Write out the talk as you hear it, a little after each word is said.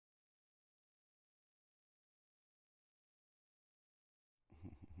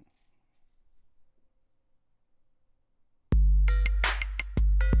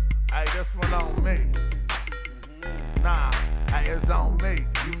this one on me. Nah, hey, it's on me.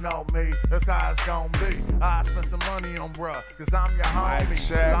 You know me, that's how it's gonna be. I spend some money on bruh, cause I'm your homie. Mic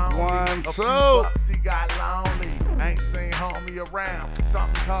check, lonely. 1, A 2. few bucks, he got lonely. Ain't seen homie around.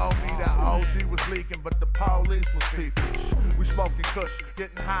 Something told me that OG was leaking, but the police was peeping. We smoking kush,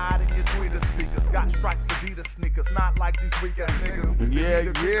 getting high in your tweeter speakers. Got stripes Adidas sneakers, not like these weak ass niggas.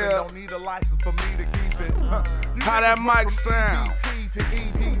 Yeah, yeah. Don't need a license for me to keep it. How that mic sound? EBT to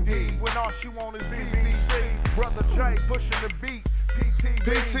EDD, when all she want is BBC. Brother J pushing the beat.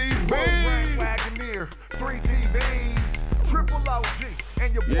 PTB, Grand Wagoneer, 3 TVs, Triple OG,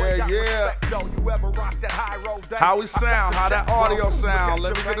 and your boy got respect though. You ever rock that high road day? How we sound? How that audio sound?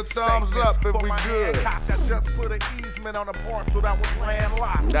 Let me get a thumbs up if we good. I just put an easement on a parcel that was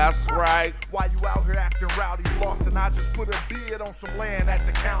landlocked. That's right. While you out here acting rowdy, boss, and I just put a bid on some land at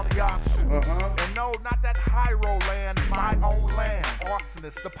the county auction. And no, not that high road land, my own land.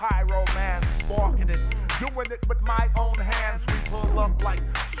 Arsonist, the pyro man, sparking it, doing it with my own hands. We pull up like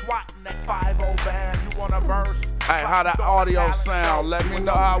swatting that 5-0 band. You want a verse? Hey, how that audio sound? Let me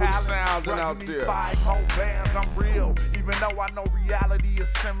know how we sounding out there. 5 more bands, I'm real. Even though I know reality is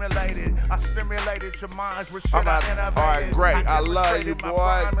simulated, I stimulated your minds with shit I innovated. All right, great. I love you,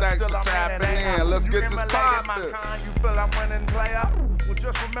 boy. Thanks for tapping in. Let's get this poppin'. You feel I'm winning, player? Well,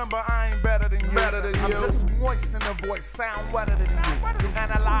 just remember I ain't better than you. I'm just moist in the voice, sound wetter than you. You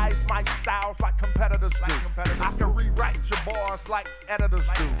analyze my styles like competitors do. I can rewrite your bars like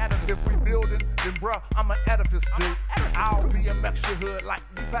editors do. If we building, then bruh, I'm an edifice dude. I'll be a your hood like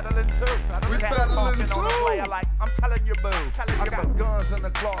we peddling too. We cats talking on the player like I'm telling you boo. I got guns in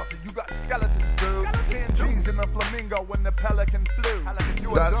the closet, you got skeletons, dude. 10 G's in the flamingo when the pelican flew.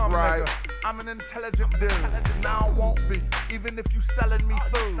 You a dumb nigga, I'm an intelligent dude. Now I won't be, even if you selling me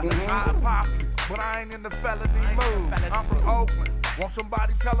food. I pop you, but I ain't in the felony mood. I'm from Oakland, want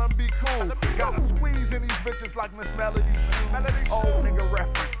somebody tell them be cool. Gotta squeeze in these bitches like Miss Melody's shoes. Old nigga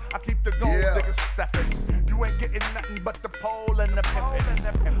reference, I keep the gold digger stepping. You ain't getting nothing but the pole and the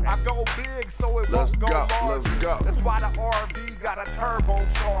pimpin'. I go big so it won't go large. That's why the RV got a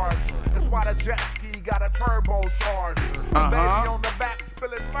turbocharger. That's why the jet ski got a turbocharger. The baby on the back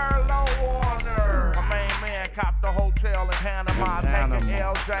spilling Merlot water. My main man copped the hotel in Panama, taking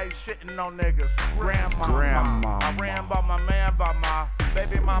LJ, shitting on niggas. Grandma. I ran by my man, by my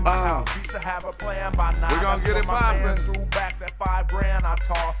baby mama house. Used to have a plan by now. We gonna get it poppin'. Threw back that $5 grand I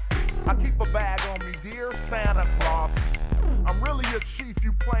tossed. I keep a bag on me, dear Santa Claus. I'm really a chief,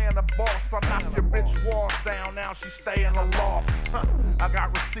 you playing a boss. I knock your bitch walls down, now she stay in the loft. I got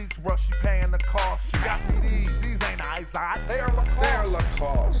receipts, bruh, she paying the cost. She got me these ain't Izod, they're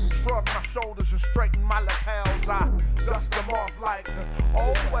Lacoste. Shrug my shoulders and straighten my lapels. I dust them off like,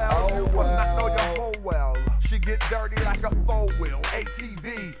 oh well, you must not know your whole well. She get dirty like a 4-wheel,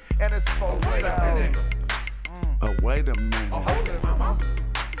 ATV, and it's for sale. Wait a minute. Hold it, mama.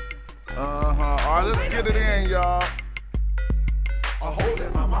 All right, let's get it in, y'all. Hold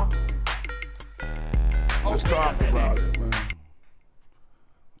it, mama. Let's talk about it, man.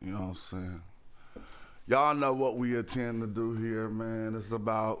 You know what I'm saying? Y'all know what we intend to do here, man. It's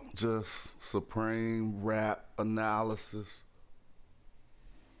about just supreme rap analysis.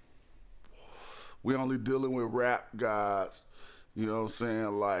 We only dealing with rap guys, you know what I'm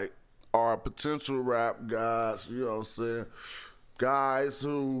saying? Like our potential rap guys, you know what I'm saying? Guys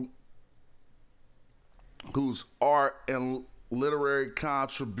whose art and literary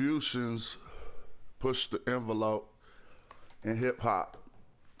contributions push the envelope in hip hop.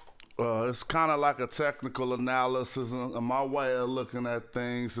 It's kind of like a technical analysis, and my way of looking at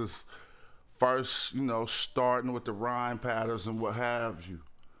things is first, you know, starting with the rhyme patterns and what have you,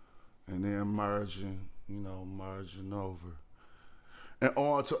 and then merging over, and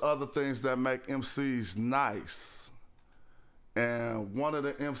on to other things that make MCs nice. And one of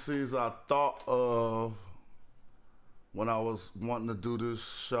the MCs I thought of when I was wanting to do this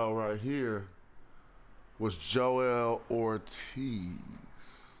show right here was Joell Ortiz.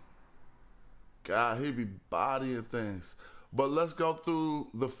 God, he be bodying things. But let's go through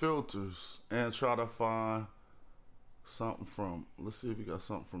the filters and try to find something from, let's see if we got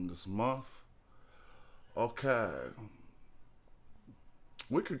something from this month. Okay.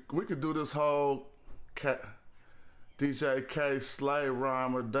 We could do this whole DJ K Slay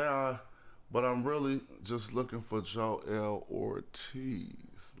rhyme or die, but I'm really just looking for Joell Ortiz.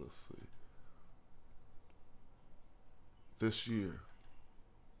 Let's see. This year.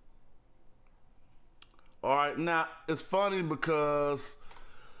 All right, now it's funny because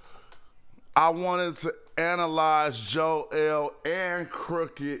I wanted to analyze Joell and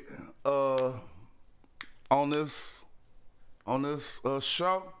Crooked on this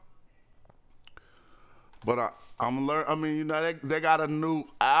show, But I'm learning. I mean, you know, they got a new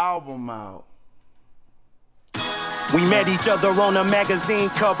album out. We met each other on a magazine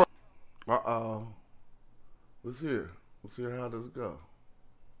cover. Uh-oh. Let's hear how this go.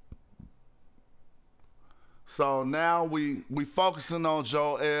 So now we focusing on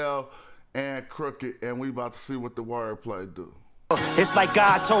Joel and Crooked, and we about to see what the wordplay do. It's like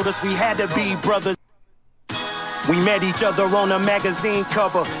God told us we had to be brothers. We met each other on a magazine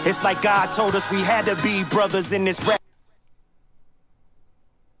cover. It's like God told us we had to be brothers in this rap.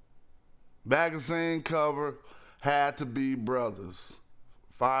 Magazine cover, had to be brothers.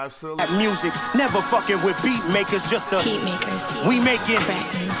 5 syllables. Music, never fucking with beat makers, just a Heat makers. we make it.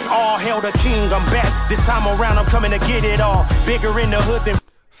 All hail the king, I'm back. This time around, I'm coming to get it all. Bigger in the hood than.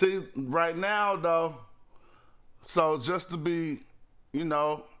 See, right now though, so just to be, you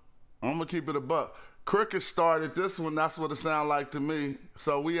know, I'm gonna keep it a buck. Crooked started this one, that's what it sounded like to me.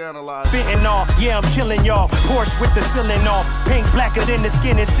 So we analyzed. Fitting all, yeah, I'm killing y'all. Porsche with the ceiling off. Pink blacker than the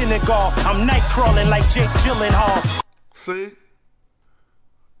skin in Senegal. I'm night crawling like Jake Gyllenhaal. See?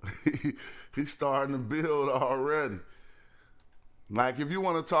 He's starting to build already. Like, if you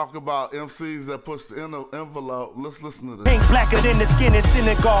want to talk about MCs that push the envelope, let's listen to this. Pink blacker than the skin in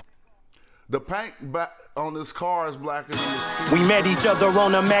Senegal. The paint back on this car is blacker than the skin. We met each other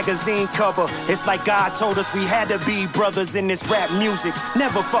on a magazine cover. It's like God told us we had to be brothers in this rap music.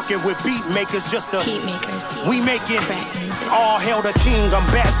 Never fucking with beat makers, just a Heat makers. we make it. All hail the king, I'm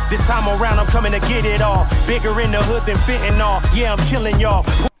back. This time around, I'm coming to get it all. Bigger in the hood than fentanyl. Yeah, I'm killing y'all.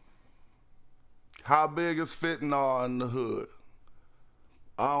 How big is fentanyl in the hood?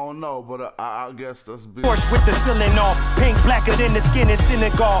 I don't know, but I guess that's big. Porsche with the ceiling off. Pink blacker than the skin in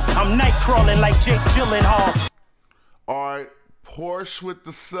Senegal. I'm night crawling like Jake Gyllenhaal. All right, Porsche with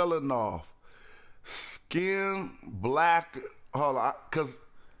the ceiling off. Skin black. Hold on, because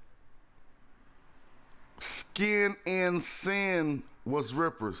skin in sin was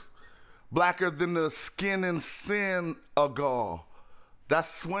rippers. Blacker than the skin in Senegal. That's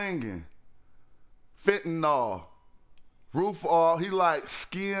swinging. Fentanyl. Roof all, he like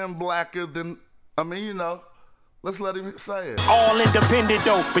skin blacker than, I mean, you know, let's let him say it. All independent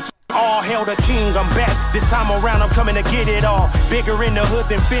though, but all hail the king, I'm back. This time around, I'm coming to get it all. Bigger in the hood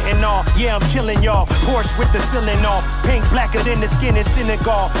than fentanyl. Yeah, I'm killing y'all. Porsche with the ceiling off. Pink blacker than the skin in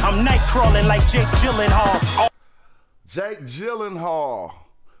Senegal. I'm night crawling like Jake Gyllenhaal. Jake Gyllenhaal.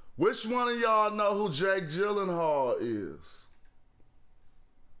 Which one of y'all know who Jake Gyllenhaal is?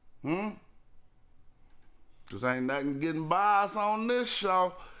 Cause ain't nothing getting by us on this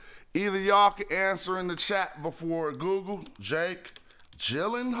show. Either y'all can answer in the chat before Google. Jake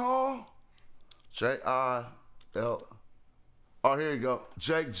Gyllenhaal? J-I-L. Oh, here you go.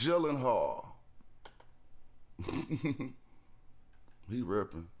 Jake Gyllenhaal. He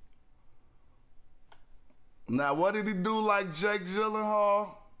ripping. Now, what did he do like Jake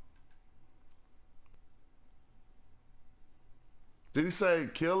Gyllenhaal? Did he say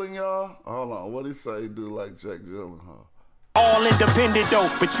killing y'all? Hold on, what did he say he do like Jake Gyllenhaal? All independent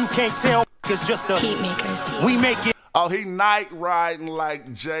though, but you can't tell it's just a Heat makers. we make it. Oh, he night riding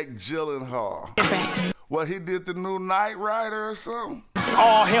like Jake Gyllenhaal. What, he did the new Night Rider or something?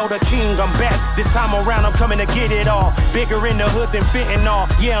 All hail the king, I'm back. This time around, I'm coming to get it all. Bigger in the hood than fentanyl.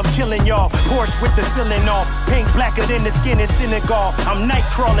 Yeah, I'm killing y'all. Porsche with the ceiling off. Pink blacker than the skin in Senegal. I'm night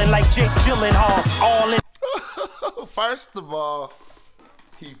crawling like Jake Gyllenhaal. All in. First of all,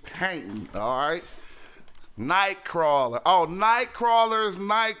 he painting, all right? Nightcrawler. Oh, Nightcrawler is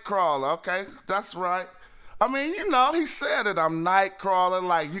Nightcrawler. Okay, that's right. I mean, you know, he said it. I'm Nightcrawler.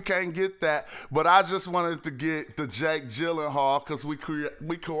 Like, you can't get that. But I just wanted to get the Jake Gyllenhaal because we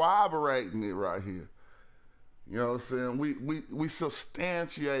corroborating it right here. You know what I'm saying? We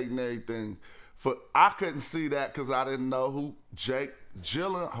substantiating everything. I couldn't see that because I didn't know who Jake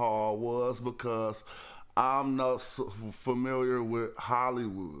Gyllenhaal was because I'm not so familiar with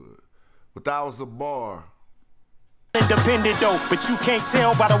Hollywood. But that was a bar. Independent though, but you can't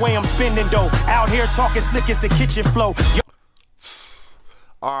tell by the way I'm spending though. Out here talking slick as the kitchen flow.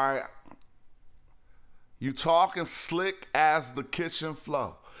 All right. You talking slick as the kitchen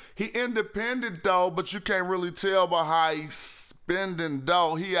flow. He independent though, but you can't really tell by how he's spending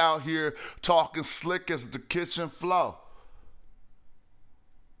dough. He out here talking slick as the kitchen flow.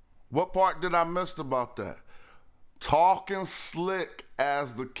 What part did I miss about that? Talking slick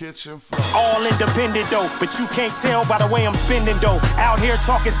as the kitchen flow. All independent though, but you can't tell by the way I'm spending though. Out here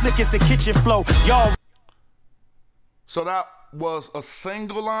talking slick as the kitchen flow. Y'all. So that was a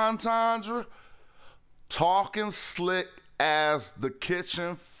single entendre. Talking slick as the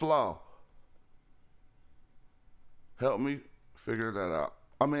kitchen flow. Help me figure that out.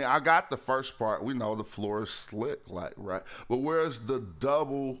 I mean, I got the first part. We know the floor is slick, like, right? But where's the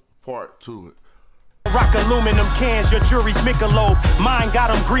double part to it? Rock aluminum cans, your jury's Michelob. Mine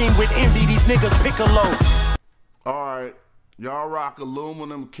got them green with envy, these niggas Piccolo. All right, y'all rock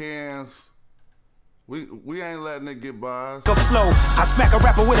aluminum cans. We ain't letting it get by us. Flow. I smack a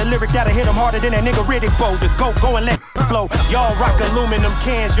rapper with a lyric that'll hit him harder than that nigga Riddick Bowe. The GOAT, go and let it flow. Y'all rock aluminum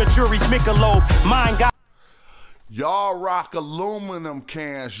cans, your jury's Michelob. Mine got. Y'all rock aluminum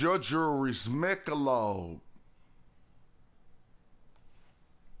cans, your jury's Michelob.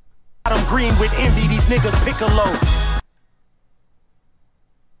 I'm green with envy, these niggas Piccolo.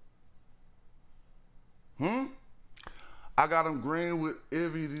 I got them green with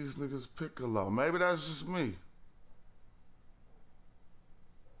envy, these niggas Piccolo. Maybe that's just me.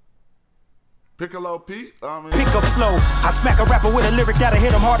 Piccolo Pete? Pick a flow. I smack a rapper with a lyric that'll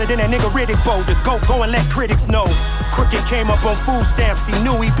hit him harder than that nigga Riddick Bowe. The GOAT, go and let critics know. Crooked came up on food stamps, he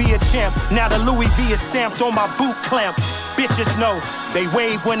knew he'd be a champ. Now the Louis V is stamped on my boot clamp. Bitches know, they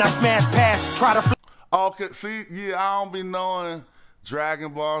wave when I smash past, try to Okay, see, yeah, I don't be knowing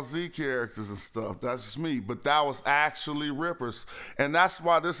Dragon Ball Z characters and stuff. That's just me. But that was actually Rippers. And that's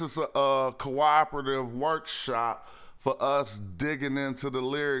why this is a cooperative workshop for us digging into the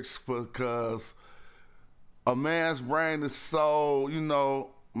lyrics, because a man's brain is so, you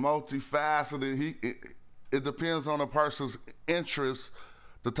know, multifaceted. It depends on a person's interests,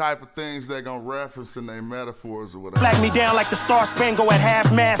 the type of things they're gonna reference in their metaphors or whatever. Flag me down like the Star Spangled at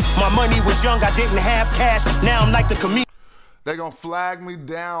half-mast. My money was young, I didn't have cash. Now I'm like the comedian. They gonna flag me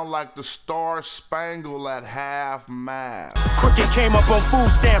down like the Star Spangled at half-mast. Crooked came up on food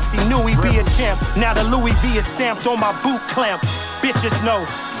stamps, he knew he'd be a champ. Now the Louis V is stamped on my boot clamp. Bitches know,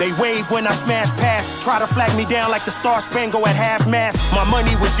 they wave when I smash past. Try to flag me down like the Star Spangled at half-mast. My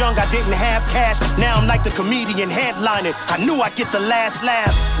money was young, I didn't have cash. Now I'm like the comedian headlining. I knew I'd get the last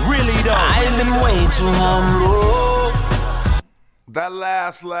laugh. Really though, I've been way too humble. That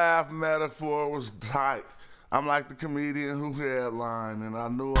last laugh metaphor was tight. I'm like the comedian who headlined, and I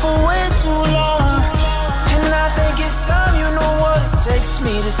knew For way too long, and I think it's time. You know what it takes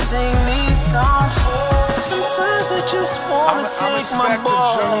me to sing these songs. Sometimes I just wanna take my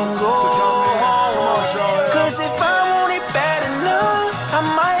ball and go. Cause if I want it bad enough, I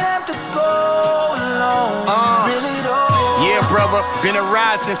might have to go alone. Really though. yeah, brother, been a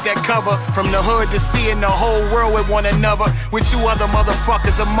ride since that cover. From the hood to seeing the whole world with one another. With two other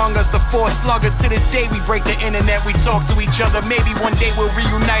motherfuckers among us, the four sluggers. To this day we break the internet, we talk to each other. Maybe one day we'll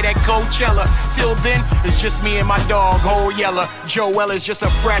reunite at Coachella. Till then, it's just me and my dog, Whole Yeller. Joel is just a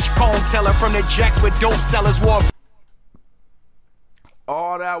fresh poem teller. From the jacks with dope sellers.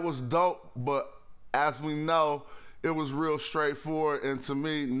 all that was dope, but as we know, it was real straightforward, and to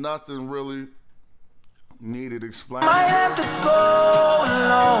me, nothing really needed explaining. Might have to go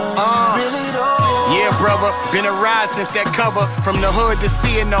alone. Really though. Yeah, brother, been a ride since that cover. From the hood to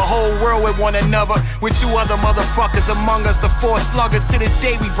seeing the whole world with one another. With two other motherfuckers among us, the four sluggers. To this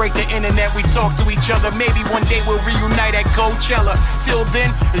day we break the internet, we talk to each other. Maybe one day we'll reunite at Coachella. Till then,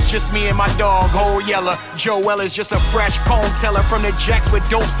 it's just me and my dog, Whole Yeller. Joel is just a fresh poem teller. From the jacks with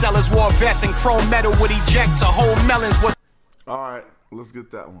dope sellers. Wore vests and chrome metal with eject to whole melons. Was All right, let's get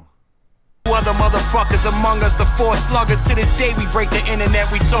that one. other motherfuckers among us, the four sluggers. To this day we break the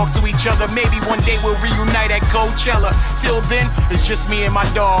internet, we talk to each other. Maybe one day we'll reunite at Coachella. Till then, it's just me and my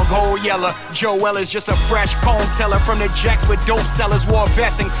dog, Whole Yeller. Joel is just a fresh poem teller. From the jacks with dope sellers. Wore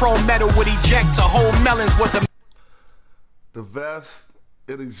vests and chrome metal with eject to whole melons. Was a The vest,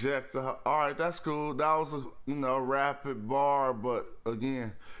 it ejected. All right, that's cool. That was a rapid bar, but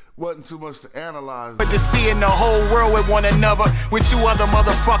again, wasn't too much to analyze. But to seeing the whole world with one another. With two other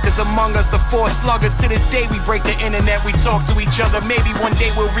motherfuckers among us, the four sluggers. To this day we break the internet, we talk to each other. Maybe one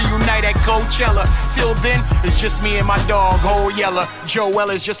day we'll reunite at Coachella. Till then, it's just me and my dog, Whole Yeller. Joel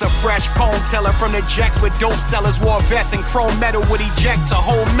is just a fresh poem teller. From the jacks with dope sellers. Wore vests and chrome metal with eject to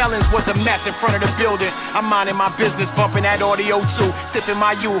whole melons. Was a mess in front of the building. I'm minding my business, bumping that audio too. Sipping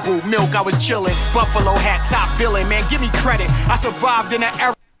my Yoo-Hoo milk, I was chilling. Buffalo hat, top billing, man, give me credit. I survived in an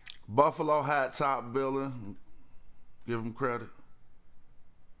era. Buffalo hat, top billing. Give him credit.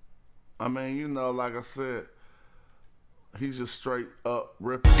 I mean, like I said, he's just straight up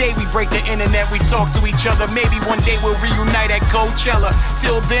ripping. Day we break the internet, we talk to each other. Maybe one day we'll reunite at Coachella.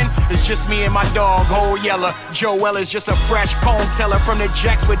 Till then, it's just me and my dog, Whole Yeller. Joel is just a fresh poem teller. From the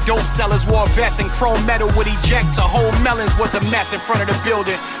jacks with dope sellers. Wore vests and chrome metal with eject to whole melons. Was a mess in front of the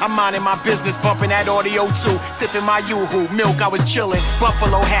building. I'm minding my business, bumping that audio too. Sipping my Yoo-Hoo milk, I was chilling.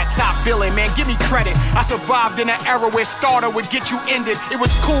 Buffalo hat, top billing, man, give me credit. I survived in an era where starter would get you ended. It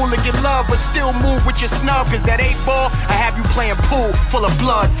was cool to get love, but still move with your snub. Cause that 8 ball, I have you playing pool full of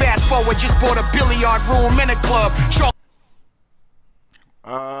blood. Fast forward, just bought a billiard room in a club.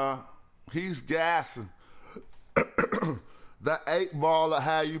 He's gassing. That 8-ball of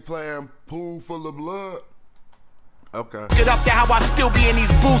how you playing pool full of blood. Okay. Get up to how I still be in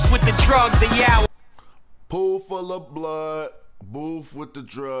these booths with the drugs, the hour. Pool full of blood, booth with the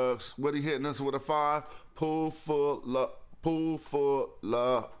drugs. What he hitting us with a 5? Pool full of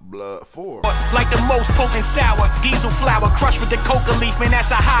blood. 4. Like the most potent sour diesel flour crushed with the coca leaf, man,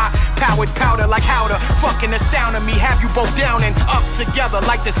 that's a high-powered powder like Howder. Fucking the sound of me, have you both down and up together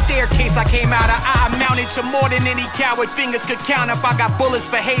like the staircase I came out of. I mounted to more than any coward fingers could count up. I got bullets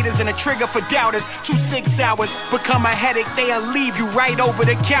for haters and a trigger for doubters. 2 6 hours become a headache, they'll leave you right over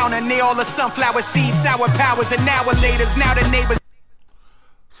the counter. Near all the sunflower seeds, sour powers, and now laters. Now the neighbors.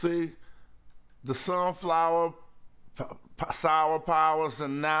 See, the sunflower sour powers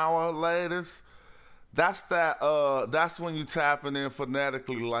and now latest. That's when you tapping in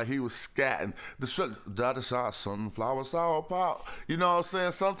phonetically like he was scatting. That is our sunflower sour power. You know what I'm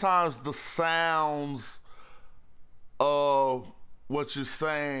saying? Sometimes the sounds of what you're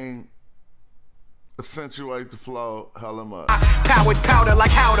saying accentuate the flow hella much. Powered powder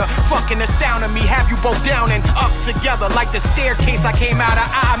like Howder, fucking the sound of me, have you both down and up together like the staircase I came out of.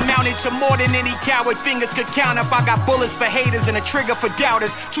 I mounted to more than any coward fingers could count up. I got bullets for haters and a trigger for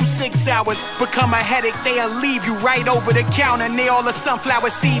doubters. 2 6 hours become a headache, they'll leave you right over the counter. Near all the sunflower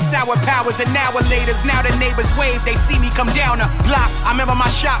seeds, sour powers, and now laters. Now the neighbors wave, they see me come down the block. I remember my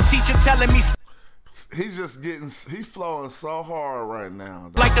shop teacher telling me. He's just he's flowing so hard right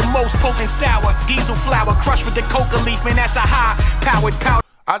now. Like the most potent sour diesel flour crushed with the coca leaf, man, that's a high-powered powder.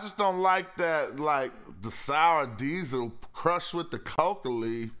 I just don't like that, like the sour diesel crushed with the coca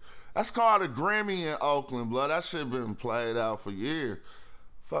leaf. That's called a Grammy in Oakland, blood. That shit been played out for years.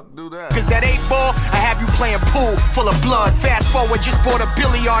 Fuck, do that. Cause that 8-ball, I have you playing pool full of blood. Fast forward, just bought a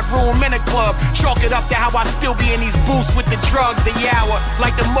billiard room in a club. Chalk it up to how I still be in these booths with the drugs, the hour.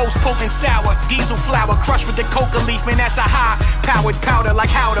 Like the most potent sour diesel flour crushed with the coca leaf, man, that's a high-powered powder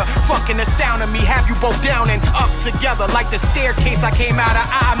like Howder. Fucking the sound of me, have you both down and up together like the staircase I came out of.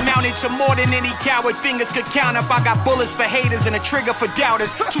 I mounted to more than any coward fingers could count up. I got bullets for haters and a trigger for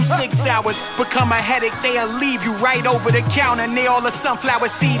doubters. 2 6 hours become a headache, they'll leave you right over the counter. Near all the sunflower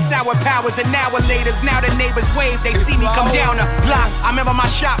seeds, sour powers, and now laters. Now the neighbors wave, they see me come down the block. I remember my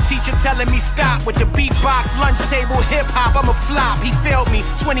shop teacher telling me stop with the beatbox, lunch table, hip hop. I'm a flop. He failed me.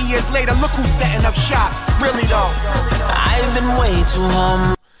 20 years later, look who's setting up shop. Really though, I've been way too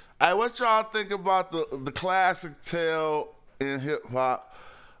humble. Hey, what y'all think about the classic tale in hip hop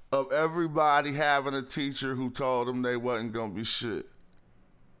of everybody having a teacher who told them they wasn't gonna be shit?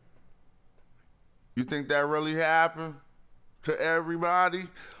 You think that really happened to everybody?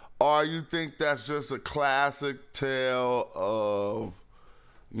 Or you think that's just a classic tale of,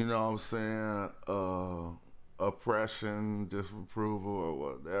 you know what I'm saying, oppression, disapproval, or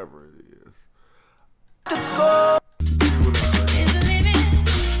whatever it is? Y'all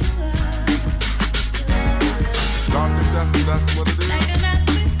think that's what it is?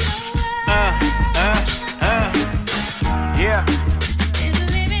 yeah.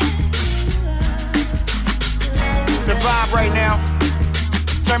 It's a vibe right now.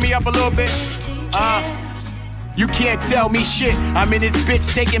 Turn me up a little bit. You can't tell me shit. I'm in this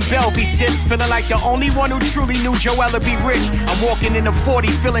bitch taking Belvy sips, feeling like the only one who truly knew Joella be rich. I'm walking in the 40,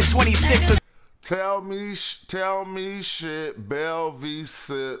 feeling 26. Tell me shit. Belvy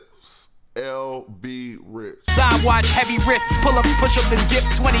sips, LB rich. Side watch, heavy wrist, pull-ups, push-ups, and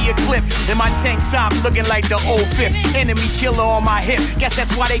dips. 20 a clip. In my tank top, looking like the old fifth. Enemy killer on my hip. Guess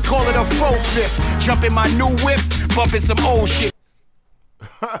that's why they call it a faux fifth. Jump in my new whip, bumping some old shit.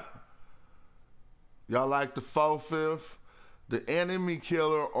 Y'all like the faux fifth? The enemy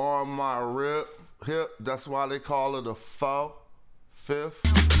killer on my hip. That's why they call it a faux fifth.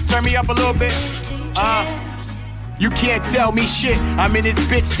 Turn me up a little bit. You can't tell me shit. I'm in this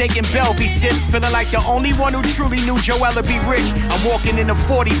bitch taking Belvy sips, feeling like the only one who truly knew Joella be rich. I'm walking in the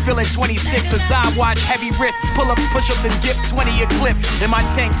 40, feeling 26. As I watch, heavy wrist, pull-ups, push-ups, and dips. 20 a clip. In my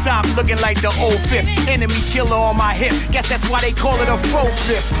tank top, looking like the old fifth. Enemy killer on my hip. Guess that's why they call it a faux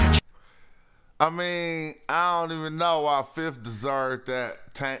fifth. I mean, I don't even know why Fifth deserved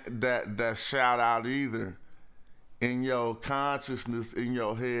that shout out either. In your consciousness, in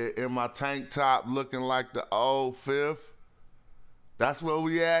your head, in my tank top, looking like the old Fifth. That's where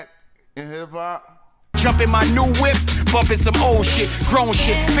we at in hip hop. Jump in my new whip, bumping some old shit, grown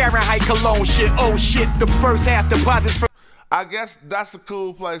shit, Fahrenheit cologne shit. Oh shit, the first half deposits for. I guess that's a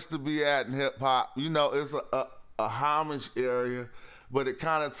cool place to be at in hip hop. You know, it's a homage area, but it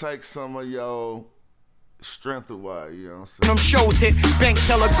kind of takes some of your strength away, you know what I'm saying? Them shows hit, bank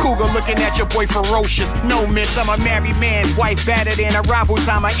teller cougar looking at your boy ferocious. No miss, I'm a married man, wife battered in arrival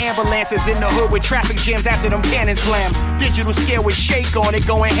time. My ambulances in the hood with traffic jams after them cannons slam. Digital scale with shake on it,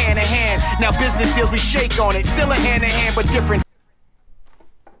 going hand in hand. Now business deals we shake on it, still a hand in hand but different.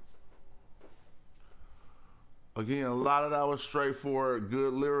 Again, a lot of that was straightforward,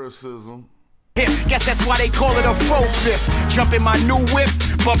 good lyricism. Guess that's why they call it a faux fifth. Jump in my new whip,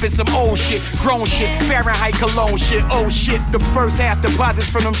 bumping some old shit, grown shit, Fahrenheit cologne shit. Oh shit, the first half deposits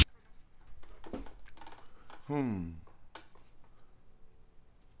from them.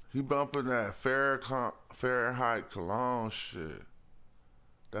 He bumping that Fahrenheit cologne shit.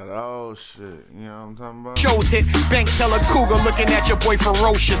 That old shit, you know what I'm talking about? Shows hit, bank teller cougar looking at your boy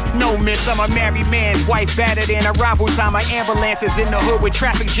ferocious. No miss, I'm a married man, wife battered in arrival time. My ambulances in the hood with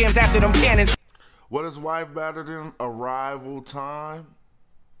traffic jams after them cannons. What is wife battered in arrival time?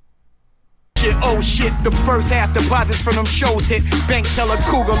 Shit, oh shit, the first half deposits from them shows hit. Bank teller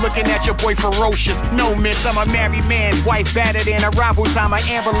cougar looking at your boy ferocious. No miss, I'm a married man, wife battered in arrival time. My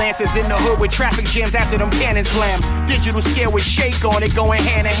ambulances in the hood with traffic jams after them cannons slam. Digital scale with shake on it, going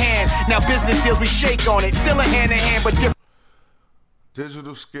hand in hand. Now business deals we shake on it, still a hand in hand but different.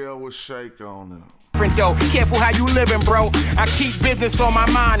 Digital scale with shake on it. Though. Careful how you living, bro. I keep business on my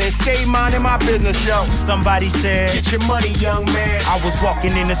mind and stay minding my business, yo. Somebody said, get your money, young man. I was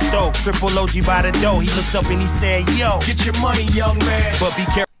walking in the store, triple OG by the door. He looked up and he said, yo, get your money, young man. But be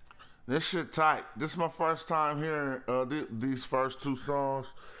careful. This shit tight. This is my first time hearing these first two songs.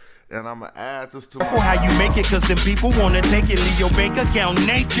 And I'm gonna add this to my... how you make it, cause them people wanna take it, leave your bank account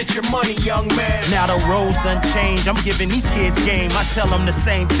naked. Get your money, young man. Now the roles done changed, I'm giving these kids game, I tell them the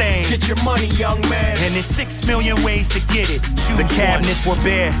same thing. Get your money, young man. And there's 6 million ways to get it. The cabinets were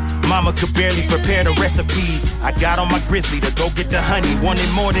bare, mama could barely prepare the recipes. I got on my grizzly to go get the honey, wanted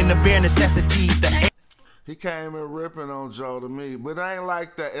more than the bare necessities. He came in ripping on Joe to me, but it ain't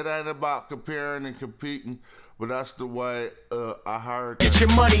like that. It ain't about comparing and competing. But that's the way I heard that. Get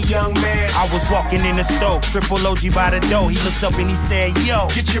your money, young man. I was walking in the store, triple OG by the door. He looked up and he said, yo,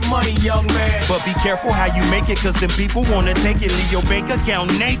 get your money, young man. But be careful how you make it, cause them people wanna take it, leave your bank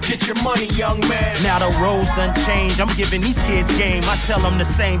account naked. Get your money, young man. Now the roles done changed, I'm giving these kids game, I tell them the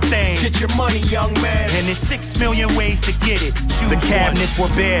same thing. Get your money, young man. And there's 6 million ways to get it. The cabinets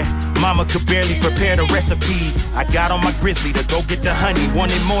were bare, mama could barely prepare the recipes. I got on my grizzly to go get the honey,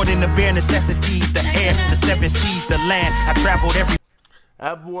 wanted more than the bare necessities. The air, the 7 seas, the land, I traveled every...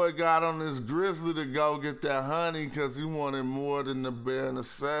 That boy got on his grizzly to go get that honey because he wanted more than the bare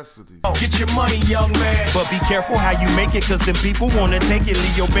necessities. Get your money, young man. But be careful how you make it, cause them people wanna take it,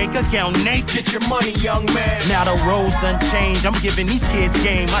 leave your bank account naked. Get your money, young man. Now the roles done changed, I'm giving these kids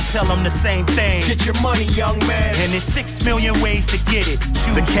game, I tell them the same thing. Get your money, young man. And there's 6 million ways to get it.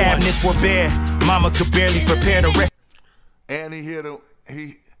 The cabinets were bare, mama could barely prepare the rest. And he hit him,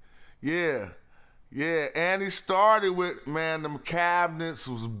 yeah, and he started with, man, them cabinets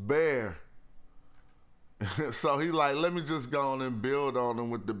was bare. So he like, let me just go on and build on them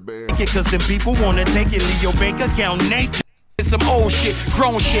with the bare. Cause them people wanna take it, leave your bank account naked. Some old shit,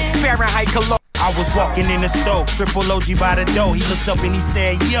 grown shit, Fahrenheit cologne. I was walking in the store, triple OG by the door. He looked up and he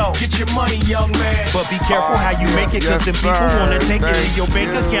said, yo, get your money, young man. But be careful how you make it, cause them people wanna take it, leave your bank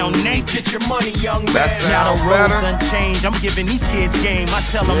account naked. Get your money, young man. Now the roles done changed, I'm giving these kids game, I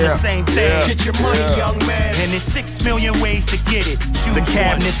tell them the same thing. Get your money, young man. And there's 6 million ways to get it. The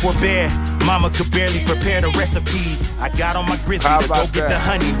cabinets were bare, mama could barely prepare the recipes. I got on my grizzly to go get the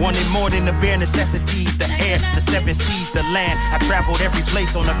honey, wanted more than the bare necessities. The air, the 7 seas, the land, I traveled every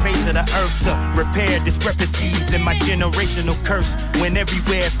place on the face of the earth to repair discrepancies in my generational curse. Went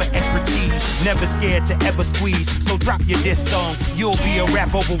everywhere for expertise, never scared to ever squeeze. So drop your diss song, you'll be a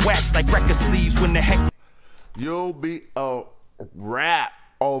rap over wax like record sleeves. When the heck you'll be a rap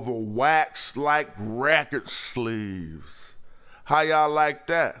over wax like record sleeves. How y'all like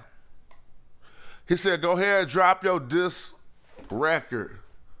that? He said, go ahead, drop your diss record.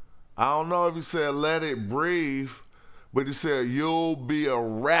 I don't know if he said let it breathe, but he said, you'll be a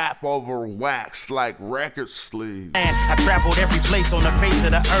rap over wax like record sleeves. And I traveled every place on the face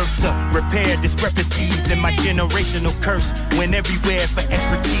of the earth to repair discrepancies in my generational curse. Went everywhere for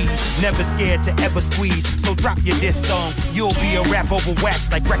expertise, never scared to ever squeeze. So drop your diss song, you'll be a rap over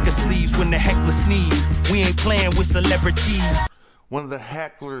wax like record sleeves. When the heckler sneeze, we ain't playing with celebrities. When the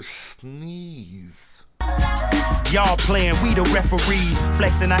hecklers sneeze. Y'all playing, we the referees,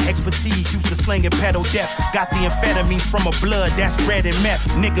 flexing our expertise, used to sling and pedal death. Got the amphetamines from a blood that's red and meth.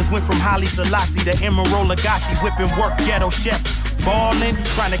 Niggas went from Haile Selassie to Emeril Lagasse, whipping work, ghetto chef. Ballin',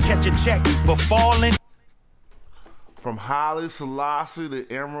 trying to catch a check, but falling. From Haile Selassie to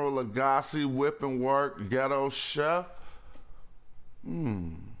Emeril Lagasse, Whipping Work, Ghetto Chef.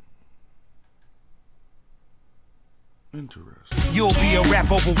 Interesting. You'll be a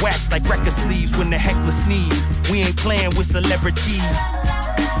rap over wax like record sleeves when the heckler sneeze. We ain't playing with celebrities.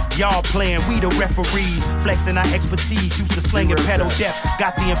 Y'all playing, we the referees. Flexing our expertise, used to slang and pedal death.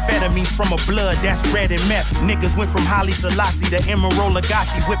 Got the amphetamines from a blood, that's red and meth. Niggas went from Haile Selassie to Emeril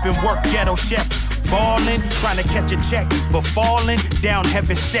Lagasse, Whipping Work, Ghetto Chef. Ballin', trying to catch a check, but falling down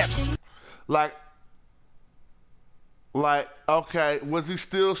heavy steps. Like, okay, was he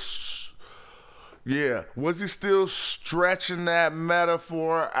still... was he still stretching that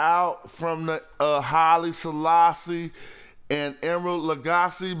metaphor out from the Haile Selassie and Emeril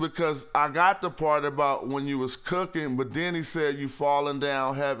Lagasse? Because I got the part about when you was cooking, but then he said you falling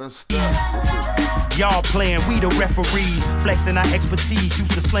down having steps. Y'all playing, we the referees. Flexing our expertise,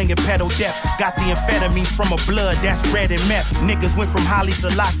 used to slang and pedal death. Got the amphetamines from a blood, that's red and meth. Niggas went from Haile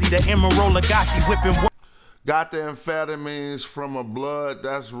Selassie to Emeril Lagasse, Whipping Work. Got the amphetamines from a blood,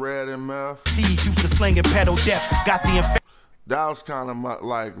 that's red and meth. Used to slang and pedal death. Got the That was kind of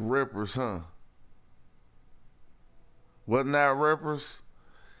like Rippers, huh? Wasn't that Rippers?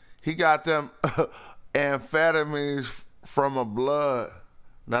 He got them amphetamines from a blood.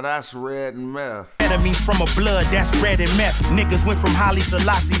 Now that's red and meth. Amphetamines from a blood, that's red and meth. Niggas went from Haile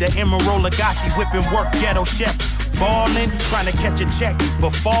Selassie to Emeril Lagasse, Whipping Work, Ghetto Chef. Ballin', trying to catch a check,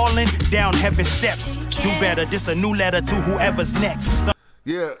 but falling down heavy steps. Do better, this a new letter to whoever's next.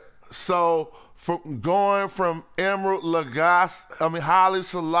 Yeah, so from going from Emeril Lagasse, Haile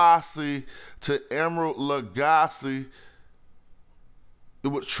Selassie to Emeril Lagasse, it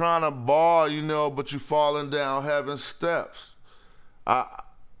was trying to ball, but you falling down having steps.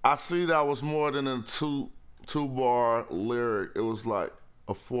 I see that was more than a two-bar lyric. It was like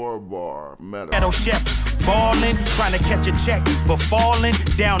a 4-bar metaphor. Ghetto Chef, ballin', trying to catch a check, but falling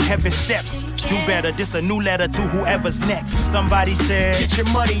down heavy steps. Do better, this a new letter to whoever's next. Somebody said, get your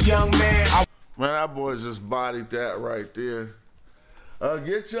money, young man. Man, that boy just bodied that right there.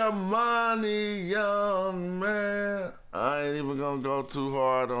 Get your money, young man. I ain't even gonna go too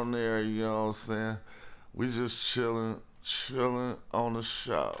hard on there, you know what I'm saying? We just chilling on the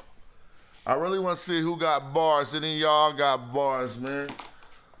show. I really want to see who got bars. Any of y'all got bars, man?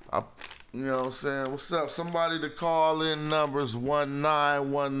 You know what I'm saying? What's up? Somebody to call in numbers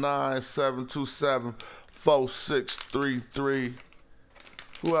 1-919-727-4633.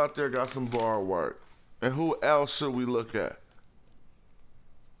 Who out there got some bar work? And who else should we look at?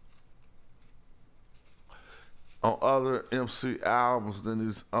 On other MC albums than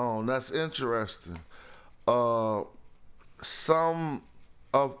his own. That's interesting. Some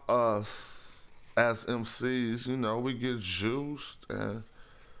of us as MCs, we get juiced and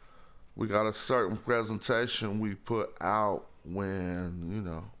we got a certain presentation we put out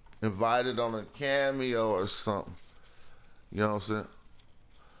when, invited on a cameo or something. You know what I'm saying?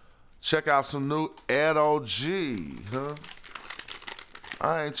 Check out some new Edo G, huh?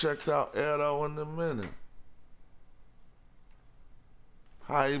 I ain't checked out Edo in a minute.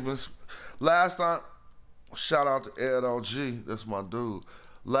 How you been? Last time, shout out to Edo G, that's my dude.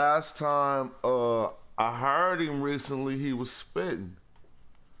 Last time I heard him recently, he was spitting.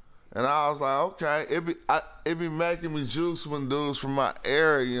 And I was like, okay, it be making me juice when dudes from my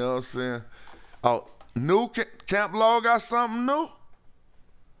area, you know what I'm saying? Oh, new Camp Low got something new?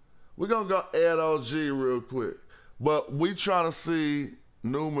 We're gonna go Edo G real quick. But we trying to see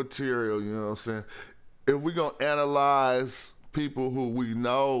new material, you know what I'm saying? If we gonna analyze people who we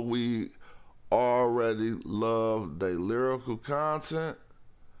know we already love their lyrical content,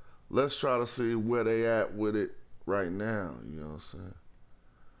 let's try to see where they at with it right now, you know what I'm saying?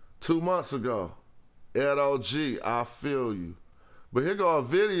 2 months ago, Edo G, I Feel You. But here go a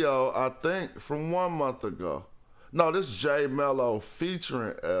video, I think, from 1 month ago. No, this J Mello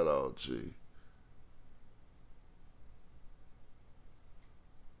featuring Edo G.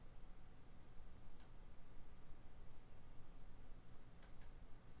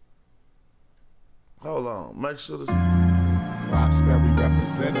 Hold on, make sure this... Roxbury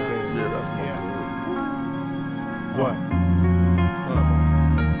representative. Yeah, that's my What?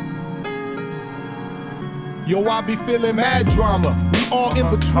 Yo, I be feeling mad drama. We all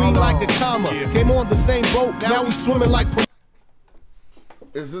in between like a comma. Came on the same boat, now we swimming like...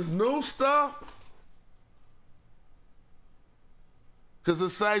 Is this new stuff? Cause it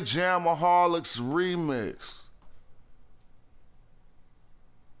say Jamaholics remix.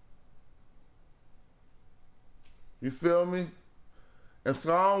 You feel me? And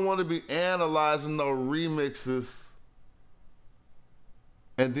so I don't want to be analyzing no remixes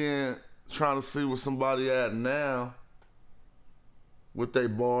and then trying to see where somebody at now. with their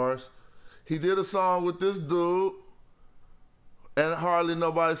bars. He did a song with this dude, and hardly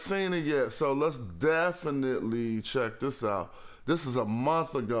nobody's seen it yet. So let's definitely check this out. This is a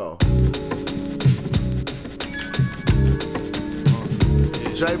month ago.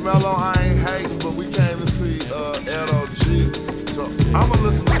 J Mello, I ain't hating, but we came to see LOG. So I'ma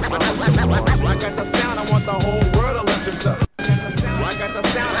listen to something. I got the sound, I want the whole world to listen to. I got the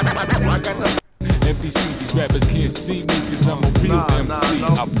sound, I got the NPC, these rappers can't see me cause I'm a real MC.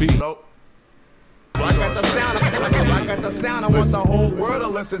 I be. Nope. I got the sound, I got the sound, I want the whole world to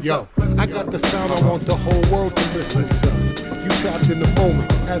listen to. Yo, I got the sound, I want the whole world to listen to. You trapped in the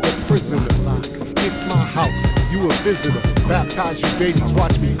moment as a prisoner. It's my house, you a visitor. Baptize you babies,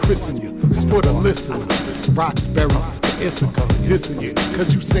 watch me christen you. It's for the listener. Roxbury to Ithaca, dissing you.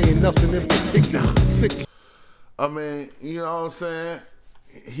 Cause you saying nothing in particular. Sick. I mean, you know what I'm saying?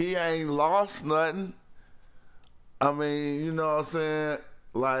 He ain't lost nothing. I mean, you know what I'm saying?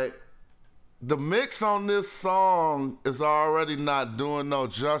 Like, the mix on this song is already not doing no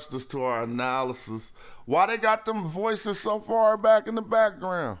justice to our analysis. Why they got them voices so far back in the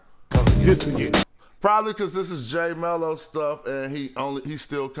background? Probably because this is J Mello stuff and he's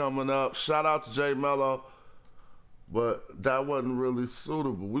still coming up. Shout out to J Mello, but that wasn't really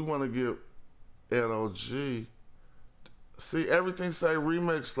suitable. We want to give LOG. See, everything say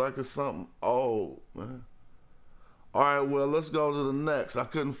remix like it's something old, man. All right, well, let's go to the next. I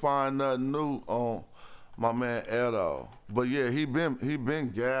couldn't find nothing new on my man Edo. But yeah, he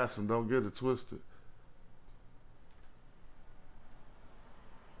been gassing, don't get it twisted.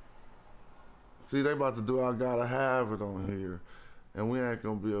 See, they about to do I Gotta Have It on here, and we ain't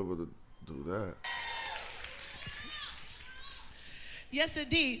gonna be able to do that. Yes,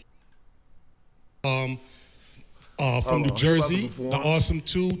 indeed. From New Jersey, the Awesome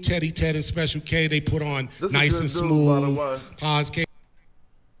 2, Teddy Ted and Special K, they put on this Nice and Smooth, Paz K.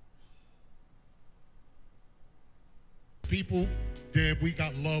 People, then we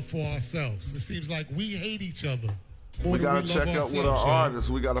got love for ourselves. It seems like we hate each other. We gotta check out with our artists.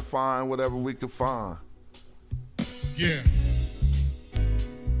 We gotta find whatever we can find. Yeah.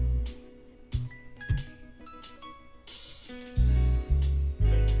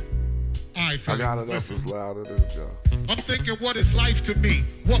 I got it up as loud as it go. I'm thinking what is life to me,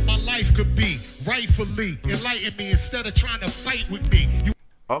 what my life could be, rightfully. Enlighten me instead of trying to fight with me.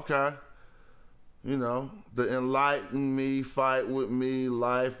 Okay. You know, the enlighten me, fight with me,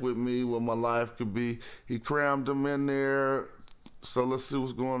 life with me, what my life could be. He crammed them in there, so let's see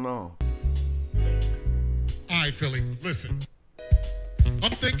what's going on. All right, Philly, listen.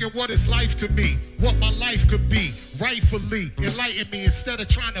 I'm thinking what is life to me, what my life could be, rightfully. Enlighten me instead of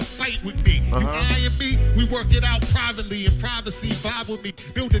trying to fight with me. You eyeing me, we work it out privately. In privacy, vibe with me.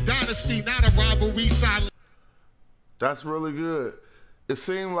 Build a dynasty, not a rivalry, silent. That's really good. It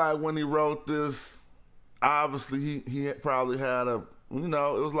seemed like when he wrote this, obviously he probably had a, you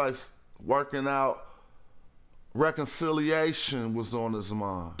know, it was like working out. Reconciliation was on his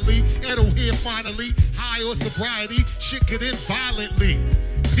mind. Edo here finally, high or sobriety, shit could end violently.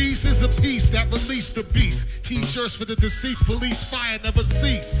 Peace is a piece that released the beast. T-shirts for the deceased, police fire never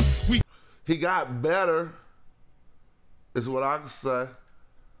cease. He got better, is what I can say.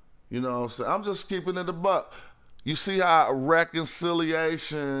 You know what I'm saying? I'm just keeping it a buck. You see how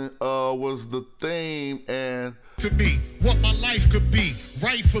reconciliation was the theme, and to me, what my life could be,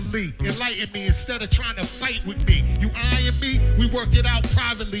 rightfully. Enlighten me instead of trying to fight with me. You eyeing me, we work it out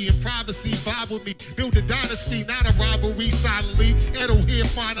privately. In privacy, vibe with me. Build a dynasty, not a rivalry, silently. Edo here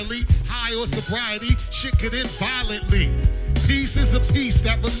finally, high or sobriety, shit could end violently. Peace is a piece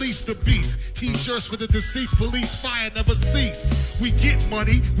that released the beast. T-shirts for the deceased, police fire never cease. We get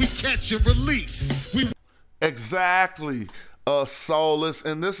money, we catch and release. Exactly. Soulless,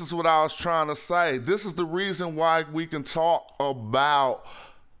 and this is what I was trying to say. This is the reason why we can talk about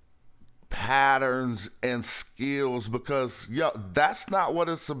patterns and skills, because that's not what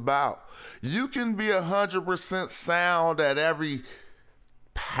it's about. You can be 100% sound at every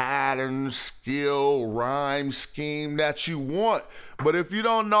pattern, skill, rhyme scheme that you want, but if you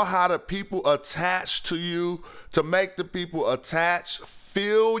don't know how the people attach to you, to make the people attach,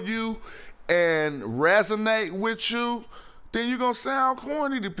 feel you, and resonate with you, then you're going to sound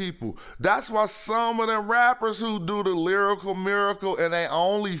corny to people. That's why some of them rappers who do the lyrical miracle and they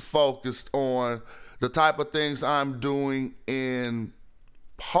only focused on the type of things I'm doing in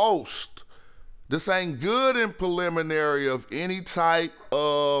post. This ain't good in preliminary of any type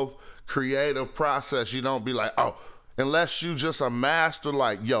of creative process. You don't be like, oh, unless you just a master,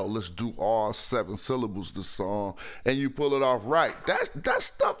 like, yo, let's do all 7 syllables this song, and you pull it off right. That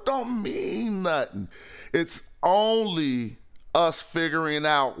stuff don't mean nothing. It's only us figuring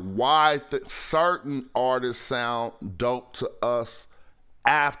out why certain artists sound dope to us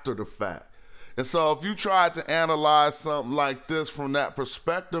after the fact. And so if you try to analyze something like this from that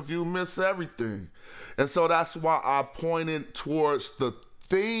perspective, you miss everything. And so that's why I pointed towards the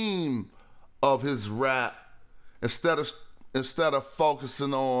theme of his rap instead of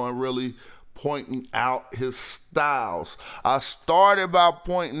focusing on really pointing out his styles. I started by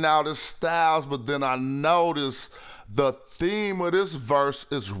pointing out his styles, but then I noticed the theme of this verse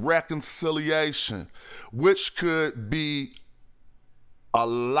is reconciliation, which could be a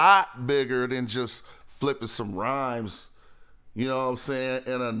lot bigger than just flipping some rhymes, you know what I'm saying,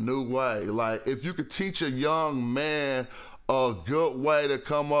 in a new way. Like, if you could teach a young man a good way to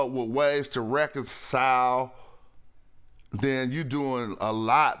come up with ways to reconcile, then you're doing a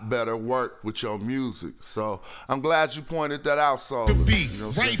lot better work with your music. So I'm glad you pointed that out, so to be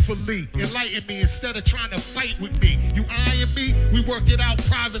rightfully enlighten me instead of trying to fight with me. You eyeing me, we work it out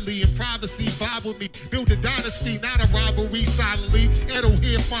privately. In privacy, vibe with me. Build a dynasty, not a rivalry. Silently, Edo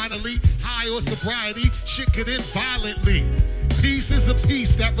here finally. High or sobriety, shit could end violently. Peace is a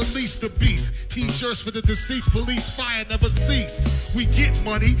piece that release the beast. T-shirts for the deceased, police fire never cease. We get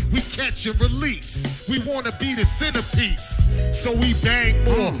money, we catch and release. We wanna be the centerpiece, so we bang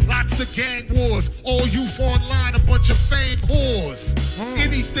more. Lots of gang wars, all youth online, a bunch of fame whores.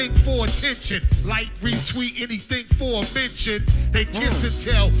 Anything for attention, like retweet, anything for a mention. They kiss and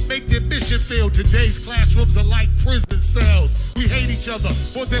tell, make their mission fail. Today's classrooms are like prison cells. We hate each other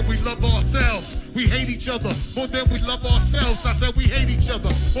more than we love ourselves. We hate each other more than we love ourselves. I said we hate each other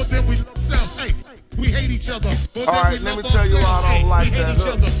more than we love ourselves. Hey, we hate each other more than we love ourselves. All right, let me tell you why I don't like that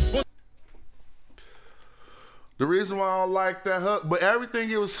hook. The reason why I don't like that hook, but everything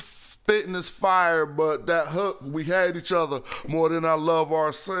it was spitting is fire, but that hook, we hate each other more than I love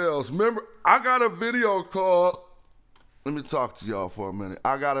ourselves. Remember, I got a video called, let me talk to y'all for a minute.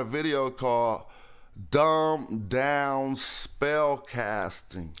 I got a video called Dumb Down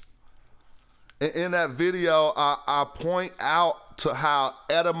Spellcasting. And in that video, I point out to how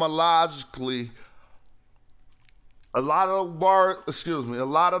etymologically a lot of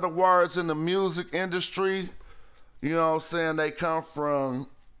the words in the music industry, you know what I'm saying, they come from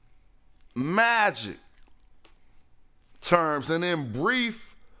magic terms. And in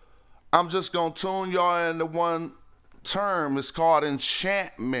brief, I'm just gonna tune y'all into one term. It's called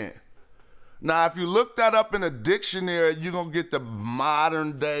enchantment. Now, if you look that up in a dictionary, you're gonna get the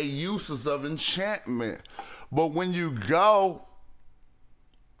modern day uses of enchantment. But when you go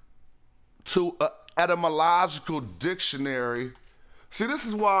to an etymological dictionary, see, this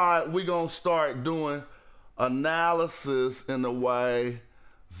is why we're gonna start doing analysis in a way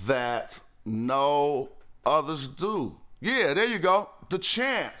that no others do. Yeah, there you go, the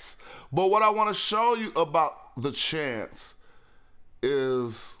chance. But what I want to show you about the chance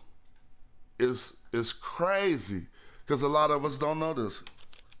is crazy, because a lot of us don't know this.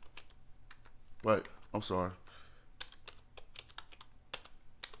 Wait, I'm sorry.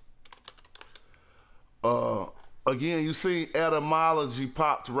 Again, you see etymology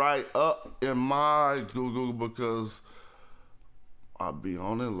popped right up in my Google because I be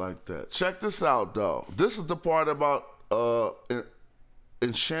on it like that. Check this out, though. This is the part about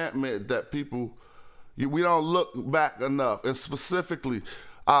enchantment that we don't look back enough. And specifically,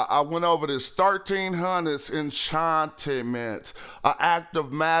 I went over this 1300s enchantment, an act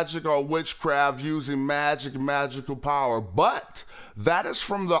of magic or witchcraft using magical power. But that is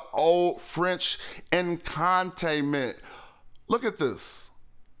from the old French enchantment. Look at this.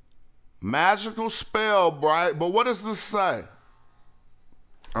 Magical spell, right? But what does this say?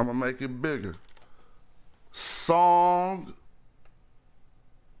 I'm gonna make it bigger. Song,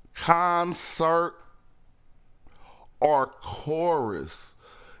 concert, or chorus.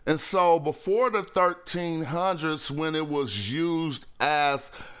 And so before the 1300s, when it was used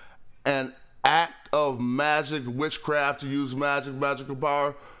as an act of magic, witchcraft, to use magical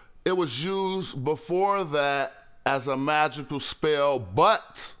power, it was used before that as a magical spell,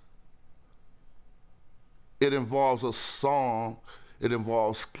 but it involves a song, it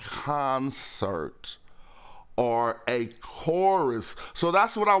involves concert, or a chorus. So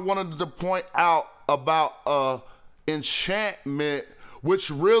that's what I wanted to point out about enchantment,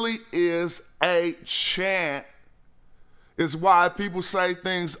 which really is a chant, is why people say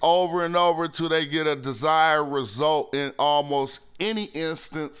things over and over till they get a desired result in almost any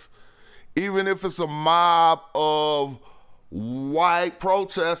instance. Even if it's a mob of white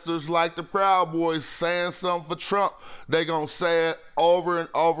protesters like the Proud Boys saying something for Trump, they gonna say it over and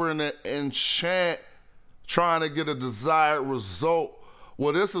over and chant, trying to get a desired result.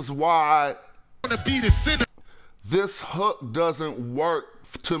 Well, this is why this hook doesn't work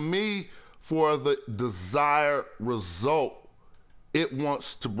to me for the desired result it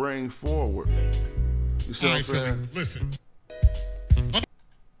wants to bring forward. You see what I'm saying? Listen.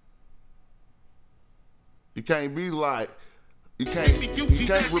 You can't be like, you can't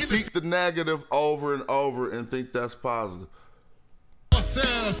repeat the negative over and over and think that's positive.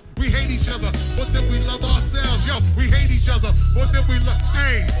 Ourselves, we hate each other, but then we love ourselves. Yo, we hate each other, but then we love.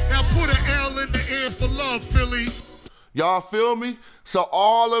 Hey, now put an L in the air for love, Philly. Y'all feel me? So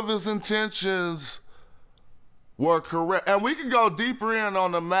all of his intentions were correct. And we can go deeper in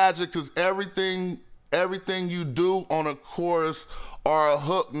on the magic, because everything you do on a chorus or a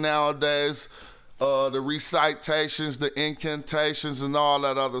hook nowadays, the recitations, the incantations, and all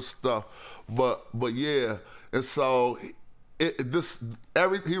that other stuff. But yeah, and so he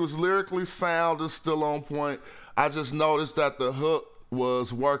was lyrically sound, is still on point. I just noticed that the hook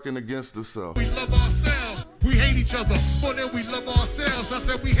was working against itself. We love ourselves, we hate each other, but then we love ourselves. I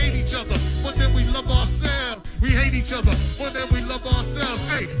said we hate each other, but then we love ourselves. We hate each other, but then we love ourselves.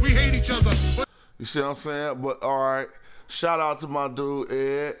 Hey, we hate each other. You see what I'm saying? But all right, shout out to my dude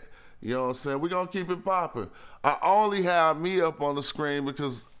Ed. You know what I'm saying? We're going to keep it popping. I only have me up on the screen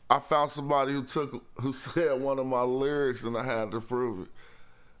because I found somebody who said one of my lyrics and I had to prove it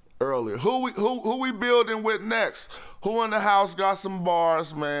earlier. Who we building with next? Who in the house got some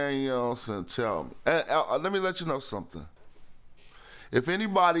bars, man? You know what I'm saying? Tell me. And let me let you know something. If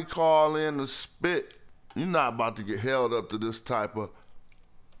anybody call in to spit, you're not about to get held up to this type of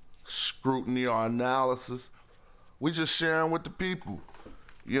scrutiny or analysis. We just sharing with the people.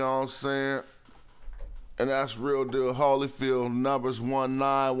 You know what I'm saying? And that's Real Deal Holyfield. Numbers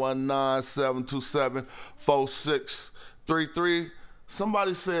 19197274633.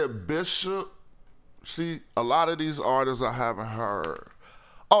 Somebody said Bishop. See, a lot of these artists I haven't heard.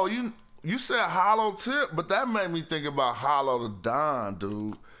 Oh, you said Hollow Tip, but that made me think about Hollow the Don,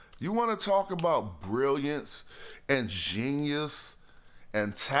 dude. You want to talk about brilliance and genius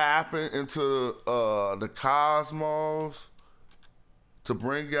and tapping into the cosmos to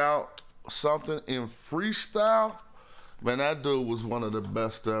bring out something in freestyle? Man, that dude was one of the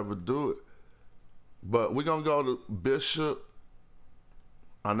best to ever do it. But we're going to go to Bishop.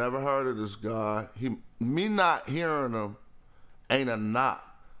 I never heard of this guy. Me not hearing him ain't a knock.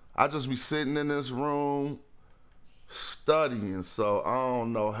 I just be sitting in this room studying, so I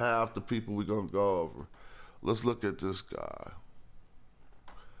don't know half the people we're going to go over. Let's look at this guy.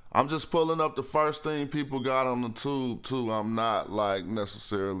 I'm just pulling up the first thing people got on the tube, too. I'm not, like,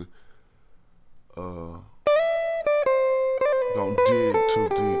 necessarily gonna dig too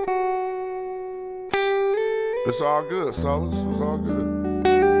deep. It's all good, Solace. It's all good.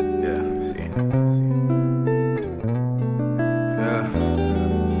 Yeah, see. Yeah.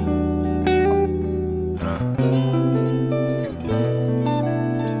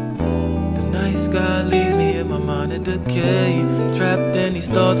 The night sky leaves me in my mind at decay. Trapped in these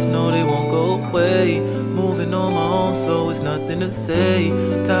thoughts, no, they won't go away. Moving on my own, so it's nothing to say.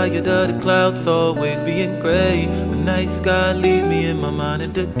 Tired of the clouds always being gray. The night sky leaves me in my mind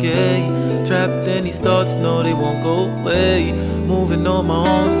at decay. Trapped in these thoughts, no, they won't go away. Moving on my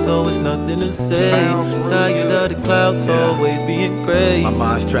own, so it's nothing to say. Tired of the clouds always being gray. My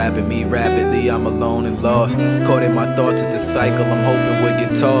mind's trapping me rapidly, I'm alone and lost. Caught in my thoughts, it's a cycle, I'm hoping we'll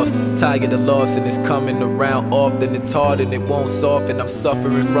get tossed. Tired of loss and it's coming around often. It's hard and it won't soften, I'm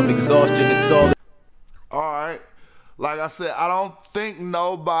suffering from exhaustion, it's all. Alright, like I said, I don't think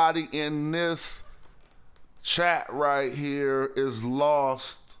nobody in this chat right here is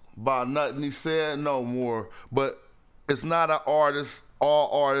lost by nothing he said no more. But it's not all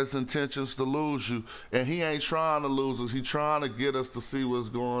artists' intentions to lose you. And he ain't trying to lose us. He trying to get us to see what's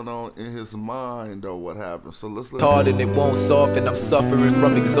going on in his mind or what happened. So let's hard and it won't soften, I'm suffering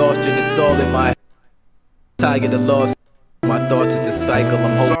from exhaustion, it's all in my head. Tired of loss. My thoughts, it's a cycle,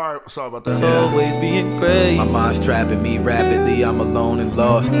 I'm hoping. Sorry about that. It's always being gray. My mind's trapping me rapidly, I'm alone and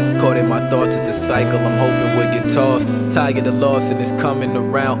lost. Caught in my thoughts, it's a cycle, I'm hoping we'll get tossed. Tired of loss and it's coming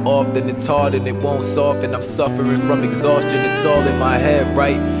around often. It's hard and it won't soften, I'm suffering from exhaustion. It's all in my head,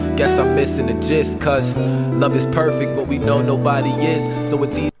 right? Guess I'm missing the gist, cause love is perfect, but we know nobody is. So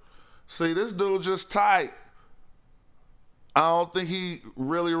it's easy. See, this dude just tight. I don't think he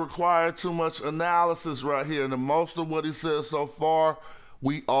really required too much analysis right here. And the most of what he said so far,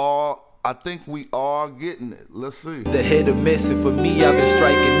 I think we all getting it. Let's see. The hit or miss, and for me, I've been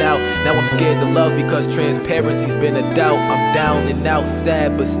striking out. Now I'm scared to love because transparency's been a doubt. I'm down and out,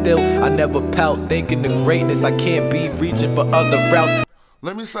 sad, but still, I never pout. Thinking the greatness I can't be, reaching for other routes.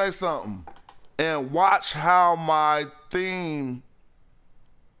 Let me say something. And watch how my theme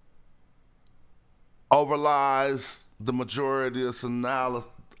overlies the majority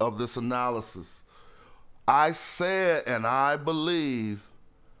of this analysis. I said, and I believe,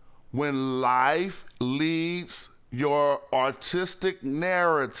 when life leads your artistic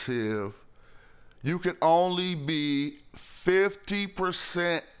narrative, you can only be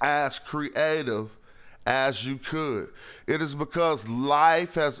 50% as creative as you could. It is because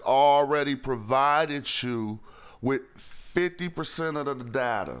life has already provided you with 50% of the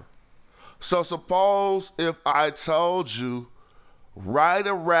data. So suppose if I told you, write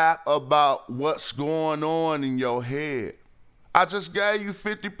a rap about what's going on in your head. I just gave you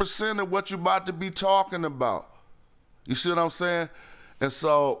 50% of what you're about to be talking about. You see what I'm saying? And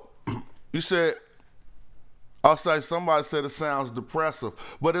so you said, I'll say somebody said it sounds depressive,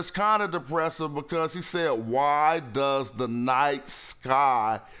 but it's kind of depressive because he said, why does the night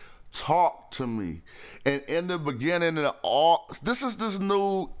sky talk to me? And in the beginning, this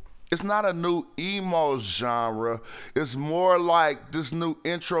new, it's not a new emo genre. It's more like this new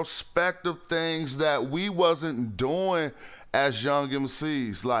introspective things that we wasn't doing as young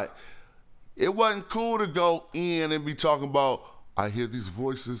MCs. Like, it wasn't cool to go in and be talking about, I hear these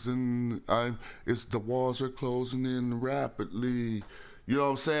voices and it's the walls are closing in rapidly. You know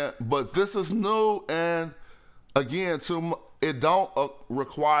what I'm saying? But this is new, and again, it don't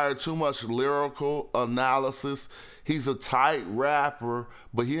require too much lyrical analysis. He's a tight rapper,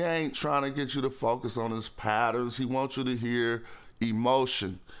 but he ain't trying to get you to focus on his patterns. He wants you to hear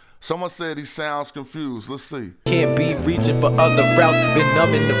emotion. Someone said he sounds confused. Let's see. Can't be reaching for other routes. Been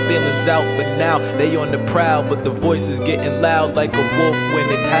numbing the feelings out for now. They on the prowl, but the voice is getting loud like a wolf when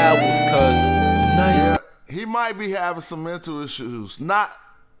it howls. Cause nice. Yeah, he might be having some mental issues.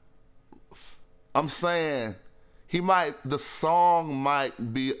 I'm saying the song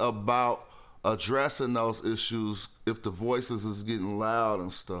might be about addressing those issues if the voices is getting loud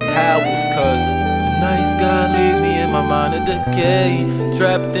and stuff. Howls, cause nice guy leaves me in my mind of decay.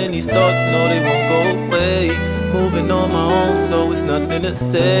 Trapped in these thoughts, no they won't go away. Moving on my own, so it's nothing to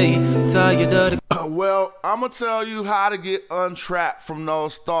say. Tired of the well, I'm gonna tell you how to get untrapped from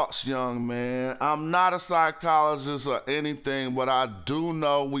those thoughts, young man. I'm not a psychologist or anything, but I do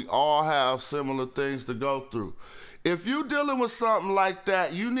know we all have similar things to go through. If you're dealing with something like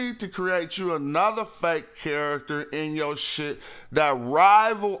that, you need to create you another fake character in your shit that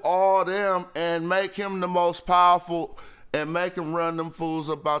rival all them and make him the most powerful and make him run them fools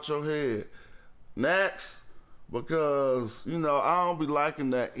about your head. Next, because, you know, I don't be liking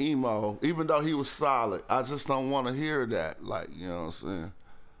that emo, even though he was solid. I just don't want to hear that, like, you know what I'm saying?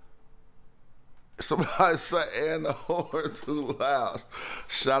 Somebody say, and the horn too loud.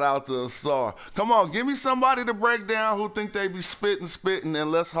 Shout out to Asar. Come on, give me somebody to break down who think they be spitting,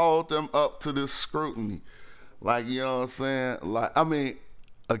 and let's hold them up to this scrutiny. Like, you know what I'm saying? Like, I mean,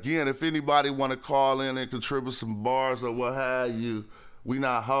 again, if anybody want to call in and contribute some bars or what have you, we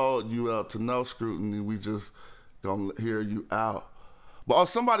not hold you up to no scrutiny. We just gonna hear you out. But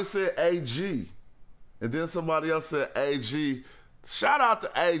somebody said AG, and then somebody else said AG. Shout out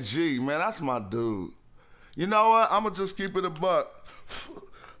to AG, man, that's my dude. You know what, I'm gonna just keep it a buck.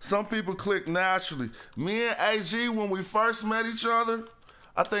 Some people click naturally. Me and AG, when we first met each other,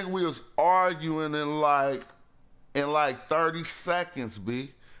 I think we was arguing in like 30 seconds,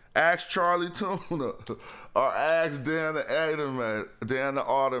 B. Ask Charlie Tuna, or ask Dan the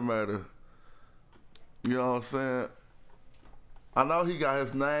Automator. You know what I'm saying? I know he got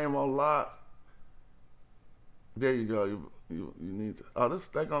his name on lock. There you go. You need to,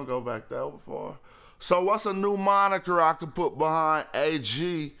 they're gonna go back that far. So what's a new moniker I could put behind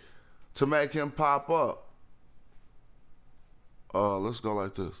AG to make him pop up? Let's go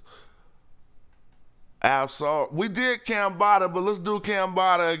like this. Absol. We did Cambada, but let's do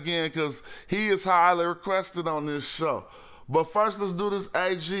Cambada again because he is highly requested on this show. But first, let's do this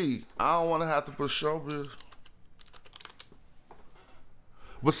AG. I don't want to have to put showbiz.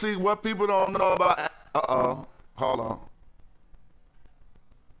 But see, what people don't know about... hold on.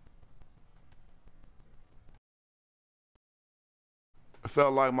 I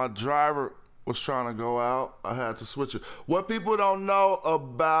felt like my driver was trying to go out. I had to switch it. What people don't know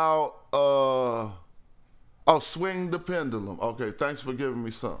about... Swing the Pendulum. Okay, thanks for giving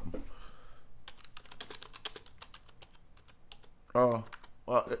me something. Well,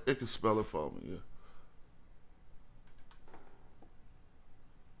 it can spell it for me, yeah.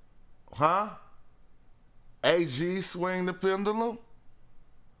 Huh? AG Swing the Pendulum?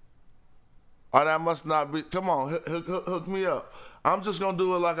 Oh, that must not be. Come on, hook me up. I'm just going to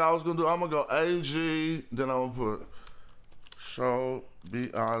do it like I was going to do. I'm going to go AG, then I'm going to put Show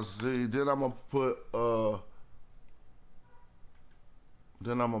B-I-Z, then I'm going to put,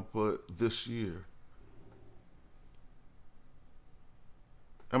 then I'm going to put This Year.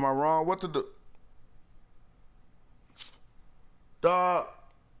 Am I wrong? What to do? Dog,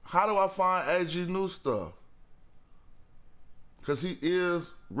 how do I find AG new stuff? Because he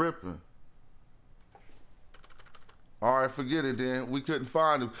is ripping. All right, forget it then. We couldn't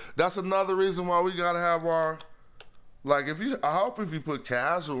find him. That's another reason why we got to have our, like, I hope if you put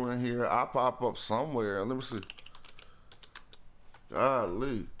casual in here, I'll pop up somewhere. Let me see.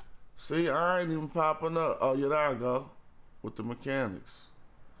 Golly. See, I ain't even popping up. Oh, yeah, there I go. With the mechanics.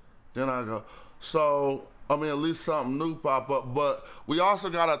 Then I go. So, I mean, at least something new pop up. But we also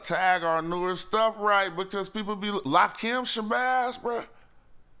got to tag our newer stuff right because people be like Kim Shabazz, bruh.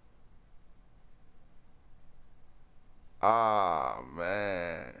 Ah,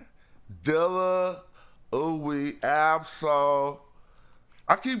 man. Dilla, Uwe, Absol.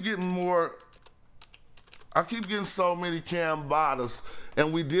 I keep getting so many Cambadas.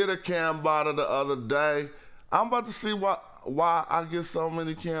 And we did a Cambada the other day. I'm about to see why I get so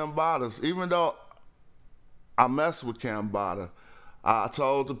many Cambadas. Even though I mess with Cambada. I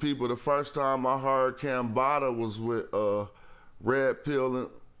told the people the first time I heard Cambada was with Red Pill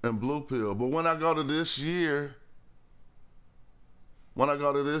and Blue Pill. But when I go to this year,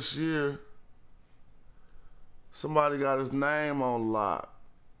 somebody got his name on lock.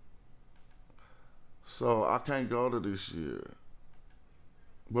 So I can't go to this year.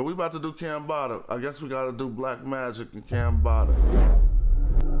 But we about to do Cambada. I guess we got to do Black Magic and Cambada.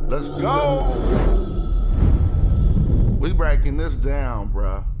 Let's go. We breaking this down,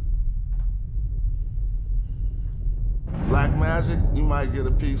 bruh. Black Magic, you might get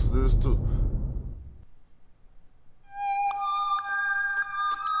a piece of this too.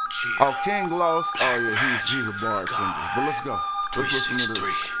 Oh, King Los. Oh yeah, he's a bar singer. But let's go. Let's listen to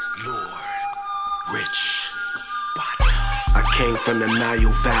this. Lord, Rich. I came from the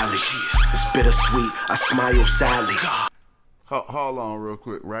Nile Valley. It's bittersweet. I smile Sally. Hold on real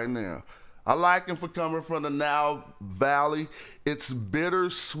quick right now. I like him for coming from the Nile Valley. It's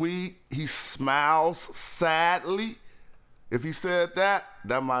bittersweet. He smiles sadly. If he said that,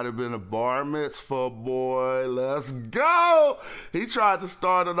 that might have been a bar mitzvah, boy. Let's go. He tried to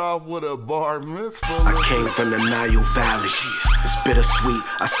start it off with a bar mitzvah. I came from the Nile Valley. It's bittersweet.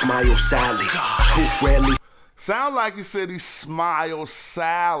 I smile Sally. Truth rarely. Sound like he said he smiles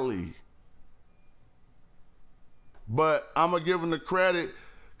Sally. But I'm going to give him the credit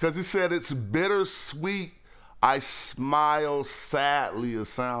because he said it's bittersweet. I smile sadly, it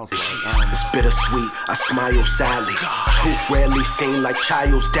sounds like. It's bittersweet, I smile sadly. Truth rarely seen like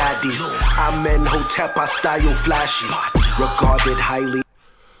child's daddies. I'm in Hotep, I style flashy. Regarded highly.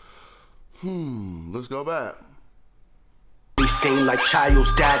 Let's go back. Seen like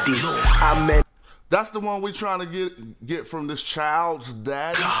child's daddies. I'm in. That's the one we trying to get from this child's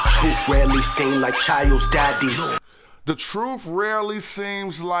daddy. Truth rarely seen like child's daddies. The truth rarely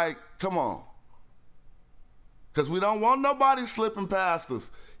seems like, come on. Because we don't want nobody slipping past us.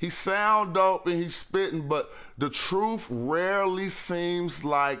 He sound dope and he's spitting, but the truth rarely seems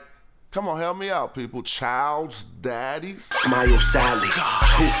like, come on, help me out, people. Child's daddies. Smile Sally.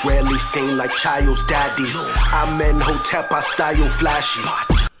 Truth rarely seen like child's daddies. I'm in Hotep, I style flashy.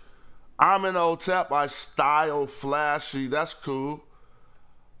 I'm in Hotep, I style flashy. That's cool.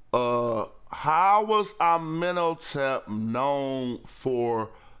 How was Amenhotep known for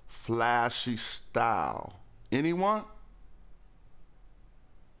flashy style? Anyone?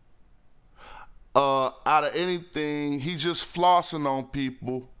 Out of anything, he just flossing on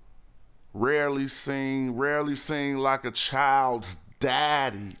people. Rarely seen like a child's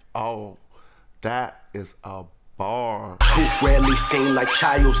daddy. Oh, that is a bar. Truth rarely seen like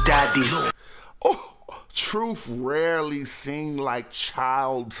child's daddies. Oh, truth rarely seen like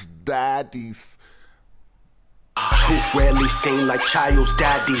child's daddies. Truth rarely seen like child's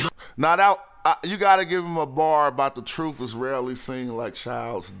daddies. Now that you gotta give him a bar about the truth is rarely seen like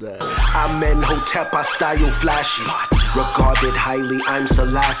child's dad. I'm in Hotep, I style flashy. Regarded highly, I'm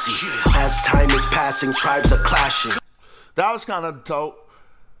Selassie. As time is passing, tribes are clashing. That was kind of dope.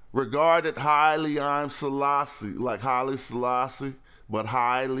 Regarded highly, I'm Selassie. Like Haile Selassie, but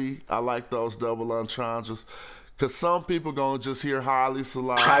highly. I like those double entendres. Cause some people gonna just hear Haile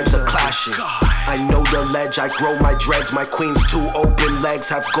Selassie. Tribes are clashing. I know the ledge, I grow my dreads. My queen's two open legs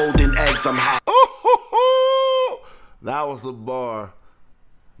have golden eggs. I'm happy. That was a bar.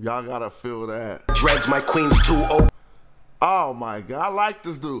 Y'all gotta feel that. Dreads, my queen's two open. Oh my God, I like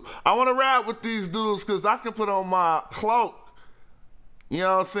this dude. I wanna rap with these dudes cause I can put on my cloak. You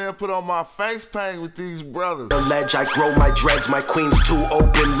know what I'm saying? Put on my face paint with these brothers. The ledge, I grow my dreads. My queen's two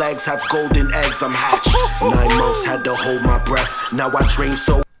open legs have golden eggs. I'm hatched. 9 months had to hold my breath. Now I dream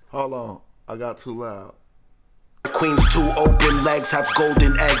so. Hold on, I got too loud. Queen's 2 open legs have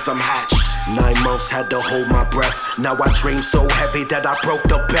golden eggs. I'm hatched. 9 months had to hold my breath. Now I dream so heavy that I broke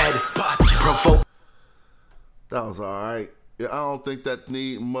the bed. Provoke. That was all right. Yeah, I don't think that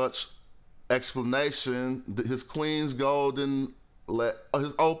need much explanation. His queen's golden,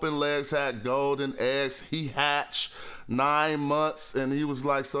 his open legs had golden eggs. He hatched 9 months, and he was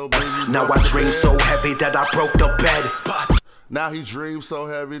like so big. Now I dream so heavy that I broke the bed. Now he dreamed so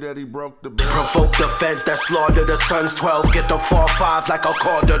heavy that he broke the bed. Provoke the feds that slaughter the sons. 12 get the 4-5 like a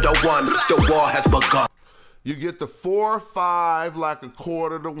quarter to 1. The war has begun. You get the 4-5 like a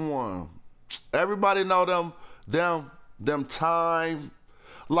quarter to 1. Everybody know them time,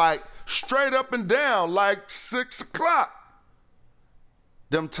 like straight up and down, like 6 o'clock.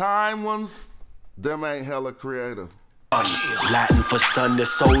 Them time ones, them ain't hella creative. Latin for sun, the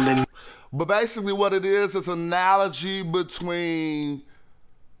soul in. But basically what it is an analogy between,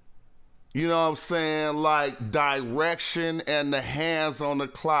 you know what I'm saying, like direction and the hands on the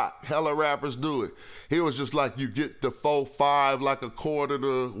clock. Hella rappers do it. He was just like, you get the 4-5 like a quarter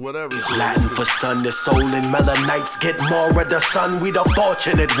to whatever. Latin for sun, the soul in. Melanites get more of the sun. We the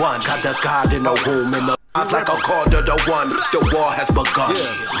fortunate one. Got the God in the womb and the like a quarter to 1. The war has begun.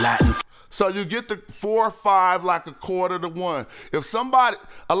 Yeah. Latin. So you get the 4-5 like a quarter to 1. If somebody,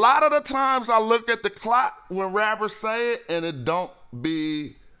 a lot of the times I look at the clock when rappers say it and it don't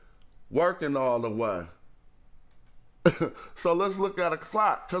be working all the way. So let's look at a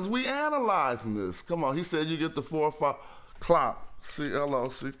clock, because we analyzing this. Come on, he said you get the 4-5 clock,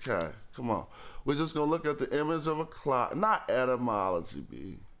 C-L-O-C-K. Come on. We're just gonna look at the image of a clock, not etymology,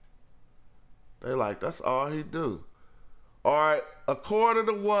 B. They like, that's all he do. All right, a quarter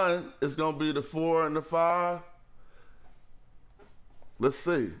to 1 is gonna be the 4 and the 5. Let's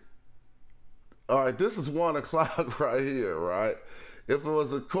see. All right, this is 1 o'clock right here, right? If it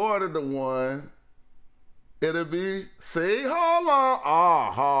was a quarter to 1, it'd be, see, hold on.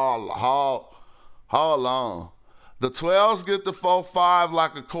 Hold on. The 12s get the 4-5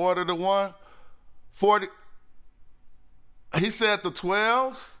 like a quarter to 1. 40. He said the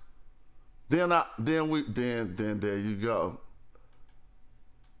 12s. Then there you go.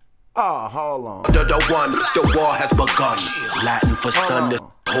 Hold on. The war has begun. Latin for sun,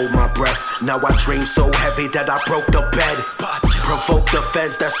 hold my breath. Now I dream so heavy that I broke the bed. Provoke the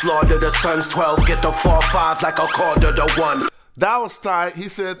feds that slaughter the sons. 12 get the 4-5 like a quarter to 1. That was tight. He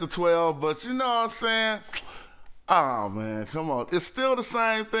said the 12, but you know what I'm saying? Oh man, come on. It's still the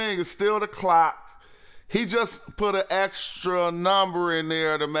same thing. It's still the clock. He just put an extra number in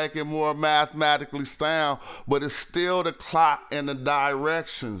there to make it more mathematically sound, but it's still the clock and the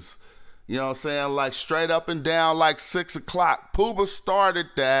directions. You know what I'm saying? Like straight up and down, like 6 o'clock. Pooba started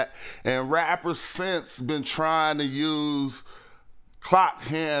that, and rappers since been trying to use clock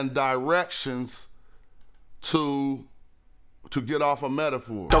hand directions to get off a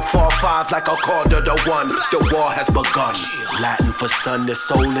metaphor. The 4-5 like a quarter to 1. The war has begun. Latin for sun, the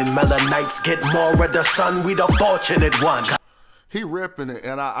soul in. Melanites get more of the sun. We the fortunate one. He ripping it,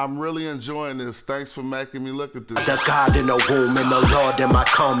 and I'm really enjoying this. Thanks for making me look at this. The God in the womb and the Lord in my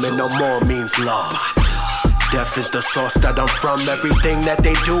come, and no more means love. Death is the source that I'm from. Everything that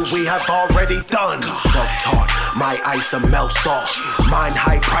they do, we have already done. Self-taught, my ice and melt salt. Mine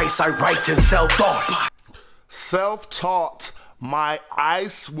high price, I write and sell thought. Self-taught, my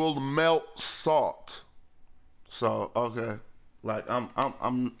ice will melt salt. So, okay. Like I'm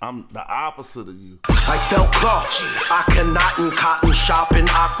the opposite of you. I felt cloth. I cannot in cotton shopping,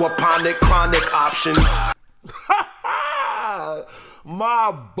 aquaponic, chronic options.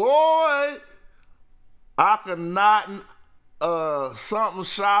 My boy, Akhenaten, something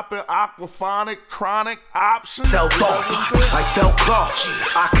shopping, aquaphonic, chronic options. Self-thought. I felt cloth.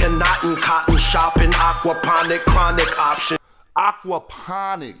 Akhenaten, cotton shopping, aquaponic, chronic options.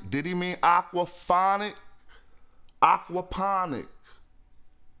 Aquaponic. Did he mean aquaphonic? Aquaponic.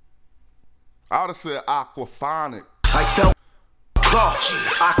 I would have said aquaphonic. I felt cloth.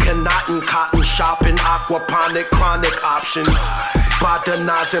 Akhenaten, cotton shopping, aquaponic, chronic options.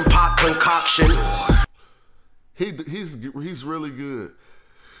 Botanizing and pot concoction. He's really good.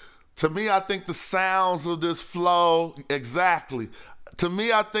 To me, I think the sounds of this flow, exactly. To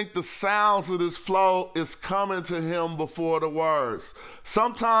me, I think the sounds of this flow is coming to him before the words.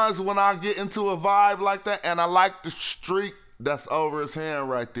 Sometimes when I get into a vibe like that, and I like the streak that's over his hand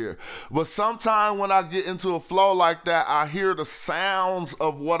right there. But sometimes when I get into a flow like that, I hear the sounds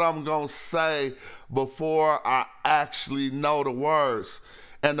of what I'm gonna say before I actually know the words.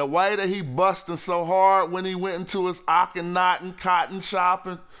 And the way that he busting so hard when he went into his Akhenaten cotton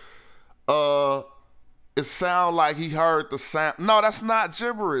shopping, it sound like he heard the sound. No, that's not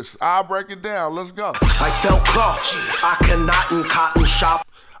gibberish. I'll break it down. Let's go. I felt cloth. I cannot in cotton shop.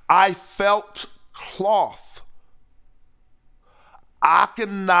 I felt cloth. I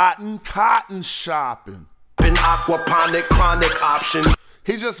cannot in cotton shopping. In aquaponic chronic options.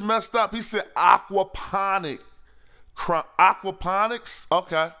 He just messed up. He said aquaponic. Aquaponics?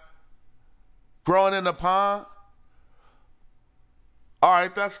 Okay. Growing in the pond? All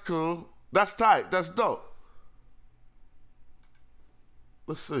right, that's cool. That's tight. That's dope.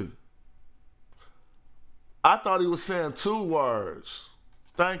 Let's see. I thought he was saying 2 words.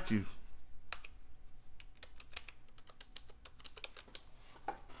 Thank you.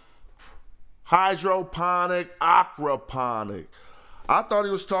 Hydroponic, aquaponic. I thought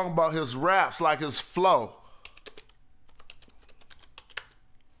he was talking about his raps, like his flow.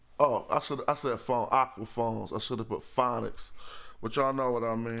 Oh, I said phone, aquaphones. I should have put phonics, but y'all know what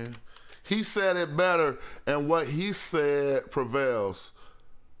I mean. He said it better, and what he said prevails.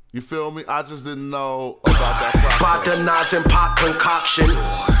 You feel me? I just didn't know about that process. Botanizing and pot concoction.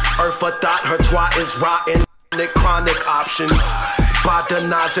 Eartha thought her twat is rotten. Chronic options.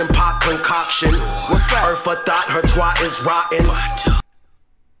 Botanizing and pot concoction. What's that? Eartha thought her twat is rotten.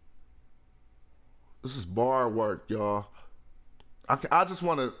 This is bar work, y'all. I just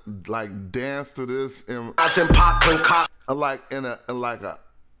want to like dance to this in pot concoction. Like in a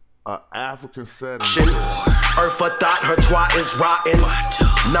African setting. Eartha thought her twat is rotten.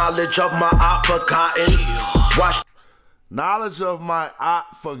 Knowledge of my art forgotten. Watch. Knowledge of my art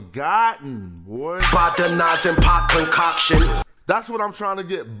forgotten, boy. Botanizing pot concoction. That's what I'm trying to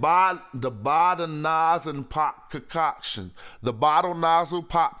get. The botanizing pot concoction. The bottle nozzle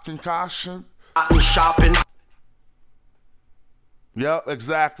pop concoction. Shopping. Yep,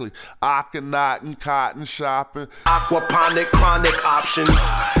 exactly. Akhenaten, cotton shopping. Aquaponic chronic options.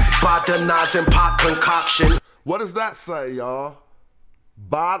 Botanizing pot concoction. What does that say, y'all?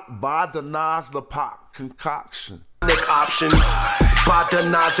 Botanize the pot concoction. Options.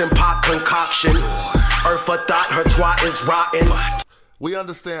 Botanizing pot concoction. Eartha thought her twat is rotten. We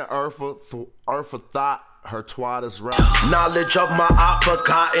understand Eartha thought her twat is rotten. Knowledge of my art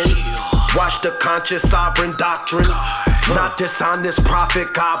forgotten. Watch the conscious sovereign doctrine. Not dishonest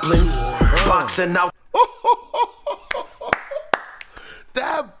prophet goblins. Boxing out.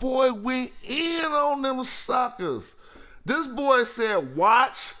 That boy went in on them suckers. This boy said,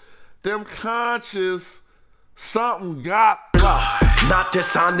 watch them conscious something got blocked. Not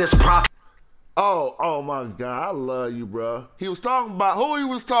dishonest prophet. Oh my God, I love you, bro. He was talking about who he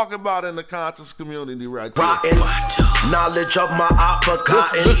was talking about in the conscious community right there. Rotten. Knowledge of my art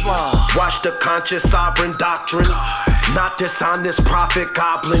forgotten. This line. Watch the conscious sovereign doctrine. Not dishonest prophet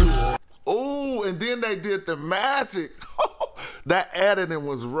goblins. Oh, and then they did the magic. That editing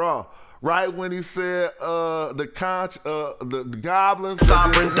was raw. Right when he said the goblins.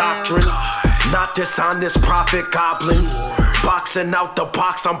 Sovereign doctrine. Not dishonest prophet goblins. Boxing out the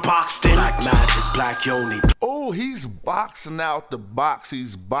box, I'm boxed in. Black magic, black yoni. Oh, he's boxing out the box.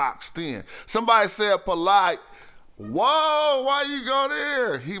 He's boxed in. Somebody said polite. Whoa, why you go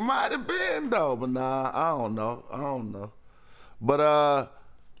there? He might have been though, but nah, I don't know. But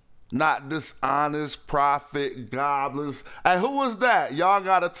not dishonest prophet goblins. Hey, who was that? Y'all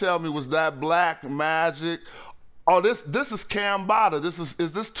gotta tell me, was that Black Magic? Oh, this is Cambada.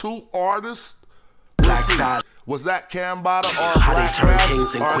 Is this 2 artists? Black Dot. Was that Cambada or How Black they turn Magic?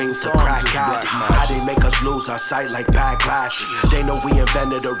 kings and queens to crack addicts. How they make us lose our sight like bad glasses. They know we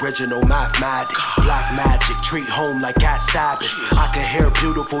invented original mathematics. Black magic, treat home like cat Sabbath. I can hear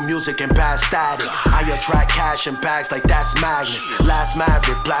beautiful music and bad static. I attract cash and bags like that's magnets. Last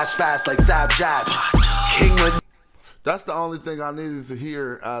Maverick, blast fast like Zab Jab. King with. That's the only thing I needed to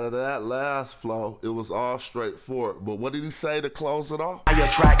hear out of that last flow. It was all straightforward. But what did he say to close it off? I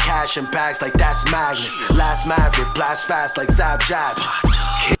attract cash and bags like that's magnets. Last Maverick, blast fast like Zab Jab.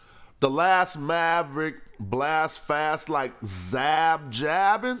 The last Maverick blast fast like Zab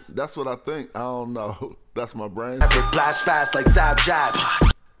jabbing? That's what I think. I don't know. That's my brain. Maverick blast fast like Zab Jab.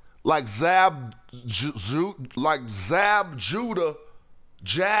 Like Zab Judah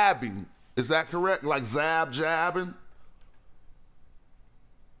jabbing. Is that correct? Like Zab jabbing?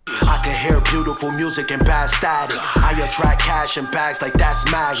 I can hear beautiful music and bad static. I attract cash and bags like that's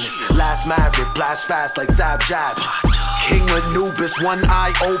magnets. Last Maverick, blast fast like Zab Jab. King Anubis, one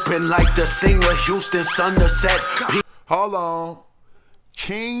eye open like the singer Houston sun to set. Hold on.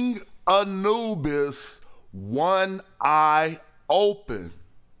 King Anubis, one eye open.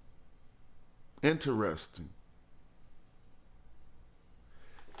 Interesting.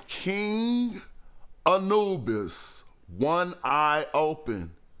 King Anubis, one eye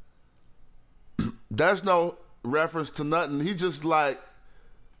open. There's no reference to nothing. He's just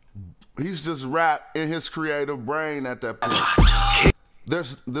rap in his creative brain at that point.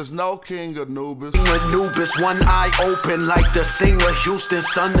 There's no King Anubis. King Anubis, one eye open like the singer Houston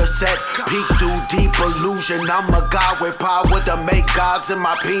Sunset. Peek through deep illusion. I'm a god with power to make gods, and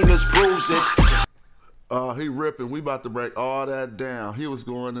my penis proves it. He ripping. We about to break all that down. He was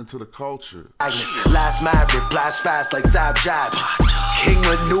going into the culture. Last Maverick, blast fast like Zab Jab. King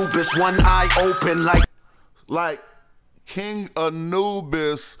Anubis, one eye open like King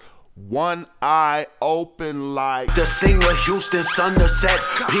Anubis, one eye open like the singer Houston Sunset.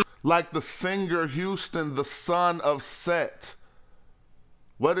 Like the singer Houston, the son of Set.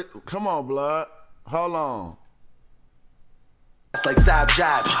 Come on, blood. Hold on. It's like Zab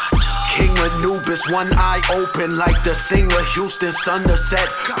Jab. King Anubis, one eye open like the singer Houston Sunset.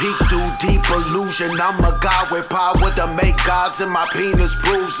 Peek through deep illusion. I'm a god with power to make gods, and my penis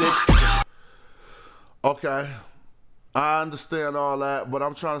proves it. Okay, I understand all that, but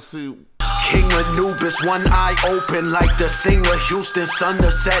I'm trying to see. King Anubis, one eye open like the singer Houston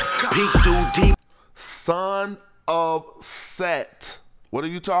Sunset. Peek through deep. Son of Set. What are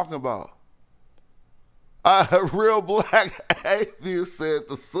you talking about? A real black atheist said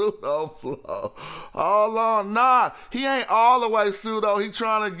the pseudo flow. Hold on, nah, he ain't all the way pseudo. He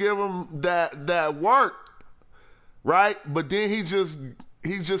trying to give him that work, right? But then he just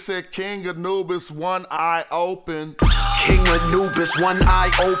said King Anubis, one eye open. King Anubis, one eye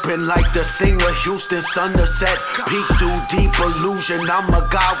open like the singer Houston Sunset. Peek through deep illusion. I'm a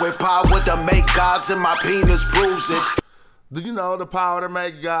god with power to make gods, and my penis proves it. Do you know the power to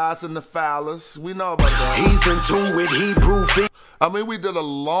make gods and the phallus? We know about that. He's in tune with Hebrew. I mean, we did a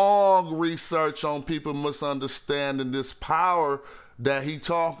long research on people misunderstanding this power that he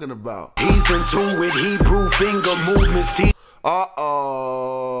talking about. He's in tune with Hebrew finger movements. Uh-oh.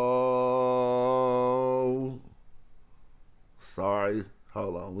 Sorry.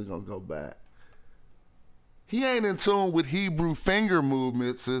 Hold on. We're going to go back. He ain't in tune with Hebrew finger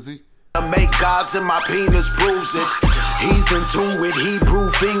movements, is he? I make gods, and my penis proves it. He's in tune with Hebrew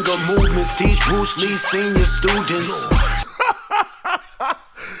finger movements. Teach Bruce Lee senior students.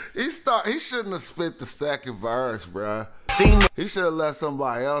 He shouldn't have spit the second verse, bruh. He should have let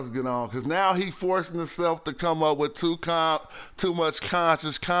somebody else get on, because now he forcing himself to come up with too much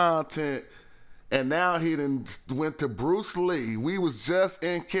conscious content. And now he done went to Bruce Lee. We was just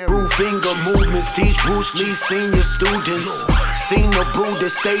in Hebrew finger movements. Teach Bruce Lee senior students. Seen the Buddha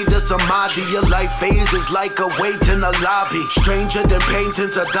state of Samadhi. Your life phases like a wait in a lobby. Stranger than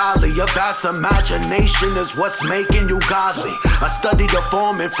paintings of Dali. Your vast imagination is what's making you godly. I study the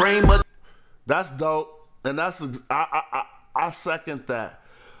form and frame of. That's dope. And that's I second that.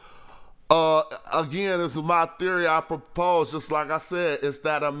 Again, this is my theory I propose. Just like I said, it's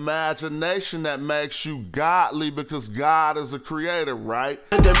that imagination that makes you godly, because God is a creator, right?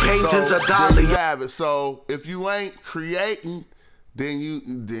 The paintings of Dali. You have it. So if you ain't creating,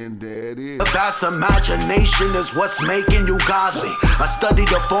 then there it is. Vast imagination is what's making you godly. I study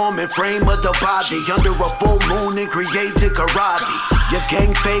the form and frame of the body. Under a full moon and created karate. Your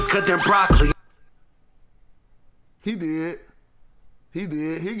gang faker than broccoli. He did. He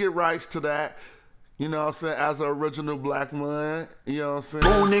get rights to that. You know what I'm saying? As an original black man. You know what I'm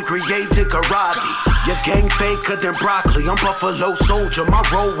saying? Moon and created karate. Your gang faker than broccoli. I'm Buffalo Soldier. My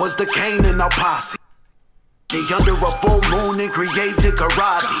role was the Kane in our posse. Under a full moon and created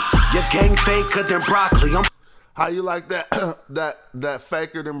karate. Your gang faker than broccoli. How you like that that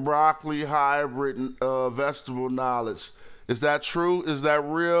faker than broccoli hybrid vegetable knowledge? Is that true? Is that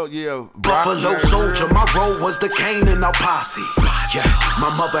real? Yeah. Buffalo Soldier, my role was the Kane in our posse. Yeah,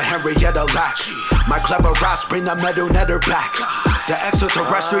 my mother Henrietta Lacks. My clever raps bring the metal netter back. The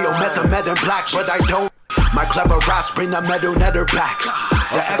extraterrestrial met in black, but I don't. My clever raps bring the metal netter back.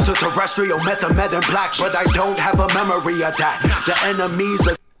 The extraterrestrial met in black, but I don't have a memory of that. The enemies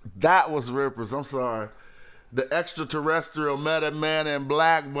are. That was Rippers, I'm sorry. The extraterrestrial meta man in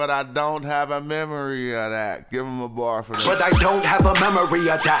black, but I don't have a memory of that. Give him a bar for that. But I don't have a memory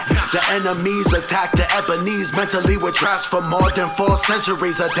of that. The enemies attacked the Ebonies. Mentally were trapped for more than 4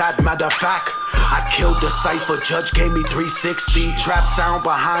 centuries of that. Matter of fact, I killed the cipher. Judge gave me 360. Trap sound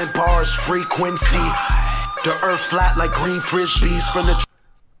behind bars, frequency. The earth flat like green frisbees from the.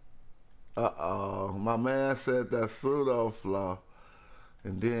 Uh-oh. My man said that pseudo flow.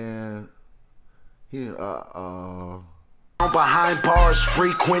 And then. Behind bars,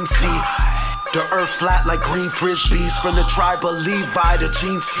 frequency. The earth flat like green frisbees from the tribe of Levi. The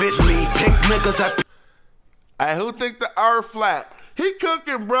jeans fit me. Pink niggas at. Hey, who think the earth flat? He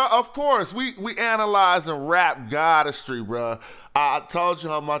cooking, bro. Of course, we analyzing rap goddessry, bro. I told you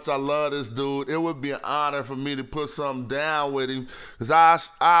how much I love this dude. It would be an honor for me to put something down with him, because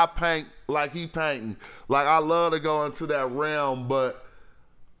I paint like he painting. Like, I love to go into that realm, but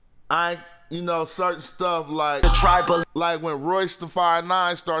certain stuff like when Royce the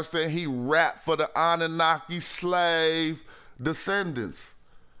 5'9" starts saying he rapped for the Anunnaki slave descendants.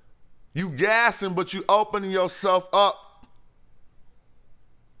 You gassing, but you opening yourself up.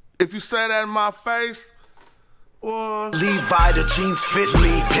 If you say that in my face, Levi, the jeans fit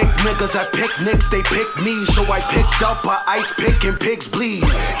me. Pick niggas at picnics, they picked me. So I picked up a ice pick and pigs bleed.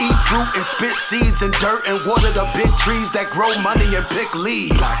 Eat fruit and spit seeds and dirt and water the big trees that grow money and pick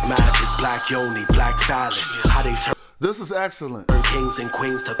leaves. Black magic, black yoni, black phallus. How they turn. This is excellent. Kings and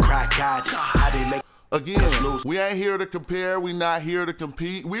queens to crack addicts. How they make. Again, we ain't here to compare. We not here to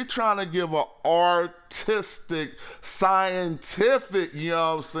compete. We're trying to give an artistic, scientific, you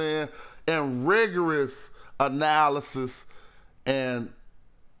know what I'm saying, and rigorous analysis. And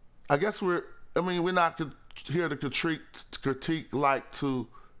I guess we're not here to critique like to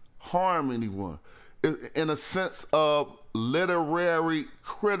harm anyone. In a sense of literary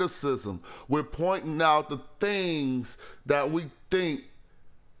criticism, we're pointing out the things that we think,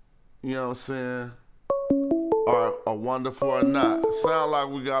 you know what I'm saying, are wonderful or not. Sound like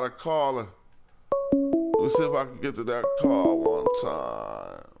we got a caller. Let me see if I can get to that call one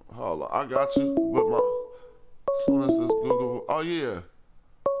time. Hold on, I got you with my. As soon as this Google. Oh yeah.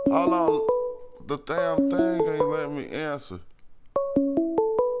 Hold on. The damn thing ain't letting me answer.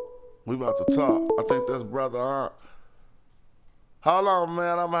 We about to talk. I think that's Brother Aunt. Hold on,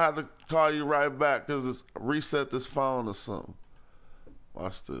 man. I'm gonna have to call you right back because it's reset this phone or something.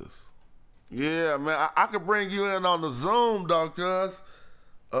 Watch this. Yeah, man, I could bring you in on the Zoom, though, cuz.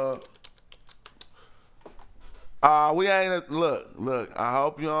 We ain't, look, I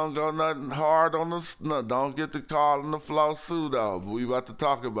hope you don't go nothing hard on this. No, don't get the call on the flow pseudo, but we about to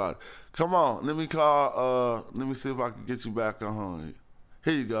talk about it. Come on, let me see if I can get you back on home.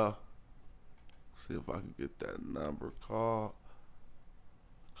 Here you go. See if I can get that number call.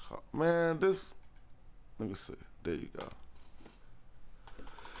 Man, let me see. There you go.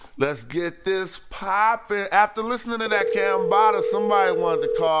 Let's get this popping. After listening to that Cambada, somebody wanted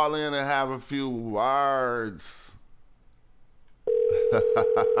to call in and have a few words.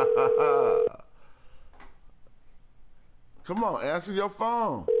 Come on, answer your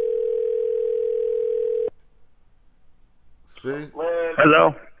phone. See?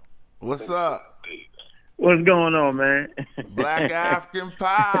 Hello. What's up? What's going on, man? Black African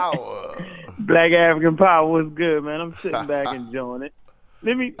Power. Black African Power. What's good, man? I'm sitting back enjoying it.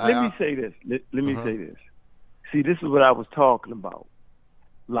 Let me say this. Let me say this. See, this is what I was talking about.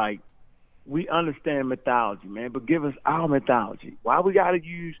 Like, we understand mythology, man, but give us our mythology. Why we got to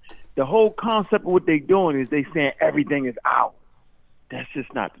use the whole concept of what they doing is they saying everything is ours. That's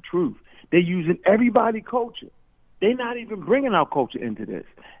just not the truth. They're using everybody's culture. They're not even bringing our culture into this.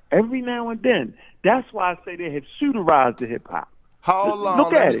 Every now and then. That's why I say they have pseudorized the hip hop. Hold on.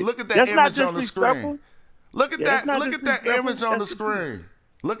 Look at it. Look at that That's image on the screen. Look at that. Look at that image on the screen.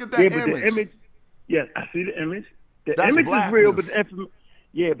 Look at that image. The image. Yes, I see the image. The That's image blackness. is real,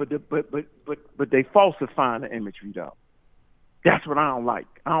 but they falsifying the imagery though. That's what I don't like.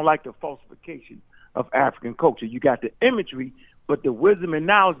 I don't like the falsification of African culture. You got the imagery, but the wisdom and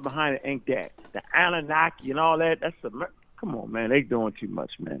knowledge behind it ain't that. The Anunnaki and all that. Come on, man. They doing too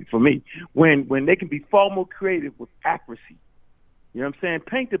much, man. For me, when they can be far more creative with accuracy. You know what I'm saying?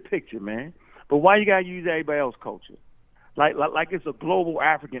 Paint the picture, man. But why you gotta use everybody else's culture? Like it's a global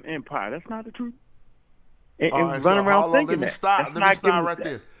African empire. That's not the truth. And right, run around thinking let me that. stop right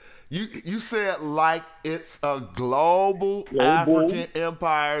there. You said like it's a global African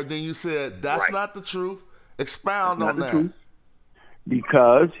empire. Then you said that's not the truth. Expound on that. Truth.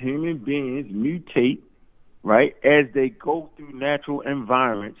 Because human beings mutate, right, as they go through natural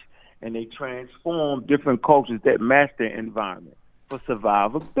environments and they transform different cultures that match their environment for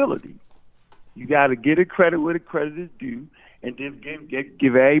survivability. You got to get a credit where the credit is due, and then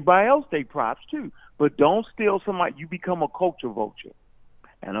give everybody else their props too. But don't steal somebody. You become a culture vulture,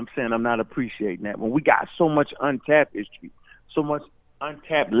 and I'm saying I'm not appreciating that. When we got so much untapped history, so much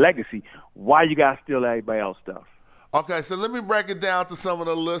untapped legacy, why you got to steal everybody else's stuff? Okay, so let me break it down to some of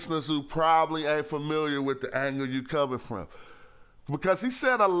the listeners who probably ain't familiar with the angle you coming from. Because he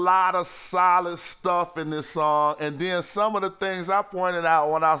said a lot of solid stuff in this song, and then some of the things I pointed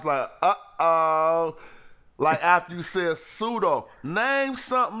out when I was like, Like after you said pseudo, name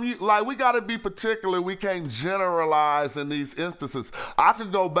something like we got to be particular. We can't generalize in these instances. I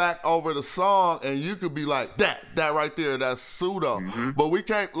could go back over the song and you could be like that right there, that's pseudo. But we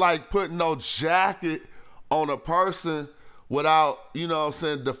can't like put no jacket on a person without, you know what I'm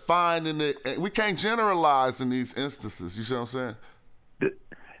saying, defining it. We can't generalize in these instances. You see what I'm saying?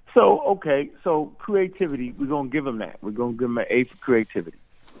 So creativity, we're going to give him that. We're going to give him an A for creativity.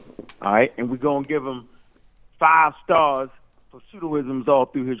 All right? And we're going to give him 5 stars for pseudoisms all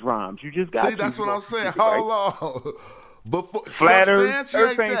through his rhymes. You just got See, that's what I'm saying. Hold on. Before, flat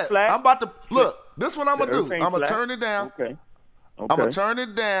substantiate that. Flat. I'm about to, look, this is what I'm going to do. I'm going to turn it down. Okay. I'm going to turn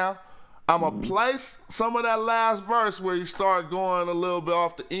it down. I'm going to place some of that last verse where you start going a little bit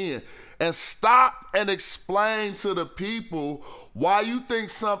off the end and stop and explain to the people why you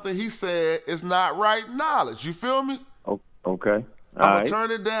think something he said is not right knowledge. You feel me? Okay. I'm going to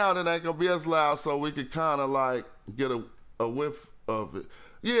turn it down. It ain't going to be as loud so we can kind of like get a whiff of it.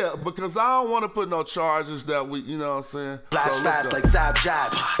 Yeah, because I don't want to put no charges that we, you know what I'm saying? Blast fast like Zab Jab.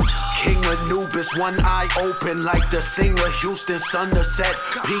 King Anubis, one eye open like the singer Houston Sunset.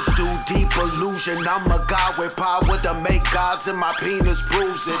 Peek through deep illusion. I'm a god with power to make gods and my penis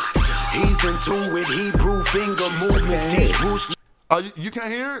proves it. He's in tune with Hebrew finger movements. Teach Bruce. Oh, you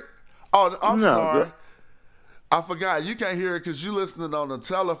can't hear it? Oh, I'm sorry. Bro. I forgot. You can't hear it because you listening on the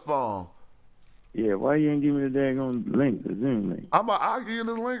telephone. Yeah, why you ain't give me the daggone link, the Zoom link? I'll give you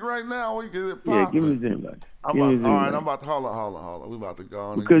the link right now. We get it popping. Yeah, give me the Zoom link. All right, I'm about to, hold on. We about to go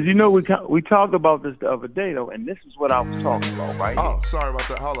on. Because you know we talked about this the other day, though, and this is what I was talking about, right? Oh, sorry about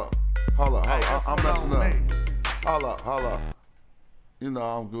that. Hold up. I'm messing up. Hold up. You know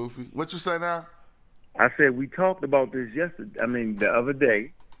I'm goofy. What you say now? I said we talked about this the other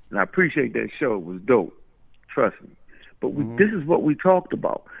day, and I appreciate that show. It was dope. Trust me. But this is what we talked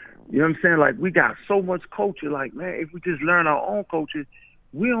about. You know what I'm saying? Like, we got so much culture. Like, man, if we just learn our own culture,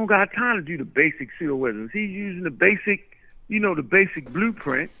 we don't got time to do the basic pseudoisms. He's using the basic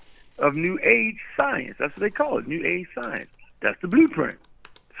blueprint of New Age science. That's what they call it, New Age science. That's the blueprint.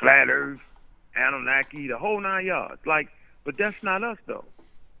 Flat Earth, Anunnaki, the whole 9 yards. Like, but that's not us, though.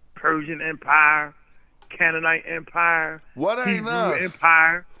 Persian Empire, Canaanite Empire, what ain't Hebrew us?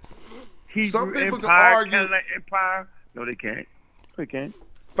 Empire, Hebrew Some people Empire, can argue. Canaanite Empire. No, they can't. They can't.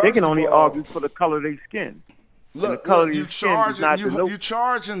 First they can only of all, argue for the color of their skin. Look, you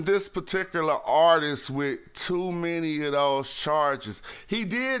charging this particular artist with too many of those charges. He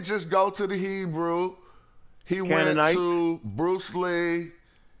did just go to the Hebrew. He went to Bruce Lee.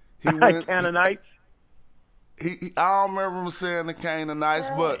 He went Canaanites. I don't remember him saying the Canaanites,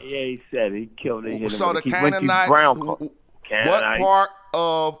 but yeah, he said he killed it. So the Canaanites.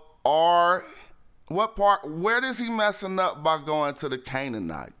 Where does he messing up by going to the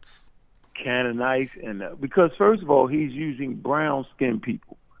Canaanites? Canaanites, and because first of all, he's using brown-skinned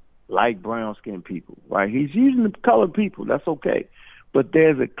people, like brown-skinned people, right? He's using the colored people. That's okay, but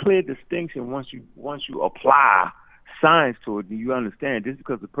there's a clear distinction once you apply science to it. Do you understand? Just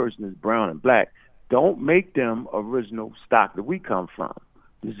because the person is brown and black, don't make them original stock that we come from.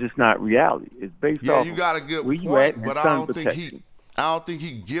 It's just not reality. It's based off. Yeah, you got a good point, but I don't think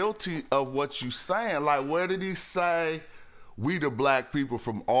he guilty of what you saying. Like, where did he say we the black people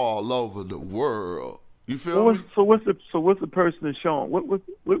from all over the world? You feel me? So what's the person is showing? What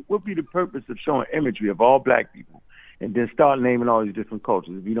would be the purpose of showing imagery of all black people and then start naming all these different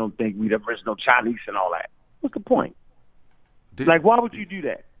cultures if you don't think we the original Chinese and all that? What's the point? Like, why would you do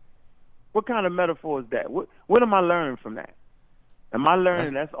that? What kind of metaphor is that? What am I learning from that? Am I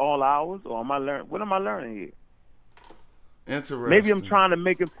learning that's all ours, or am I learning? What am I learning here? Interesting. Maybe I'm trying to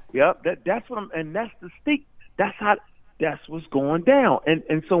make him. Yep, that's what I'm. And that's the stick. That's what's going down.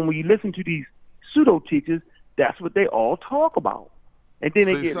 And so when you listen to these pseudo teachers, that's what they all talk about. And then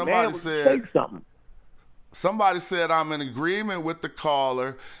they get mad when you say something. Somebody said I'm in agreement with the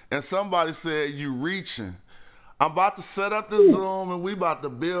caller, and somebody said you reaching. I'm about to set up the Zoom, and we about to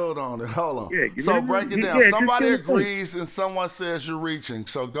build on it. Hold on. Yeah, so break it down. Somebody agrees, and someone says you're reaching.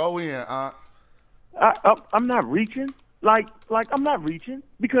 So go in, I'm not reaching. Like I'm not reaching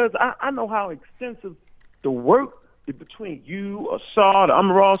because I know how extensive the work between you, Assad,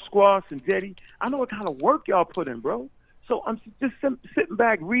 Amaral, Squash, and Jetty. I know what kind of work y'all put in, bro. So I'm just sitting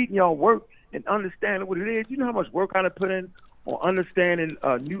back reading y'all work and understanding what it is. You know how much work I put in on understanding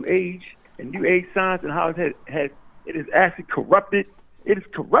New Age and New Age science and how it is actually corrupted. It has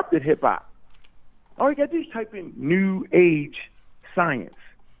corrupted hip hop. All you gotta do is type in New Age science.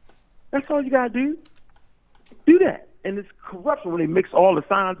 That's all you gotta do. Do that. and it's corruption when they mix all the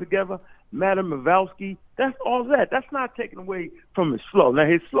signs together. Madam Mavowski, that's all that. That's not taken away from his flow. Now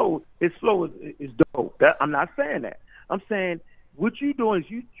his flow is dope. I'm not saying that. I'm saying what you doing is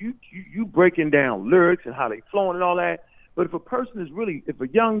you breaking down lyrics and how they flowing and all that. But if a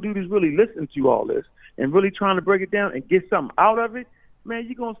young dude is really listening to all this and really trying to break it down and get something out of it, man,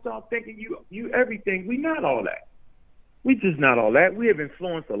 you're gonna start thinking you everything. We not all that. We just not all that. We have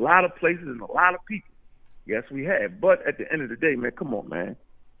influenced a lot of places and a lot of people. Yes, we have. But at the end of the day, man, come on, man.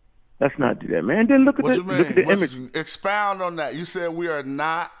 Let's not do that, man. Then look at the image. Expound on that. You said we are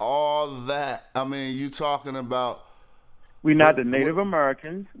not all that. I mean, you talking about we're not the Native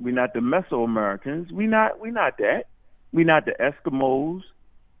Americans. We're not the Mesoamericans. We're not that. We're not the Eskimos.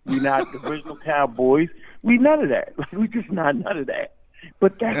 We're not the original cowboys. We none of that. We just not none of that.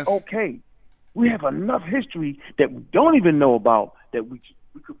 But that's okay. We have enough history that we don't even know about that we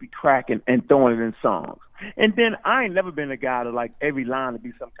could be cracking and throwing it in songs. And then I ain't never been a guy to like every line to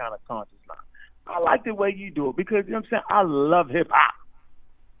be some kind of conscious line. I like the way you do it because, you know what I'm saying, I love hip-hop.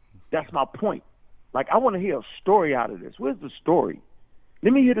 That's my point. Like, I want to hear a story out of this. Where's the story?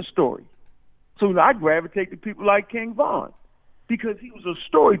 Let me hear the story. So I gravitate to people like King Von because he was a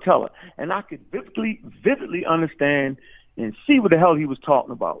storyteller, and I could vividly understand and see what the hell he was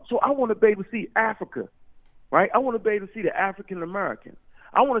talking about. So I want to be able to see Africa, right? I want to be able to see the African American.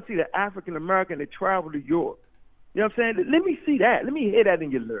 I want to see the African American that traveled to Europe. You know what I'm saying? Let me see that. Let me hear that in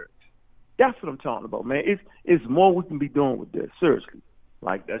your lyrics. That's what I'm talking about, man. It's more we can be doing with this. Seriously,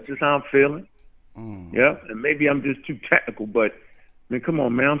 like that's just how I'm feeling. Yeah, and maybe I'm just too technical, but I mean, come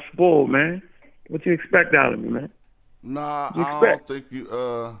on, man. I'm spoiled, man. What you expect out of me, man? Nah, I don't think you.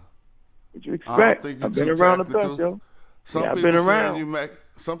 What you expect? I've been around the best, yo. I've been around.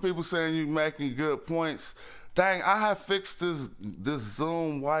 Some people saying you making good points. Dang, I had fixed this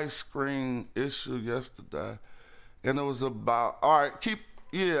Zoom widescreen issue yesterday, and it was about I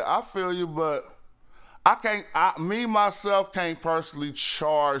feel you, but myself can't personally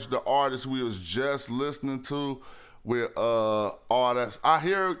charge the artist we was just listening to with all that. I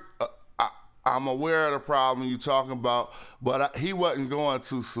hear, I'm aware of the problem you talking about, but he wasn't going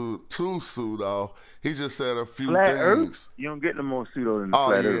too pseudo. He just said a few Flat things. Earth? You don't get no more pseudo than the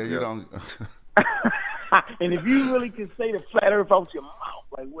Flat Earth. You don't. And if you really can say the Flat Earth out your mouth,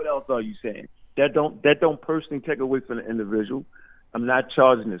 like what else are you saying? That don't personally take away from the individual. I'm not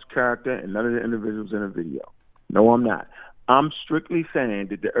charging his character and none of the individuals in the video. No, I'm not. I'm strictly saying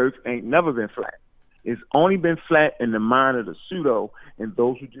that the Earth ain't never been flat. It's only been flat in the mind of the pseudo and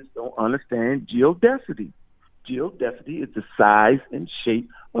those who just don't understand geodesity. Geodesity is the size and shape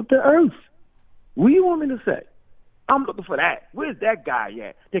of the Earth. What do you want me to say? I'm looking for that. Where's that guy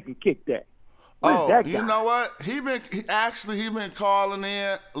at that can kick that? You know what? He been calling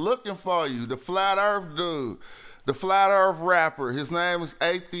in looking for you. The Flat Earth dude, the Flat Earth rapper. His name is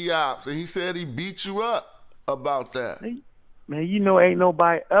Athiops, and he said he beat you up about that. Man, you know, ain't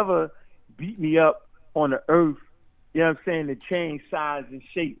nobody ever beat me up on the Earth. You know what I'm saying? To change size and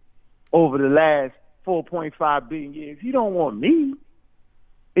shape over the last 4.5 billion years. You don't want me.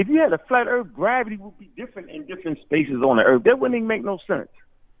 If you had a flat Earth, gravity would be different in different spaces on the Earth. That wouldn't even make no sense.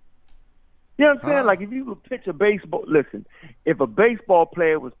 You know what I'm saying? Like, if you would pitch a baseball, listen, if a baseball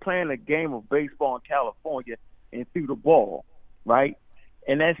player was playing a game of baseball in California and threw the ball, right,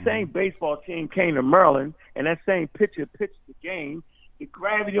 and that same baseball team came to Maryland and that same pitcher pitched the game, the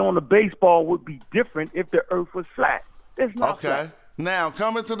gravity on the baseball would be different if the Earth was flat. It's not flat. Now,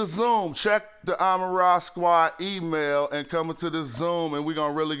 coming to the Zoom, check the Amara Squad email and coming to the Zoom, and we're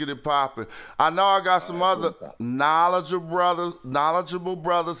going to really get it popping. I know I got some other knowledgeable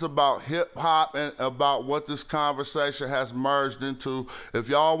brothers about hip-hop and about what this conversation has merged into. If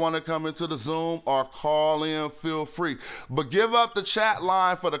y'all want to come into the Zoom or call in, feel free. But give up the chat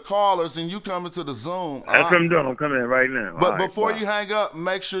line for the callers, and you come into the Zoom. That's what I'm doing. I'm coming in right now. But before you hang up,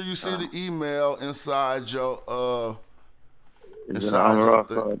 make sure you see the email inside your Is it All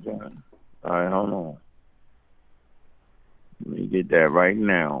right, hold on. Let me get that right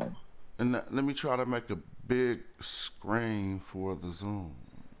now. And let me try to make a big screen for the Zoom.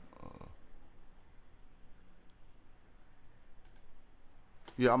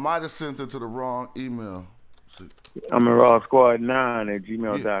 Yeah, I might have sent it to the wrong email.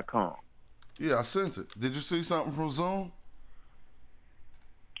 AmaraSquad9@gmail.com. Yeah, I sent it. Did you see something from Zoom?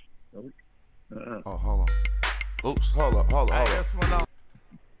 Oh, hold on. Oops, hold up. Let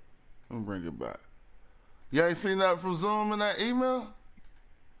me bring it back. You ain't seen that from Zoom in that email?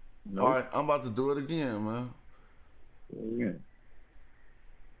 Nope. All right, I'm about to do it again, man. Yeah.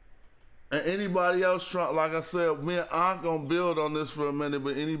 And anybody else trying, like I said, me and I'm gonna build on this for a minute,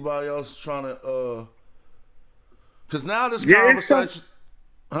 but anybody else trying to Because now this conversation.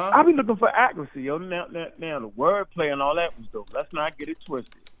 Huh? I be looking for accuracy, yo. Now the wordplay and all that was dope. Let's not get it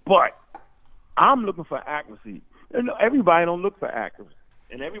twisted. But I'm looking for accuracy. Everybody don't look for accuracy,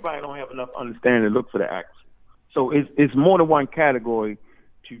 and everybody don't have enough understanding to look for the accuracy. So it's more than one category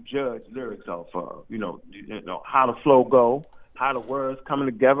to judge lyrics off of. You know how the flow go, how the words coming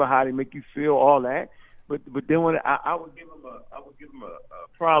together, how they make you feel, all that. But then when I would give him a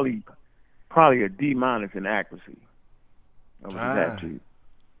probably a D- in accuracy. I would have to.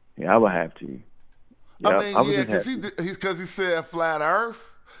 Yeah, I would have to. Because he said flat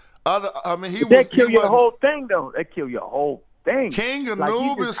Earth. That kill your whole thing, though. That kill your whole thing. King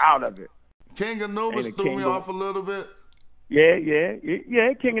Anubis out of it. King Anubis threw me off a little bit. Yeah,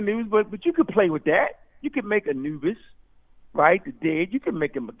 King Anubis, but you could play with that. You could make Anubis, right? The dead. You could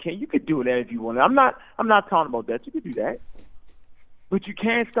make him a king. You could do that if you want. I'm not talking about that. You could do that, but you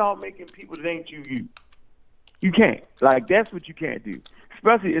can't start making people that ain't you. You can't. Like, that's what you can't do.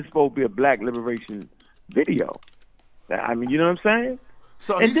 Especially it's supposed to be a black liberation video. I mean, you know what I'm saying?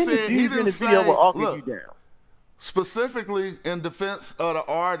 So and he then said the he didn't say, you down. Specifically in defense of the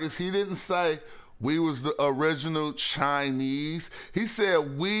artist, he didn't say we was the original Chinese. He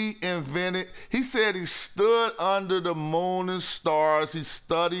said we invented. He said he stood under the moon and stars. He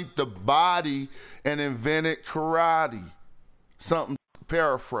studied the body and invented karate. Something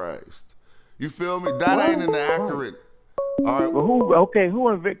paraphrased. You feel me? That ain't inaccurate. All right. Well, who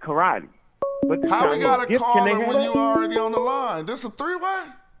invented karate? How we got a caller when you already on the line? This a three-way?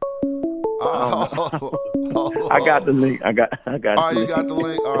 I got the link. I got Oh, you got the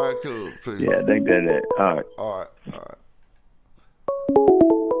link? All right, cool. Peace. Yeah, I think that's it. All right.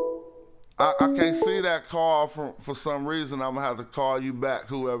 I can't see that call for some reason. I'm going to have to call you back,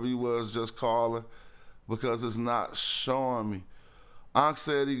 whoever you was just calling, because it's not showing me. Ankh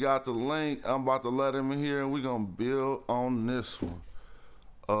said he got the link. I'm about to let him in here, and we're going to build on this one.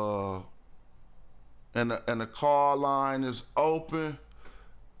 And the call line is open.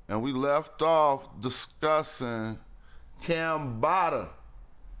 And we left off discussing Kambada.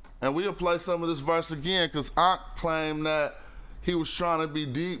 And we'll play some of this verse again because Ankh claimed that he was trying to be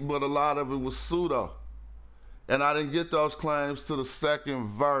deep, but a lot of it was pseudo. And I didn't get those claims to the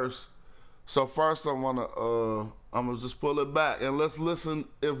second verse. So first I'm gonna just pull it back and let's listen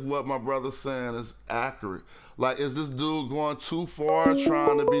if what my brother's saying is accurate. Like, is this dude going too far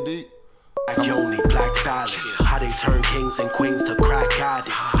trying to be deep? Yoni, black dollars. How they turn kings and queens to crack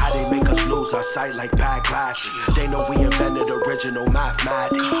addicts. How they make us lose our sight like bad glasses. They know we invented original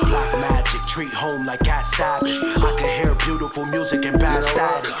mathematics. Black magic, treat home like cat savage. I can hear beautiful music and bad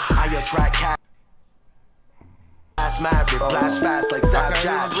static. I attract cat. Maverick, blast fast like Zab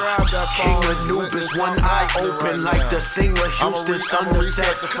Jab. King Anubis, one eye open like the singer Houston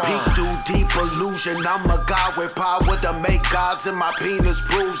Sunset. Peek through deep illusion. I'm a god with power to make gods, and my penis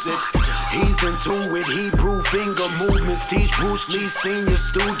proves it. He's in tune with Hebrew finger movements. Teach Bruce Lee senior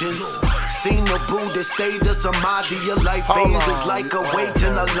students. Seen the Buddha state of Samadhi. Your life phases like a wait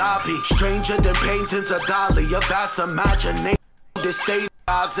in a lobby. Stranger than paintings of Dali. A vast imagination. The state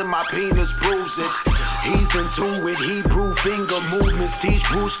gods, and my penis proves it. He's in tune with Hebrew finger movements. Teach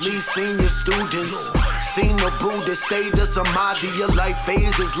Bruce Lee senior students. Seen the Buddha state of Samadhi. Your life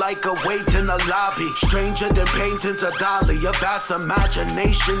phases like a wait in a lobby. Stranger than paintings of Dali. A vast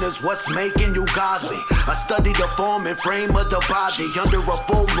imagination is what's making you godly. I studied the form and frame of the body under a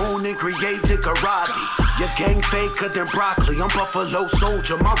full moon and created karate. Your gang faker than broccoli. I'm Buffalo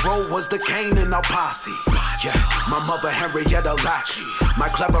Soldier. My role was the Kane in our posse. Yeah, my mother Henrietta Lacks. My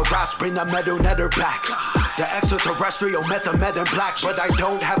clever raps bring the metal netter back. The extraterrestrial met in black, but I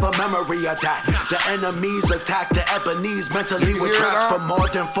don't have a memory of that. The enemies attack the Ebonese mentally with traps for more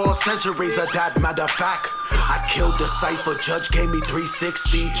than 4 centuries of that. Matter of fact, I killed the cipher, judge gave me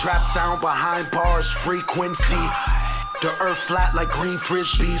 360. Trap sound behind bars, frequency. The earth flat like green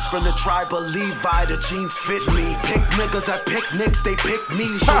frisbees. From the tribe of Levi, the jeans fit me. Pick niggas at picnics, they pick me.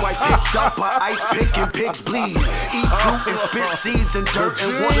 So I picked up a ice pick and pigs bleed. Eat fruit and spit seeds and dirt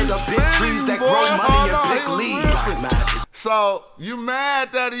and water the big trees that grow money and pick leaves. So you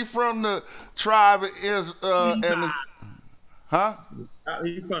mad that he from the tribe of Israel? Huh?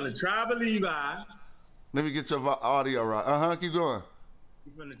 He from the tribe of Levi. Let me get your audio right. Keep going. He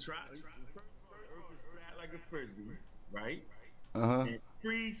from the tribe. The earth is flat like a frisbee. Right? And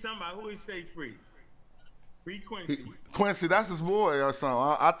free somebody, who he say free? Free Quincy. Quincy, that's his boy or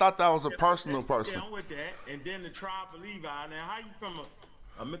something. I thought that was a personal person. Yeah, I'm with that. And then the tribe of Levi. Now, how you from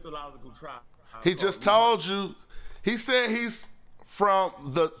a mythological tribe? He just told you. He said he's from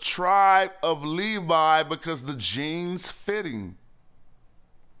the tribe of Levi because the genes fitting.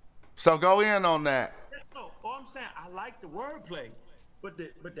 So go in on that. No, all I'm saying I like the wordplay, but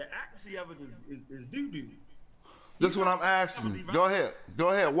the accuracy of it is doo-doo. That's what I'm asking. Go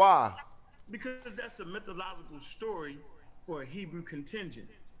ahead. Why? Because that's a mythological story for a Hebrew contingent,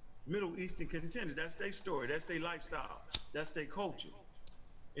 Middle Eastern contingent. That's their story. That's their lifestyle. That's their culture.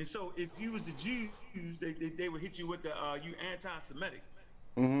 And so, if you was the Jews, they would hit you with the you anti-Semitic.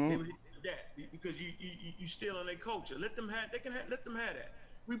 Mm-hmm. They would hit you with that because you stealing their culture. Let them have that.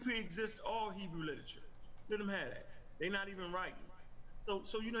 We pre-exist all Hebrew literature. Let them have that. They're not even writing.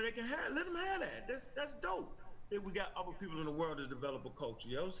 So you know they can let them have that. That's dope. That we got other people in the world to develop a culture.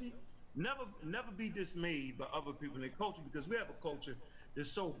 See, never be dismayed by other people in their culture, because we have a culture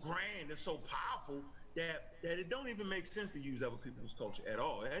that's so grand, that's so powerful that it don't even make sense to use other people's culture at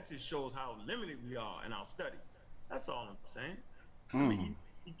all. That just shows how limited we are in our studies. That's all I'm saying. I mean,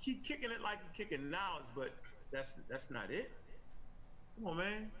 you keep kicking it like you're kicking knowledge, but that's not it. Come on,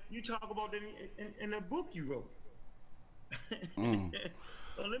 man. You talk about that in the book you wrote.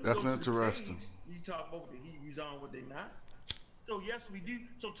 That's interesting. You talk about what the Hebrews are and what they not. So yes, we do.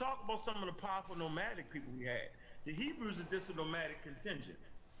 So talk about some of the powerful nomadic people we had. The Hebrews are just a nomadic contingent.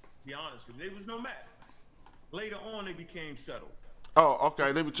 To be honest with you, they was nomadic. Later on, they became settled. Oh,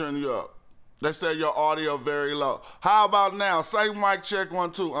 okay. Let me turn you up. They say your audio very low. How about now? Say mic check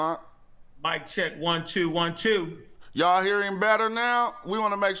 1 2, Aunt. Mic check 1 2 1 2. Y'all hearing better now? We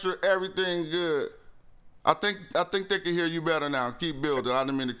want to make sure everything good. I think they can hear you better now. Keep building. I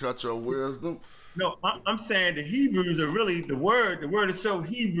didn't mean to cut your wisdom. No, I'm saying the Hebrews are really the word is so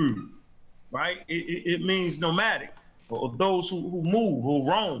Hebrew, right? It means nomadic, or those who move, who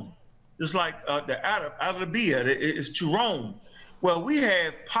roam. Just like the Arabia is to roam. Well, we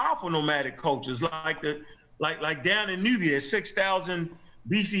have powerful nomadic cultures like down in Nubia, 6,000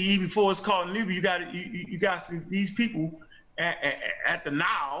 BCE before it's called Nubia. You got these people at the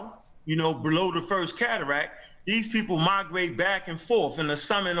Nile, below the first cataract. These people migrate back and forth in the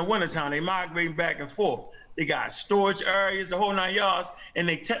summer and the wintertime. They migrate back and forth. They got storage areas, the whole 9 yards, and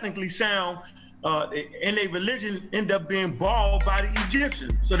they technically sound, and their religion end up being borrowed by the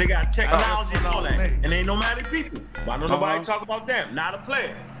Egyptians. So they got technology and all that. And they nomadic people. Why don't nobody talk about them? Not a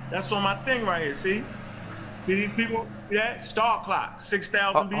player. That's on my thing right here, see? See these people? See that? Star clock,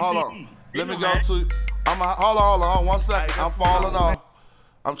 6,000 BCE. Hold on. Let me go to, hold on, 1 second. I'm falling off.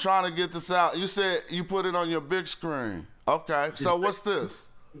 I'm trying to get this out. You said you put it on your big screen. Okay, so what's this?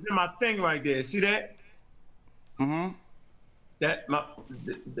 It's in my thing right there. See that? Mm-hmm.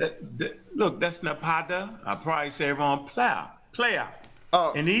 Look, that's Napada. I probably say it wrong. Player.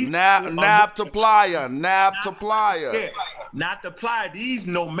 Oh, and these nab to plier. Yeah, not the plier. These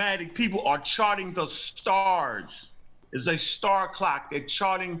nomadic people are charting the stars. It's a star clock. They're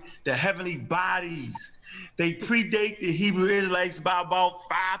charting the heavenly bodies. They predate the Hebrew Israelites by about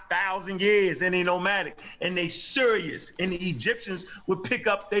 5,000 years, and they nomadic, and they serious. And the Egyptians would pick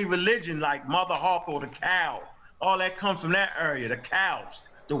up their religion like Mother Harper or the cow. All that comes from that area, the cows,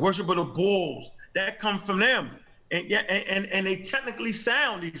 the worship of the bulls, that comes from them. And they technically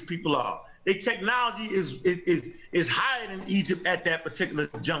sound, these people are. Their technology is higher than Egypt at that particular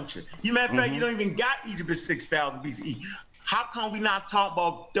juncture. You matter of fact, you don't even got Egypt at 6,000 BCE. How come we not talk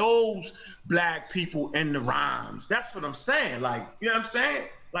about those black people and the rhymes? That's what I'm saying. Like, you know what I'm saying?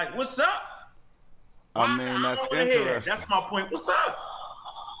 Like, what's up? I mean, that's interesting. That's my point. What's up?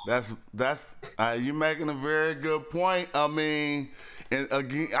 That's you making a very good point. I mean, and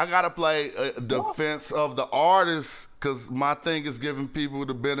again, I gotta play defense of the artist, because my thing is giving people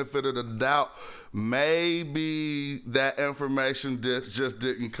the benefit of the doubt. Maybe that information just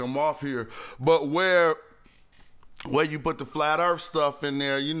didn't come off here, but where you put the flat earth stuff in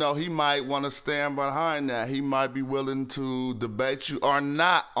there, he might want to stand behind that. He might be willing to debate you or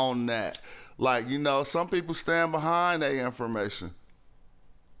not on that. Like, some people stand behind that information.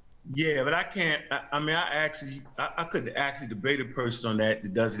 Yeah, but I can't. I could actually debate a person on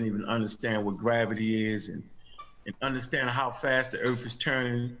that doesn't even understand what gravity is and understand how fast the earth is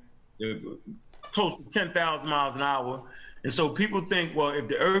turning, close to 10,000 miles an hour. And so people think, well, if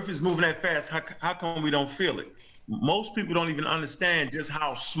the earth is moving that fast, how come we don't feel it? Most people don't even understand just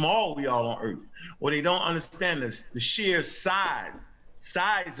how small we are on Earth, or they don't understand the sheer size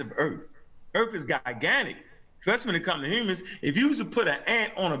of Earth. Earth is gigantic, especially when it comes to humans. If you was to put an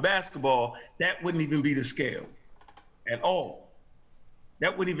ant on a basketball, that wouldn't even be the scale at all.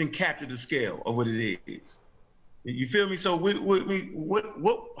 That wouldn't even capture the scale of what it is. You feel me? So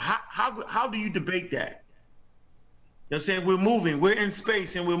how do you debate that? You know what I'm saying? We're moving, we're in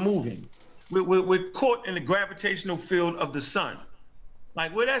space and we're moving. We're caught in the gravitational field of the sun.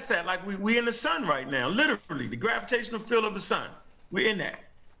 Like, where that's at? Like, we in the sun right now, literally, the gravitational field of the sun. We're in that.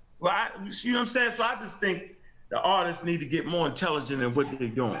 Well, you know what I'm saying? So I just think the artists need to get more intelligent in what they're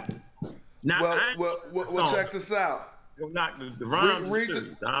doing. Now, well, check this out. The rhymes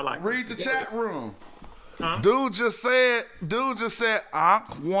read the chat room. Huh? Dude just said,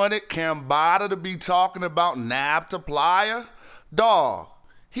 Unc wanted Cambada to be talking about Nabta Dog.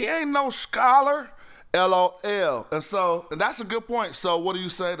 He ain't no scholar. LOL. And that's a good point. So what do you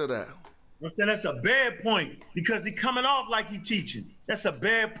say to that? I'm saying that's a bad point because he coming off like he teaching. That's a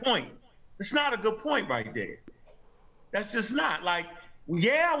bad point. It's not a good point right there. That's just not like,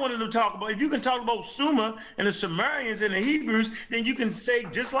 yeah, I wanted to talk about, if you can talk about Sumer and the Sumerians and the Hebrews, then you can say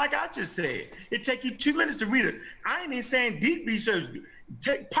just like I just said. It take you 2 minutes to read it. I ain't even saying deep research.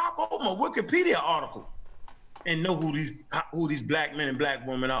 Pop open a Wikipedia article and know who these black men and black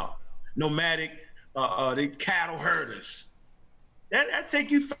women are. Nomadic, they cattle herders. That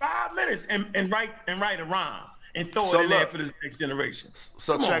take you 5 minutes and write a rhyme and throw it in there for this next generation.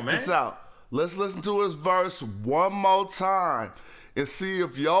 So check this out. Let's listen to his verse one more time and see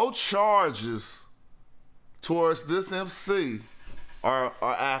if your charges towards this MC are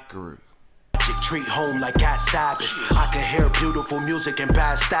accurate. Treat home like cat savage. I can hear beautiful music and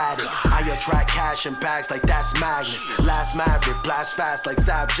bad static. I attract cash and bags like that's magnets. Last Maverick, blast fast like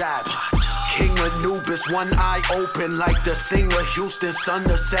Zab Jab. King Anubis, one eye open like the singer Houston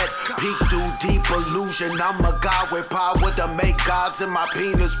Sunset. Peek through deep illusion. I'm a god with power to make gods and my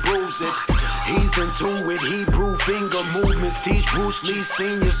penis proves it. He's in tune with Hebrew finger movements. Teach Bruce Lee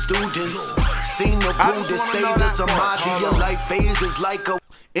senior students. Seen the Buddhist state of Samadhi. Your life phases like a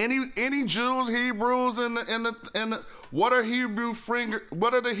Any Jews, Hebrews in the what are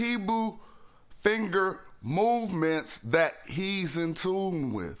the Hebrew finger movements that he's in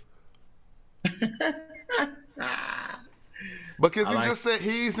tune with? Because he just said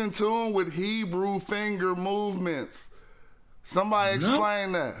he's in tune with Hebrew finger movements. Somebody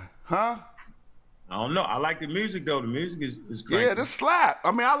explain that, huh? I don't know. I like the music though. The music is great. Yeah, this slap.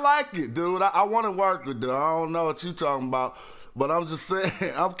 I mean, I like it, dude. I want to work with it. I don't know what you talking about. But I'm just saying,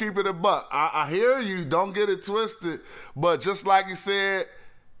 I'm keeping it buck. I hear you, don't get it twisted. But just like you said,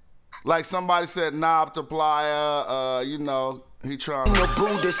 like somebody said, Nabta Playa, you know, he trying to... Come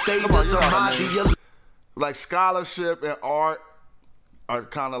on, you know what I mean. Like scholarship and art are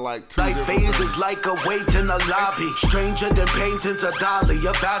kind of like two life phases like a wait in a lobby. Stranger than paintings of Dali.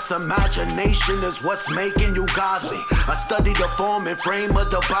 Your vast imagination is what's making you godly. I studied the form and frame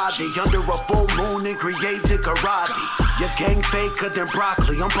of the body under a full moon and created karate. Your gang faker than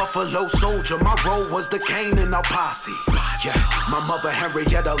broccoli. I'm Buffalo Soldier. My role was the Kane in our posse. Yeah, my mother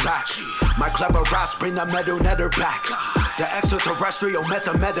Henrietta Lacks. My clever raps bring the metal netter back. The extraterrestrial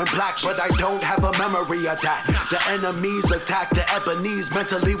method in black, but I don't have a memory of that. The enemies attack the Ebonese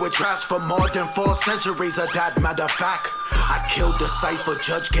mentally with traps for more than 4 centuries of that. Matter of fact, I killed the cipher.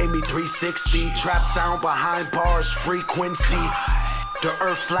 Judge gave me 360. Trap sound behind bars, frequency. The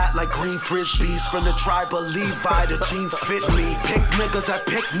earth flat like green frisbees from the tribe of Levi. The jeans fit me. Pick niggas at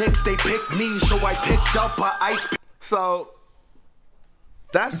picnics, they picked me, so I picked up a ice. So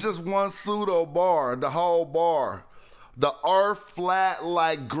that's just one pseudo bar. The whole bar. The earth flat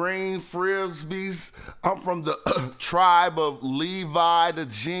like green frisbees. I'm from the tribe of Levi. The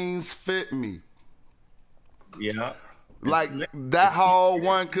jeans fit me. Yeah. Like that whole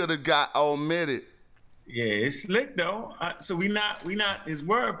one could have got omitted. Yeah, it's slick though. So we not his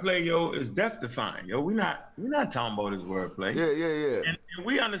wordplay, yo, is death defying, yo. We not talking about his wordplay. Yeah. And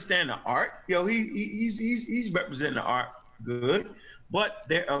we understand the art, yo. He's representing the art good, but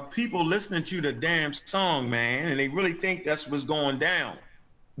there are people listening to the damn song, man, and they really think that's what's going down.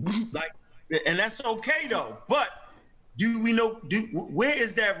 Like, and that's okay though. But do we know? Where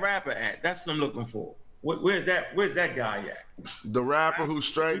is that rapper at? That's what I'm looking for. Where's that guy at? The rapper who's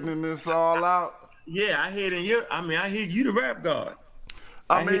straightening this all out. Yeah, I hear you the rap god.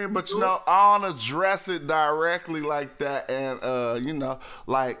 I mean, but you know, I don't address it directly like that, and you know,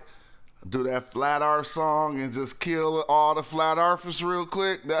 like do that flat earth song and just kill all the flat earthers real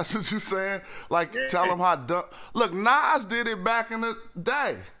quick. That's what you're saying? Like, tell them how dumb. Look, Nas did it back in the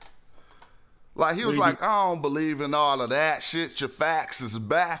day. Like, he was like, I don't believe in all of that shit. Your facts is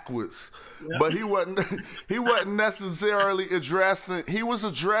backwards. Yeah. But he wasn't necessarily addressing, he was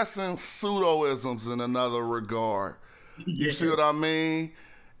addressing pseudoisms in another regard. You see what I mean?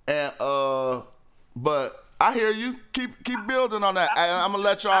 And but I hear you. Keep building on that. I'm gonna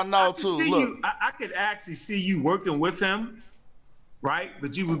let y'all know too. Look, I could actually see you working with him, right?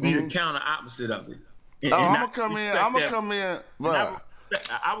 But you would be the counter opposite of it. I'm gonna come in.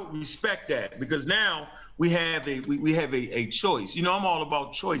 I would respect that because now we have a choice. You know, I'm all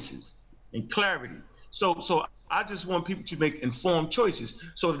about choices and clarity. So I just want people to make informed choices.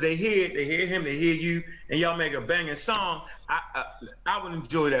 So if they hear him, they hear you, and y'all make a banging song, I would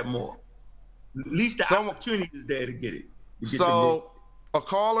enjoy that more. At least the opportunity is there to get it. So a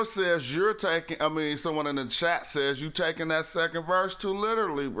caller says you're taking, someone in the chat says you taking that second verse too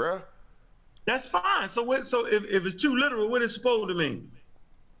literally, bruh. That's fine. So if it's too literal, what is it supposed to mean?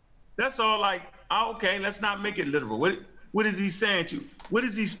 That's all like, okay, let's not make it literal. What is he saying to? What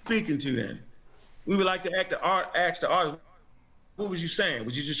is he speaking to then? We would like to ask the artist, what was you saying?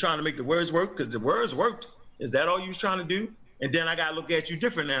 Was you just trying to make the words work? Because the words worked. Is that all you was trying to do? And then I got to look at you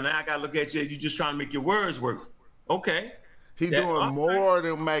different now. Now I got to look at you, you just trying to make your words work. Okay. He doing more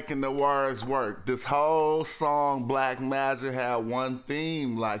than making the words work. This whole song, Black Magic, had one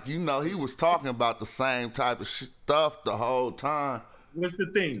theme. Like, he was talking about the same type of stuff the whole time. What's the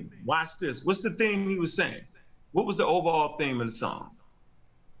theme? Watch this. What's the theme he was saying? What was the overall theme of the song?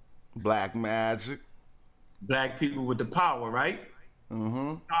 Black magic. Black people with the power, right?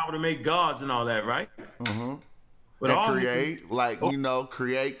 Mm-hmm. Power to make gods and all that, right? Mm-hmm. But and create,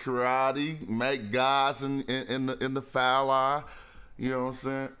 create karate, make gods in the foul eye. You know what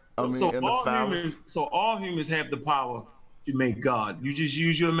I'm saying? So all humans have the power to make God. You just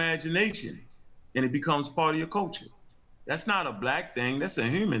use your imagination, and it becomes part of your culture. That's not a black thing. That's a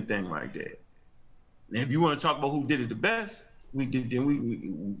human thing right there. And if you want to talk about who did it the best, we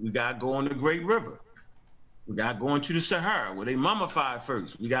got to go on the Great River. We got to go into the Sahara where they mummified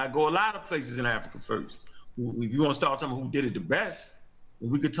first. We got to go a lot of places in Africa first. If you want to start talking about who did it the best,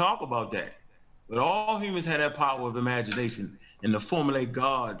 we could talk about that. But all humans have that power of imagination and to formulate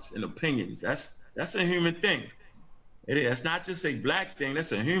gods and opinions. That's a human thing. It is. That's not just a black thing.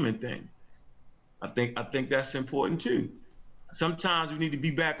 That's a human thing. I think that's important too. Sometimes we need to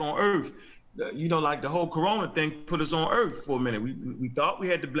be back on Earth. Like the whole Corona thing put us on Earth for a minute. We thought we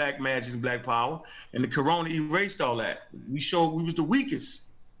had the black magic and black power, and the Corona erased all that. We showed we was the weakest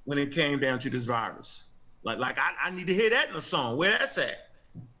when it came down to this virus. Like I need to hear that in a song. Where that's at?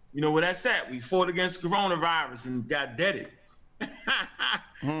 Where that's at? We fought against coronavirus and got deaded.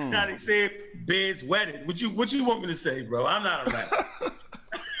 Now they said beds wetted. What you want me to say, bro? I'm not a rapper.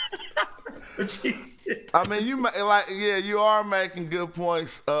 You are making good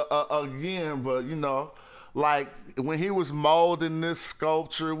points again, but like when he was molding this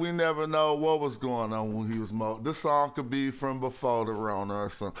sculpture, we never know what was going on when he was molding. This song could be from before the Rona or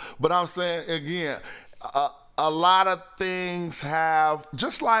something. But I'm saying again, a lot of things have,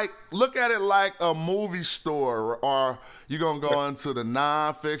 just like, look at it like a movie store, or you're going to go into the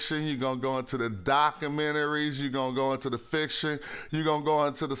nonfiction, you're going to go into the documentaries, you're going to go into the fiction, you're going to go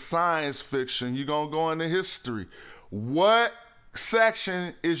into the science fiction, you're going to go into history. What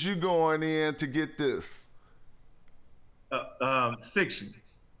section is you going in to get this? Fiction.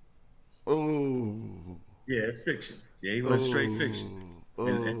 Ooh. Yeah, it's fiction. Yeah, he went straight fiction.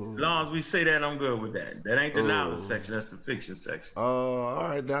 And as long as we say that, I'm good with that. That ain't the knowledge section. That's the fiction section. Oh, all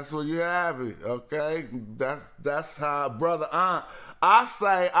right. That's where you have it. Okay. That's how, brother. I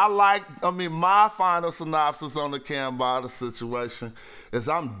say my final synopsis on the Cambada situation is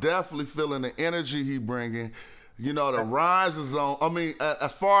I'm definitely feeling the energy he bringing. The rhymes is on.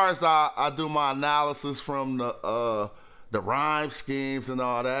 As far as I do my analysis from the rhyme schemes and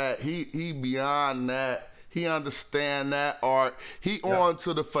all that, he beyond that. He understand that art. He on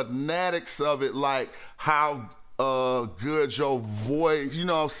to the phonetics of it, like how good your voice, you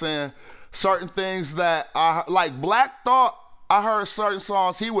know what I'm saying? Certain things that like Black Thought, I heard certain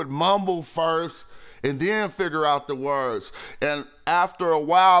songs he would mumble first and then figure out the words. And after a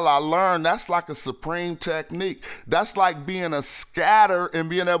while, I learned that's like a supreme technique. That's like being a scatter and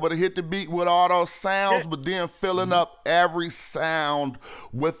being able to hit the beat with all those sounds, but then filling up every sound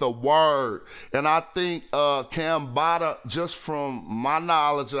with a word. And I think Cambada, just from my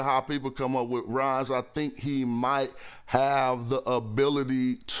knowledge of how people come up with rhymes, I think he might have the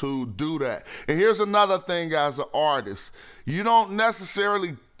ability to do that. And here's another thing as an artist. You don't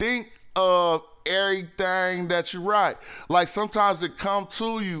necessarily think of everything that you write. Like sometimes it come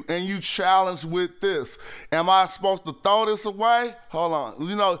to you and you challenge with this. Am I supposed to throw this away? Hold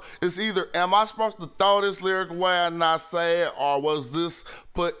on. It's either am I supposed to throw this lyric away and not say it, or was this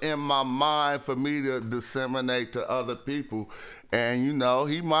put in my mind for me to disseminate to other people? And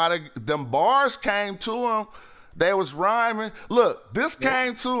he might have, them bars came to him. They was rhyming. Look, this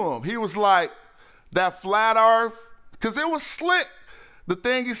came to him. He was like, that flat earth, because it was slick. The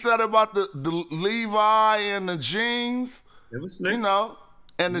thing he said about the Levi and the jeans, it was slick.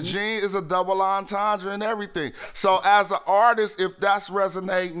 And the jean is a double entendre and everything. So as an artist, if that's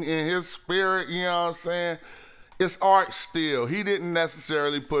resonating in his spirit, you know what I'm saying, it's art still. He didn't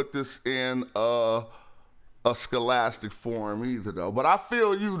necessarily put this in a scholastic form either, though. But I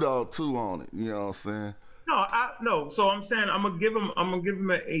feel you though too on it. You know what I'm saying? No. So I'm saying I'm gonna give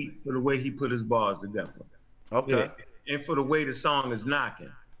him an 8 for the way he put his bars together. Okay. Yeah. And for the way the song is knocking,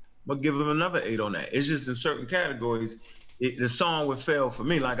 I'm gonna give him another 8 on that. It's just in certain categories, the song would fail for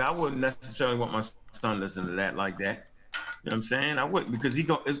me. Like I wouldn't necessarily want my son listening to that like that. You know what I'm saying? I wouldn't, because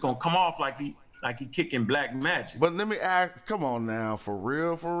it's gonna come off like he kicking Black Magic. But let me ask, come on now, for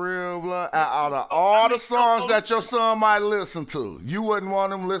real, blood. Out of all the songs that your son might listen to, you wouldn't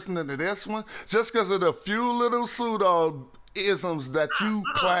want him listening to this one just because of the few little pseudo-isms that you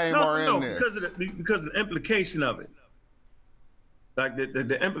claim are in there? Because of the implication of it. Like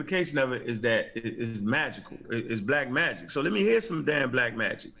the implication of it is that it is magical. It's Black Magic. So let me hear some damn Black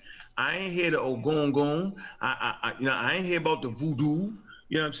Magic. I ain't hear the Ogongon. I ain't hear about the voodoo.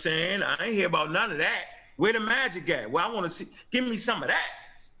 You know what I'm saying? I ain't hear about none of that. Where the magic at? Well, I want to see. Give me some of that.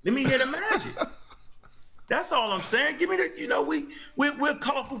 Let me hear the magic. That's all I'm saying. Give me the. We're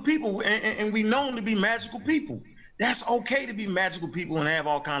colorful people, and we known to be magical people. That's okay to be magical people and have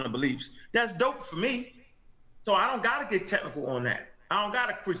all kind of beliefs. That's dope for me. So I don't gotta get technical on that. I don't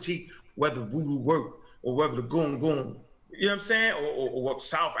gotta critique whether voodoo work or whether the goon. You know what I'm saying? Or what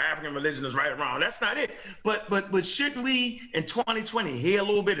South African religion is right or wrong. That's not it. But shouldn't we in 2020 hear a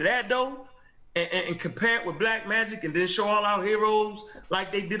little bit of that though, and compare it with Black Magic and then show all our heroes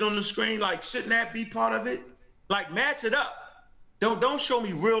like they did on the screen? Like, shouldn't that be part of it? Like, match it up. Don't show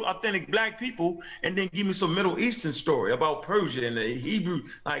me real authentic Black people and then give me some Middle Eastern story about Persia and the Hebrew.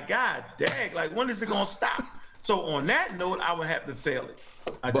 Like, God dang, like when is it gonna stop? So on that note, I would have to fail it.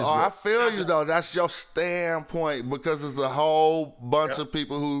 I feel you though. That's your standpoint, because there's a whole bunch of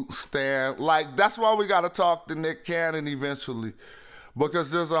people who stand like. That's why we got to talk to Nick Cannon eventually,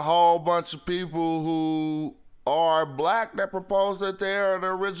 because there's a whole bunch of people who are Black that propose that they are the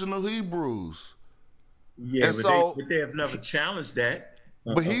original Hebrews. Yeah, and but they have never challenged that.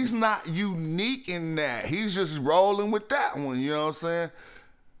 But he's not unique in that. He's just rolling with that one. You know what I'm saying?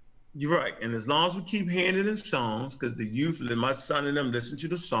 You're right. And as long as we keep hearing it in songs, because the youth, my son and them listen to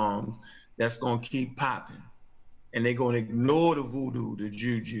the songs, that's going to keep popping. And they're going to ignore the voodoo, the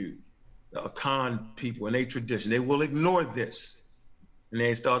juju, the Akan people and their tradition. They will ignore this. And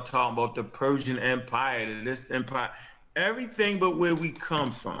they start talking about the Persian Empire, this empire, everything but where we come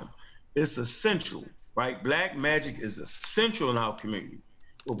from. It's essential, right? Black magic is essential in our community.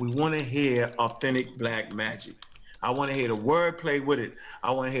 But we want to hear authentic Black magic. I want to hear the wordplay with it.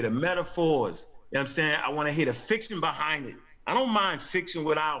 I want to hear the metaphors. You know what I'm saying? I want to hear the fiction behind it. I don't mind fiction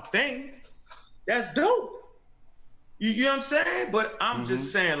without thing. That's dope. You know what I'm saying? But I'm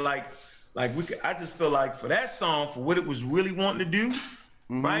just saying, I just feel like for that song, for what it was really wanting to do,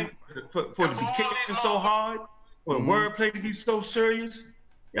 right? For it to be kicking so hard, for the wordplay to be so serious. You know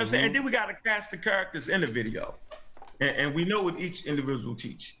what I'm saying? And then we got to cast the characters in the video. And we know what each individual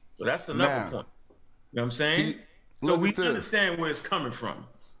teach. So that's another point. You know what I'm saying? So we understand where it's coming from,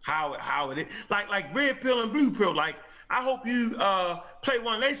 how it is. Like Red Pill and Blue Pill. Like, I hope you play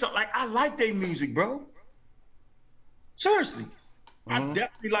one of their songs. Like, I like their music, bro. Seriously, I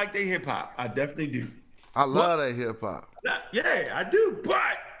definitely like their hip hop. I definitely do. I love that hip hop. Yeah, I do.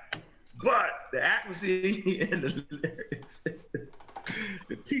 But the accuracy and the lyrics,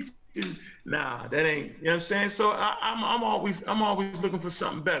 the teaching, nah, that ain't. You know what I'm saying? So I'm always looking for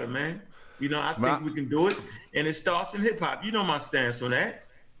something better, man. You know, I think we can do it, and it starts in hip hop. You know my stance on that.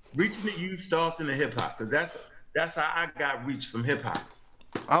 Reaching the youth starts in the hip hop, because that's how I got reached from hip hop.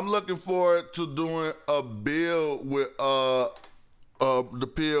 I'm looking forward to doing a build with the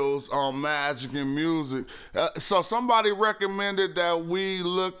Pills on magic and music. So somebody recommended that we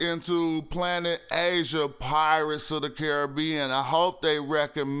look into Planet Asia, Pirates of the Caribbean. I hope they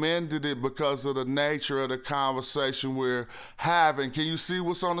recommended it because of the nature of the conversation we're having. Can you see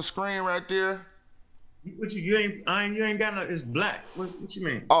what's on the screen right there? What you ain't got no, it's black. What you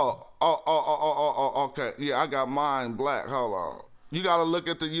mean? Okay. Yeah, I got mine black. Hold on. You gotta look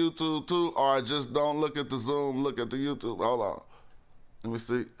at the YouTube too, or just don't look at the Zoom, look at the YouTube. Hold on. Let me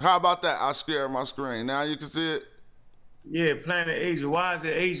see. How about that? I share my screen. Now you can see it? Yeah, Planet Asia. Why is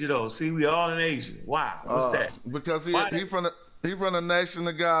it Asia though? See, we all in Asia. Why? What's that? Because he from the nation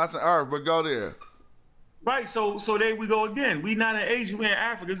of gods and earth, but go there. Right, so there we go again. We not in Asia, we in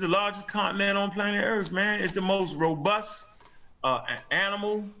Africa. It's the largest continent on planet Earth, man. It's the most robust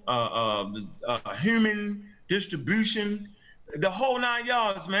animal, human distribution, the whole 9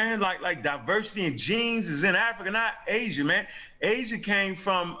 yards, man. Like diversity in genes is in Africa, not Asia, man. Asia came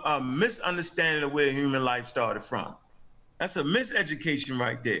from a misunderstanding of where human life started from. That's a miseducation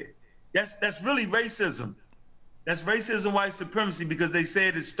right there. That's really racism. That's racism, white supremacy, because they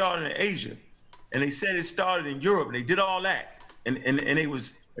said it started in Asia. and they said it started in Europe. They did all that, and they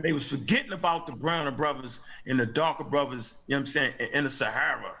was forgetting about the browner brothers and the darker brothers. You know what I'm saying? In the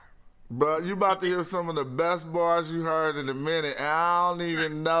Sahara. Bro, you about to hear some of the best bars you heard in a minute, and I don't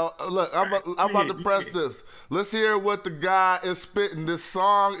even know. Look, I'm about to press this. Let's hear what the guy is spitting. This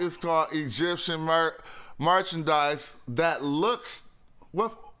song is called Egyptian Merchandise. That looks,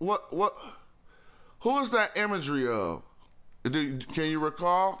 what, who is that imagery of? Can you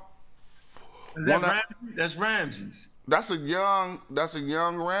recall? Is that Ramses? That's Ramses. That's a young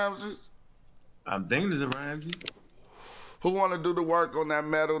Ramses? I'm thinking it's a Ramses. Who want to do the work on that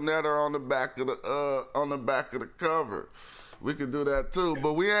Metal Netter on the back of the cover? We could do that too,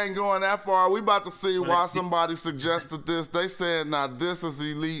 but we ain't going that far. We about to see why somebody suggested this. They said, "Now this is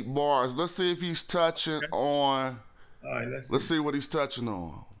elite bars." Let's see if he's touching on. All right, let's see what he's touching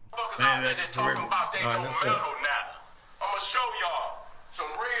on. Man, they're talking about they no metal now. I'm gonna show y'all some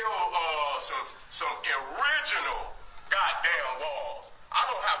real, some original goddamn walls. I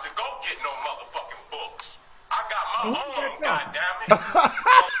don't have to go get no motherfucking books. I got my own, goddammit.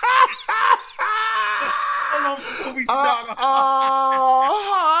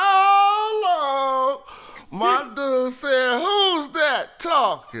 Hello. My dude said, "Who's that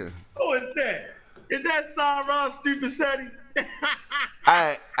talking?" Who is that? Is that Sarah Stupid Seti?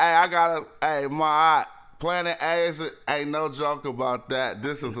 Hey, my Planet Asia ain't no joke about that.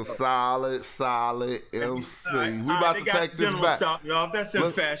 This is a solid MC. We about to take this back. Stop, y'all. That's in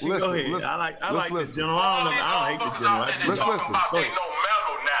fashion. Go ahead. I like the general. I don't hate the general. Let's listen.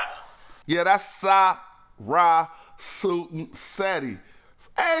 Yeah, that's Sarah Seti.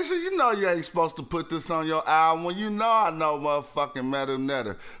 Asia, you know you ain't supposed to put this on your album when you know I know motherfucking Metal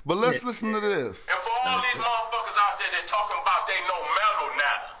Netter. But let's listen to this. And for all these motherfuckers out there that talking about they know metal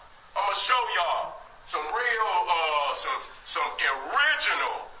now, I'm gonna show y'all some real, some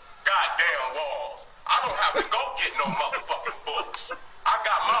original goddamn walls. I don't have to go get no motherfucking books. I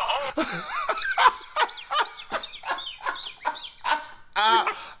got my own.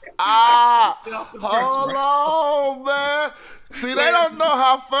 Hold on, man. See, they don't know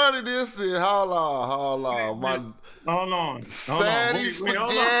how funny this is. Hold on. Hold on.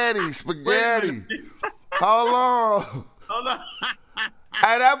 Spaghetti. Hold on.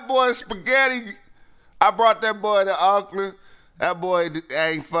 Hey, that boy Spaghetti, I brought that boy to Oakland. That boy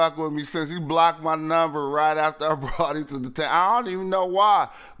ain't fuck with me since he blocked my number right after I brought him to the town. I don't even know why,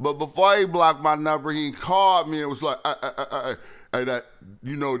 but before he blocked my number, he called me and was like, hey, that,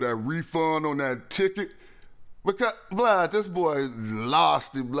 you know, that refund on that ticket? Because, blood, this boy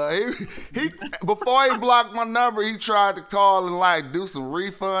lost it, blood. He before he blocked my number, he tried to call and, like, do some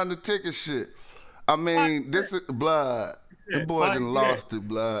refund the ticket shit. I mean, this is, blood, the boy done lost it,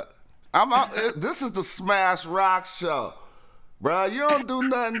 blood. This is the Smash Rock show. Bro, you don't do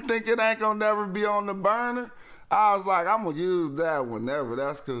nothing think it ain't gonna never be on the burner. I was like, I'm gonna use that whenever.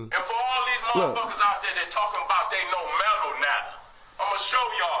 That's cool. And for all these motherfuckers out there that talking about they know metal now, I'm gonna show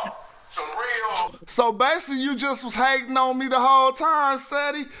y'all some real. So basically, you just was hating on me the whole time,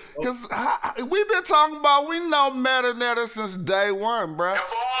 Seti, because we been talking about we know Metal Netter since day one, bro. And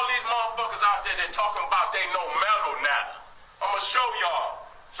for all these motherfuckers out there that talking about they know metal now, I'm gonna show y'all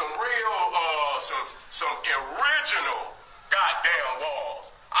some real, some original goddamn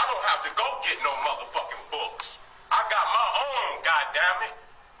walls. I don't have to go get no motherfucking books. I got my own, goddammit.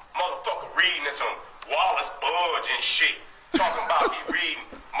 Motherfucker reading some Wallace Budge and shit. Talking about he reading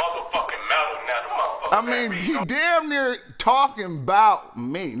motherfucking metal now. The motherfucker. I mean, he damn near talking about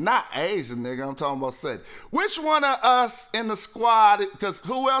me. Not Asian, nigga. I'm talking about Seti. Which one of us in the squad, because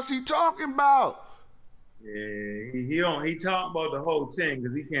who else he talking about? Yeah, he talking about the whole thing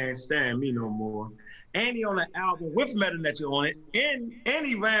because he can't stand me no more. And he on an album with Metal Netter on it, and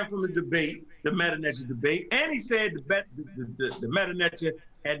he ran from the debate, the Metal Netter debate, and he said the Metal Netter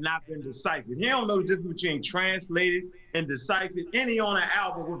had not been deciphered. He don't know the difference between translated and deciphered, and he on an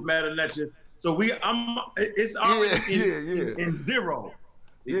album with Metal Netter. So it's already in zero.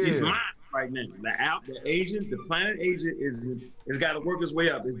 It's mine right now. The Planet Asia is got to work its way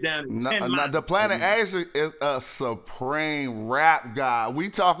up. It's down to 10 miles. The Planet Asia is a supreme rap guy. We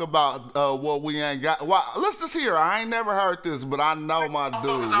talk about what we ain't got. Well, let's just hear. I ain't never heard this, but I know my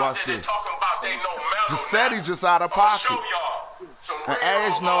dude. Watch this. Giuseppe just out of pocket. And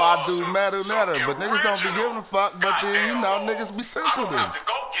Ash know I do Metal Netter, but niggas don't be giving a fuck. But then you know niggas be sensitive. I don't have to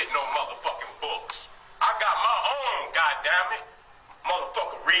go get no motherfucking books. I got my own, goddammit.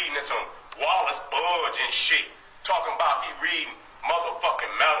 Motherfucker reading some Wallace Budge and shit. Talking about he reading motherfucking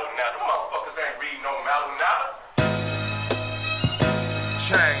Metal Netter. The motherfuckers ain't reading no Metal Netter.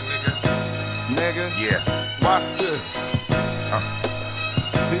 Chain, nigga. Yeah. Watch this.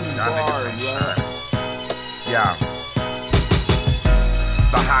 Y'all niggas ain't shine. Yeah.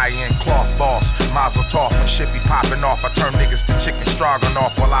 The high-end cloth boss, Mazel Tov, when shit be popping off. I turn niggas to chicken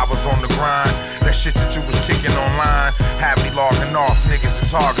stroganoff while I was on the grind. That shit that you was kicking online had me logging off. Niggas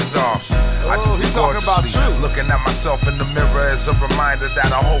is Haagen-Dazs. I do it gorgeously. Looking at myself in the mirror as a reminder that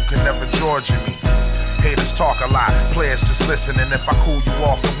a hoe can never Georgia me. Haters talk a lot, players just listen. And if I cool you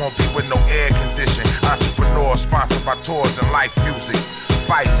off, it won't be with no air condition. Entrepreneur sponsored by tours and life music.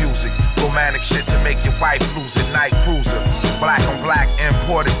 Fight music, romantic shit to make your wife lose it. Night cruiser, black on black,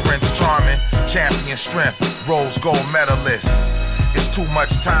 imported Prince Charming. Champion strength, rose gold medalist. It's too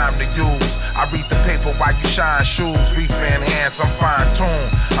much time to use. I read the paper while you shine shoes. Reef in hands, I'm fine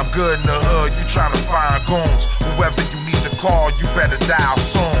tuned. I'm good in the hood, you tryna find goons. Whoever you need to call, you better dial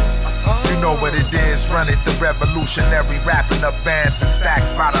soon. You know what it is, run it, the revolutionary. Wrapping up bands and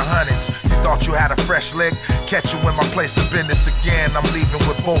stacks by the hundreds. You thought you had a fresh lick? Catch you in my place of business again. I'm leaving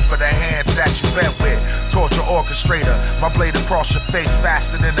with both of the hands that you bent with. Torture orchestrator, my blade across your face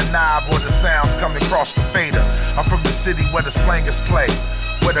faster than the knob or the sounds coming across the fader. I'm from the city where the slangers play,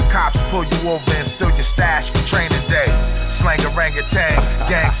 where the cops pull you over and steal your stash for training day. Slang orangutan,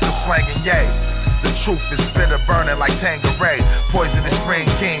 gang still slanging yay. The truth is bitter, burning like Tanqueray. Poisonous ring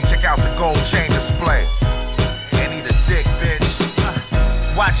king, check out the gold chain display. And eat a dick,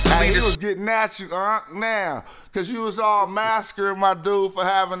 bitch. Watch the He was getting at you, now. Cause you was all masquering my dude for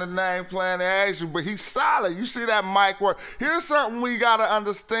having the name Planet Asia, but he's solid. You see that mic work. Here's something we gotta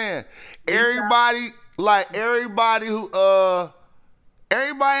understand. Everybody who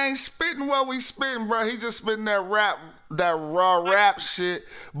everybody ain't spitting what we spitting, bro. He just spitting that raw rap shit,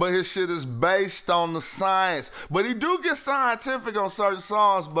 but his shit is based on the science. But he do get scientific on certain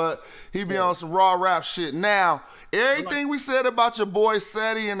songs, but he be on some raw rap shit. Now, everything we said about your boy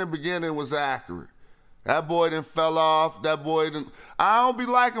Seti in the beginning was accurate. That boy done fell off. That boy done. I don't be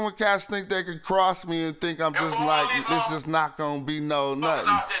liking when cats think they can cross me and think I'm just like, it's just not gonna be no nothing.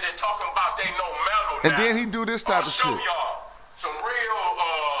 Out there that talking about they know metal And now. then he do this type of shit. Show y'all some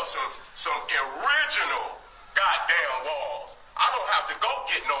real, some original goddamn walls. I don't have to go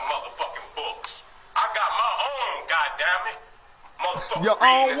get no motherfucking books. I got my own, goddammit. Motherfucker. Your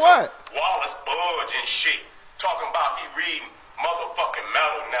own what? Wallace Budge and shit. Talking about he reading motherfucking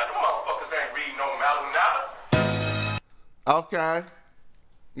metal now. The motherfuckers ain't reading no metal now. Okay.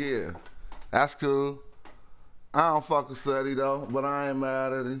 Yeah. That's cool. I don't fuck with Seti though, but I ain't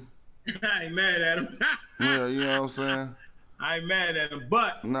mad at him. I ain't mad at him. Yeah, you know what I'm saying? I ain't mad at him,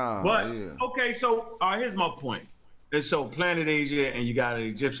 but yeah. Okay, so here's my point. And so Planet Asia, and you got an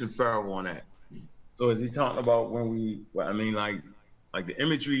Egyptian pharaoh on that. So is he talking about when we? Well, I mean, like the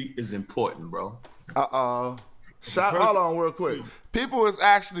imagery is important, bro. Hold on real quick. People is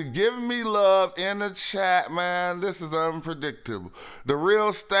actually giving me love in the chat, man. This is unpredictable. The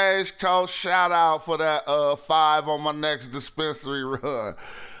Real Stagecoach, shout out for that 5 on my next dispensary run.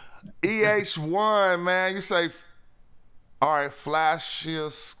 EH1, man, you say, all right,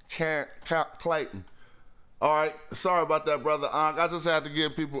 Flashius Clayton. All right, sorry about that, brother. I just had to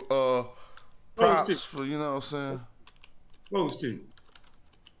give people props for, you know what I'm saying? Close to.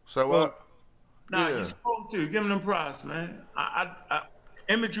 So what? Nah, you're supposed to. Give them props, man.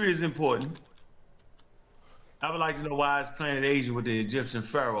 Imagery is important. I would like to know why it's Planet Asia with the Egyptian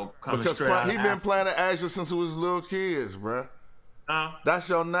pharaoh coming because straight out he been Planet Asia since he was little kids, bruh. That's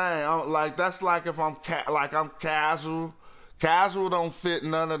your name. That's like if I'm casual. Casual don't fit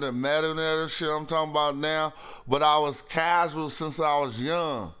none of the meta shit I'm talking about now. But I was casual since I was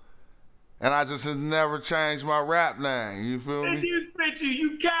young. And I just had never changed my rap name. You feel me? Dude, fit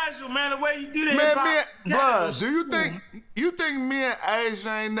you casual, man. The way you do that. Man, bruh, do you think me and Asia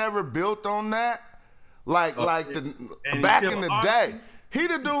ain't never built on that? Back in the day. He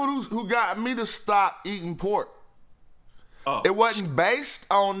the dude who got me to stop eating pork. It wasn't based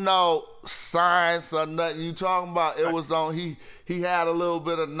on no science or nothing you talking about. It was on he had a little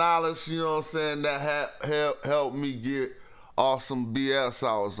bit of knowledge, you know what I'm saying, that helped me get off some BS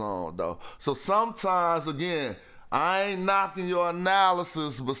I was on, though. So sometimes, again, I ain't knocking your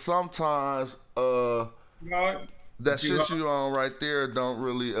analysis, but sometimes that shit you on right there don't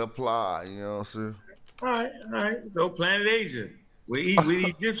really apply, you know what I'm saying? All right. So Planet Asia, where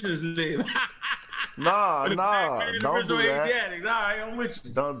Egyptians live. Nah, don't do that. All right, I'm with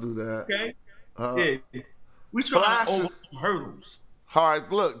you. Don't do that. Okay. Yeah. We trying to overcome hurdles. All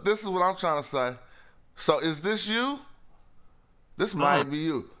right, look, this is what I'm trying to say. So is this you? This might be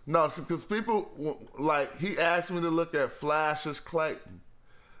you. No, because people, he asked me to look at Flashius Clayton.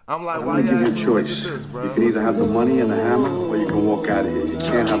 I'm like, I'm why gonna you give you a choice. this, bro? You can either have the money and the hammer, or you can walk out of here. You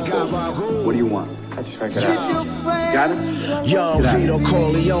can't have both. What do you want? I just figured out. Got it? Young Vito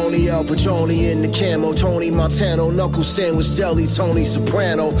Corleone, El Patroni in the camo, Tony Montano, Knuckle Sandwich Deli, Tony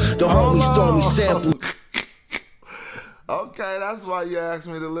Soprano, the homie Stormy Sample. Okay, that's why you asked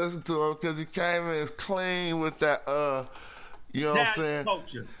me to listen to him, because he came in clean with that, you know what I'm saying?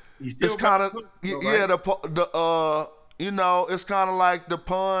 Culture. It's kind of, yeah, you know, it's kind of like the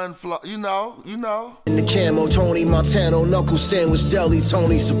pun flow, you know. In the camo, Tony Montano, Knuckle Sandwich Deli,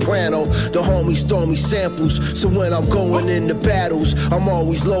 Tony Soprano, the homie Stormy Samples. So when I'm going into battles, I'm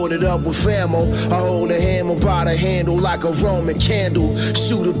always loaded up with ammo. I hold a hammer by the handle like a Roman candle.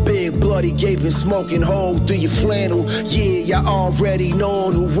 Shoot a big, bloody, gaping, smoking hole through your flannel. Yeah, y'all already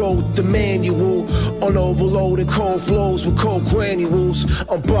know who wrote the manual. On overloaded cold flows with cold granules.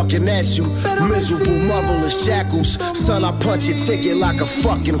 I'm bucking at you, miserable, motherless shackles. Son, I punch your ticket like a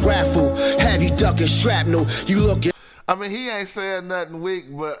fucking raffle. Have you ducking shrapnel? You looking. I mean, he ain't saying nothing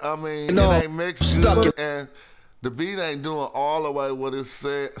weak, but I mean, it ain't mixed good, and the beat ain't doing all the way what it's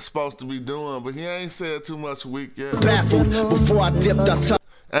supposed to be doing, but he ain't said too much weak yet. Baffled before I dipped, I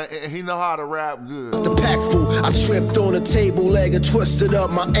and he know how to rap good. The pack full, I tripped on a table leg and twisted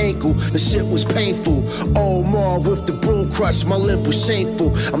up my ankle. The shit was painful. Old Marv with the broom crush, my limp was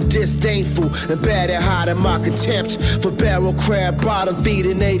shameful. I'm disdainful and bad at hiding my contempt for barrel crab bottom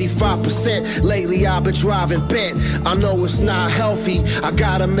feeding 85%. Lately I've been driving bent. I know it's not healthy. I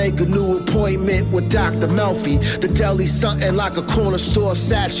gotta make a new appointment with Dr. Melfi. The deli something like a corner store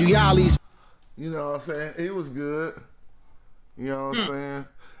Satriali's. You know what I'm saying? He was good. You know what I'm saying?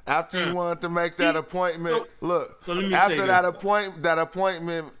 After you wanted to make that appointment, look. So let me after say that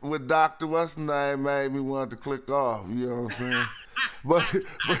appointment with Dr. What's the name made me want to click off. You know what I'm saying? but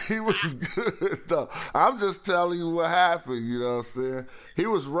he was good though. I'm just telling you what happened. You know what I'm saying? He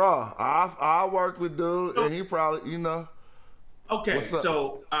was raw. I worked with dude, and he probably, you know. Okay,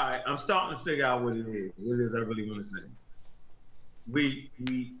 so all right, I'm starting to figure out what it is. What it is I really want to say.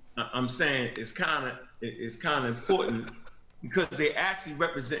 I'm saying it's kind of important. Because they actually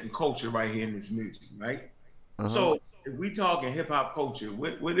representing culture right here in this music, right? So if we talking hip hop culture,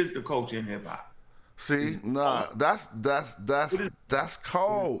 what is the culture in hip hop? See, nah, that's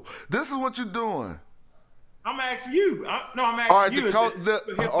cold. This is what you're doing. I'm asking you. I'm asking you.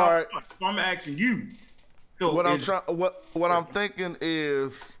 All right. So I'm asking you. So what I'm thinking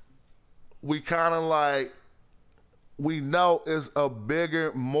is, we kind of like, we know is a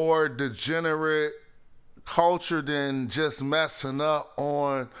bigger, more degenerate culture than just messing up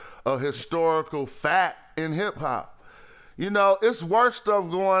on a historical fact in hip hop. You know, it's worse stuff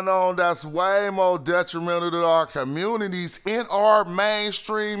going on that's way more detrimental to our communities in our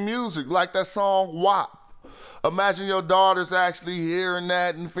mainstream music, like that song WAP. Imagine your daughter's actually hearing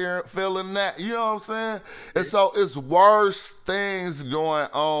that and feeling that. You know what I'm saying? And so it's worse things going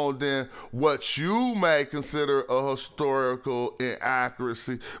on than what you may consider a historical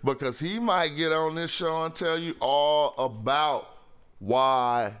inaccuracy, because he might get on this show and tell you all about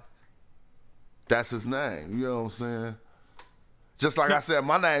why that's his name. You know what I'm saying? Just like I said,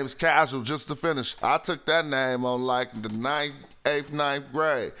 my name's Casual, just to finish. I took that name on like the 8th, 9th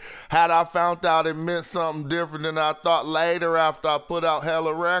grade. Had I found out it meant something different than I thought later after I put out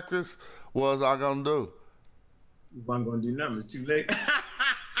hella records, what was I gonna do? If I'm gonna do nothing, it's too late.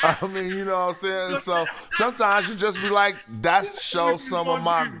 I mean, you know what I'm saying? So sometimes you just be like, that shows some of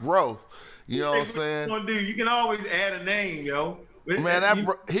my growth. You know what I'm saying? You can always add a name, yo. Man,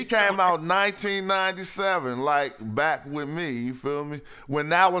 he came out 1997, like back with me, you feel me? When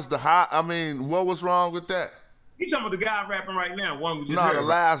that was the hot, I mean, what was wrong with that? You talking about the guy rapping right now? One was just the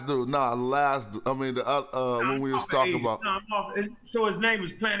last dude. I mean, when we was talking about. So his name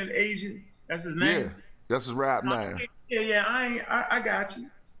is Planet Asian. That's his name. Yeah, that's his rap name. Yeah. I got you.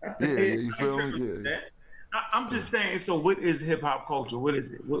 Yeah, you feel me? Yeah. I'm just saying. So, what is hip hop culture? What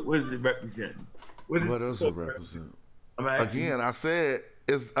is it? What does it represent? What does it represent? Again, I said,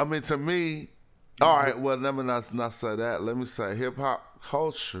 to me, all right, well, let me not say that. Let me say hip hop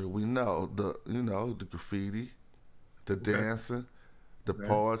culture, we know the graffiti, the dancing, the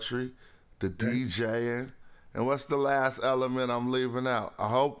poetry, the DJing, and what's the last element I'm leaving out? I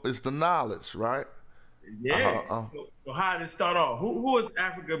hope it's the knowledge, right? Yeah. So how did it start off? Who is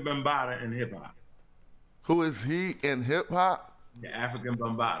Afrika Bambaataa in hip hop? Who is he in hip hop? The Afrika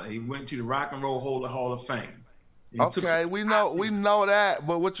Bambaataa. He went to the Rock and Roll Hall of Fame. Okay, we know that,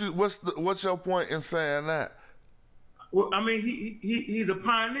 but what's your point in saying that? Well, I mean, he's a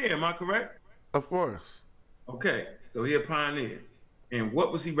pioneer. Am I correct? Of course. Okay, so he's a pioneer, and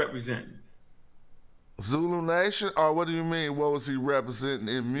what was he representing? Zulu Nation, or what do you mean? What was he representing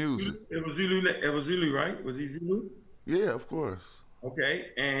in music? It was Zulu. It was Zulu, right? Was he Zulu? Yeah, of course. Okay,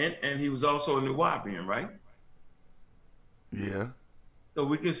 and he was also a Nuwaubian, right? Yeah. So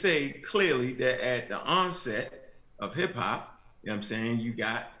we can say clearly that at the onset of hip hop, you know what I'm saying, you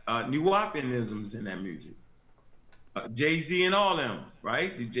got Nuwaubianisms in that music. Jay-Z and all them,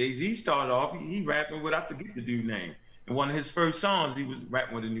 right? Jay-Z started off, he rapping with, I forget the dude's name. In one of his first songs, he was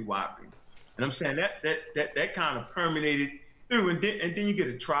rapping with a Nuwaubian. And I'm saying that kind of permeated through, and then you get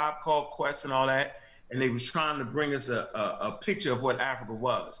a Tribe Called Quest and all that, and they was trying to bring us a picture of what Africa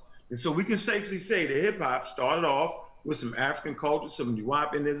was. And so we can safely say that hip hop started off with some African culture, some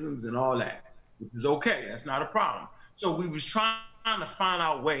Nuwaubianisms and all that, which is okay, that's not a problem. So we was trying to find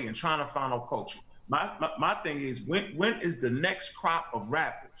our way and trying to find our culture. My thing is, when is the next crop of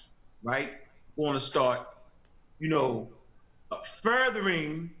rappers, right, going to start, you know,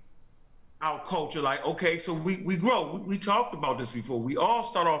 furthering our culture? Like, okay, so we grow. We talked about this before. We all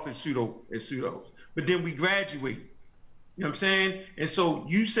start off as pseudos, but then we graduate. You know what I'm saying? And so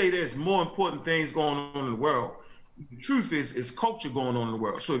you say there's more important things going on in the world. The truth is culture going on in the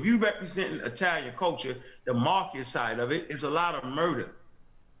world. So if you represent Italian culture, the mafia side of it is a lot of murder,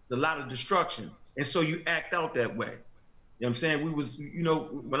 a lot of destruction. And so you act out that way. You know what I'm saying? We was, you know,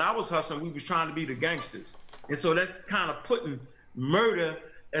 when I was hustling, we was trying to be the gangsters. And so that's kind of putting murder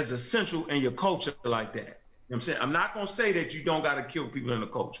as essential in your culture like that. You know what I'm saying? I'm not going to say that you don't got to kill people in the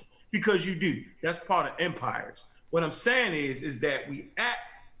culture, because you do. That's part of empires. What I'm saying is that we act,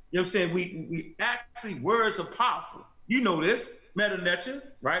 you know what I'm saying? We actually, words are powerful. You know this, meta nature,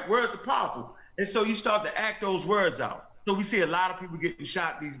 right? Words are powerful. And so you start to act those words out. So we see a lot of people getting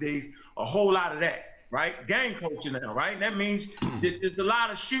shot these days, a whole lot of that, right? Gang culture now, right? And that means there's a lot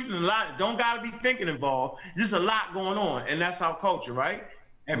of shooting, don't gotta be thinking involved. There's just a lot going on, and that's our culture, right?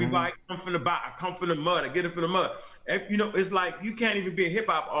 Everybody come from the bottom, I come from the mud, I get it from the mud. You know, it's like you can't even be a hip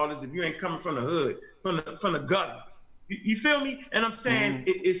hop artist if you ain't coming from the hood, from the gutter. You feel me? And I'm saying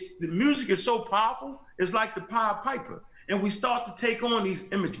it's the music is so powerful. It's like the Pied Piper, and we start to take on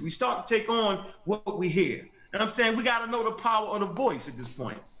these images. We start to take on what we hear. And I'm saying we got to know the power of the voice at this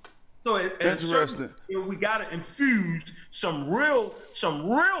point. So interesting. We got to infuse some real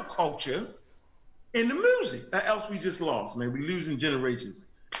culture in the music. Else we just lost, man. We losing generations.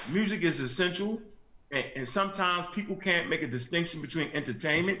 Music is essential, and sometimes people can't make a distinction between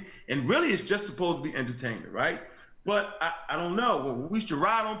entertainment and really it's just supposed to be entertainment, right? But I don't know. We used to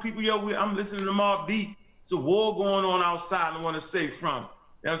ride on people, I'm listening to Mobb Deep. It's a war going on outside, I want to say from. You know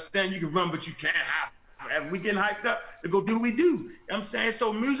what I'm saying? You can run, but you can't hide. We getting hyped up to go do what we do. You know what I'm saying?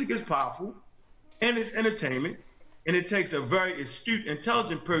 So music is powerful, and it's entertainment, and it takes a very astute,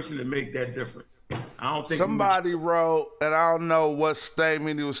 intelligent person to make that difference. I don't think somebody wrote, and I don't know what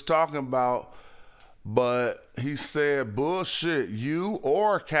statement he was talking about, but he said, bullshit, you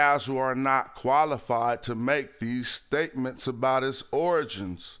or Casual are not qualified to make these statements about its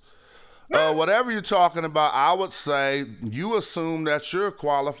origins. Whatever you're talking about, I would say you assume that you're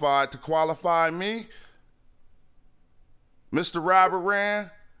qualified to qualify me. Mr. Robert Rand,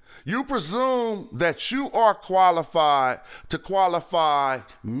 you presume that you are qualified to qualify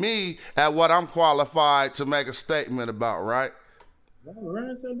me at what I'm qualified to make a statement about, right? Robert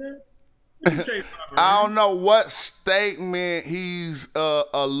Rand said that? I don't know what statement he's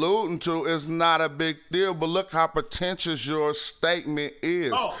alluding to. It's not a big deal, but look how pretentious your statement is.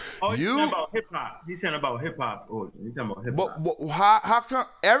 He's talking about hip hop. He's saying about hip hop's origin. He's talking about hip hop. But how come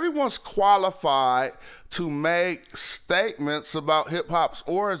everyone's qualified to make statements about hip hop's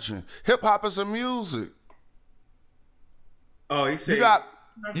origin? Hip hop is a music. Oh, he said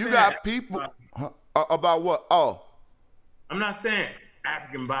you got people about what? Oh, I'm not saying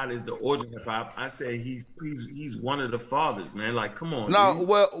African body is the origin of hip hop. I say he's one of the fathers, man. Like, come on. No, dude.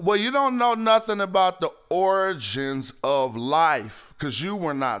 well, you don't know nothing about the origins of life because you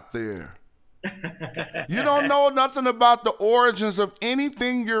were not there. You don't know nothing about the origins of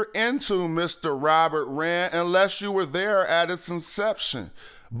anything you're into, Mr. Robert Rand, unless you were there at its inception.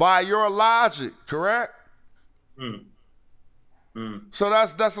 By your logic, correct? So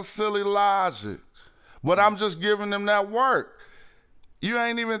that's a silly logic. But I'm just giving them that work. You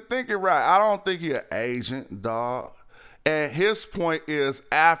ain't even thinking right. I don't think you're an agent, dog. And his point is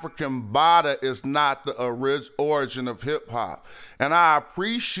African Bada is not the origin of hip hop. And I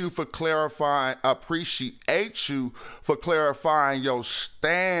appreciate you for clarifying your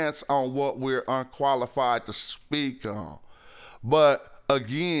stance on what we're unqualified to speak on. But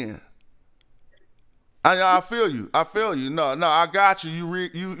again, I feel you. I feel you. No, I got you.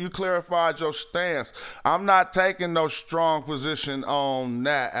 You clarified your stance. I'm not taking no strong position on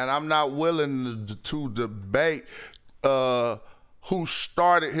that, and I'm not willing to debate who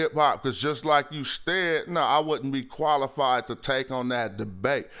started hip hop, because just like you said, no, I wouldn't be qualified to take on that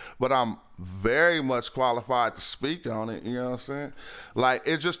debate, but I'm very much qualified to speak on it. You know what I'm saying? Like,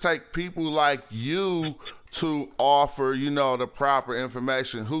 it just takes people like you to offer, you know, the proper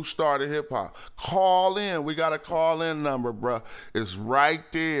information. Who started hip hop? Call in. We got a call in number, bro. It's right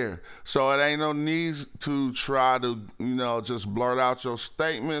there. So it ain't no need to try to, you know, just blurt out your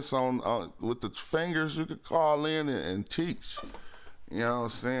statements on with the fingers. You could call in and teach. You know what I'm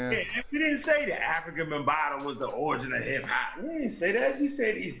saying? Yeah, we didn't say that Afrika Bambaataa was the origin of hip hop. We didn't say that. We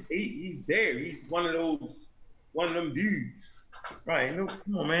said he's there. He's one of them dudes. Right? No,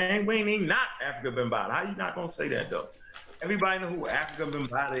 come on, man. We ain't not Afrika Bambaataa. How you not gonna say that though? Everybody know who Afrika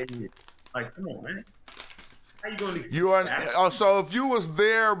Bambaataa is. Like, come on, man. How you gonna? You are so if you was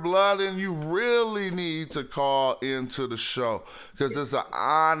there, blood, and you really need to call into the show because it's an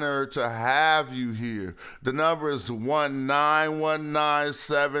honor to have you here. The number is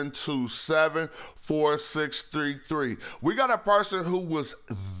 1-919-727-4633. We got a person who was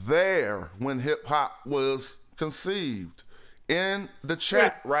there when hip hop was conceived in the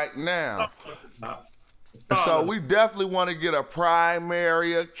chat right now. And so we definitely want to get a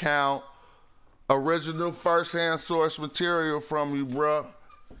primary account, original first-hand source material from you, bruh.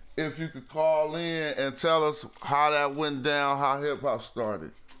 If you could call in and tell us how that went down, how hip-hop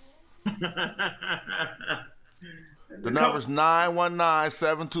started. The number's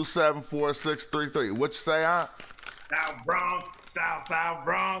 919-727-4633. What you say, huh? South Bronx, South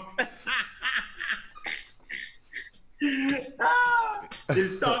Bronx. Did it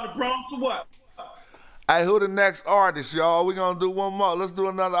start the Bronx or what? Hey, who the next artist, y'all? We gonna do one more. Let's do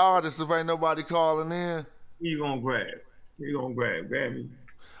another artist if ain't nobody calling in. Who you gonna grab? Who you gonna grab? Grab me.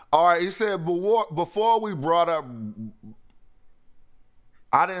 All right, he said before we brought up,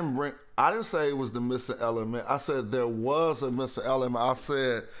 I didn't say it was the missing element. I said there was a missing element. I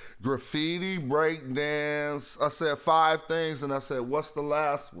said graffiti, breakdance. I said 5 things, and I said, what's the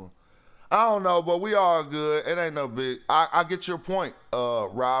last one? I don't know, but we all good. It ain't no big. I get your point,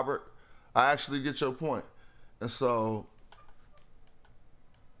 Robert. I actually get your point. And so,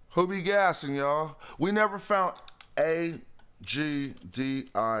 who be gassing, y'all? We never found AGDITC.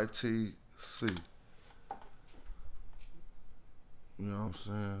 You know what I'm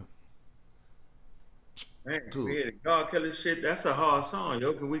saying? Man, yeah, the God Killer shit, that's a hard song,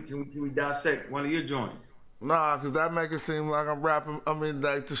 yo. Can we dissect one of your joints? Nah, because that make it seem like I'm rapping,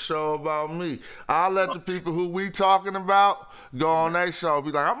 like the show about me. I'll let the people who we talking about go on their show,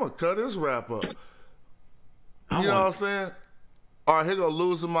 be like, I'm going to cut this rap up. You know what I'm saying? All right, here go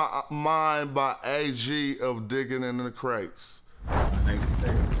Losing My Mind by AG of Digging in the Crates.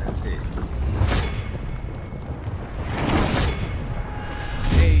 That's it.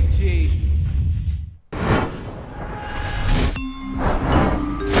 AG.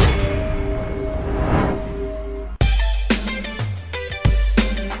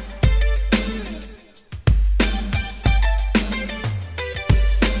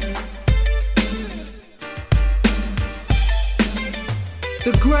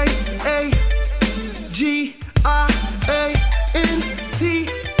 The great A-G-I-A-N-T,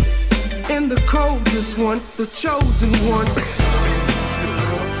 and the coldest one, the chosen one.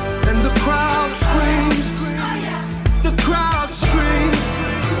 And the crowd screams, the crowd screams.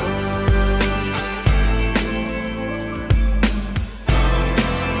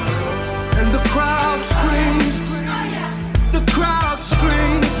 And the crowd screams, the crowd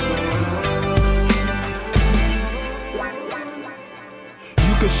screams.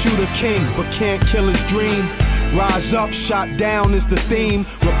 Could shoot a king, but can't kill his dream. Rise up, shot down is the theme.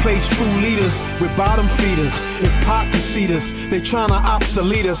 Replace true leaders with bottom feeders. If Pac could see us, they tryna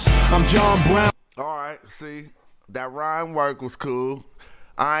obsolete us. I'm John Brown. All right, see, that rhyme work was cool.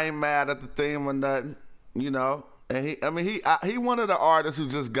 I ain't mad at the theme or nothing, you know. And he one of the artists who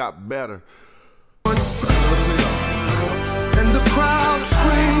just got better. And the crowd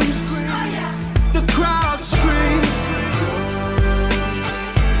screams, the crowd screams.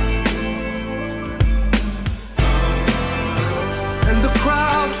 And the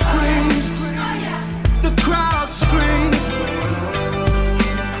crowd screams, the crowd screams.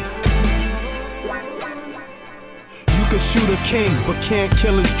 You could shoot a king, but can't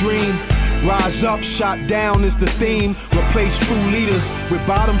kill his dream. Rise up, shot down is the theme. Replace true leaders with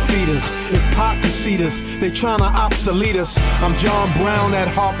bottom feeders. If Pac could see us, they tryna obsolete us. I'm John Brown at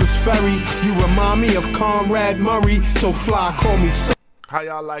Harper's Ferry. You remind me of Conrad Murray, so fly, call me. How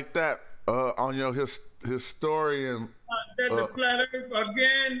y'all like that on your historian. Is that the flat earth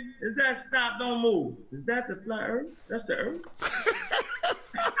again? Is that stop, don't move? Is that the flat earth? That's the earth?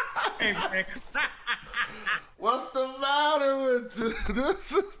 Hey, man. What's the matter with you?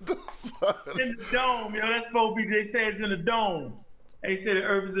 This is the fun. In the dome, yo. That's supposed to be, they say it's in the dome. They say the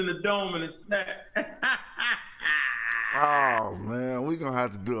earth is in the dome and it's flat. Oh, man. We're going to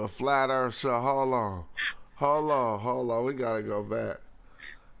have to do a flat earth show. Hold on. We got to go back.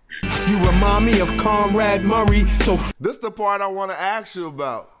 You remind me of Conrad Murray. So this is the part I want to ask you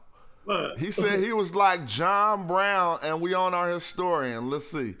about. What? He said he was like John Brown, and we on our historian.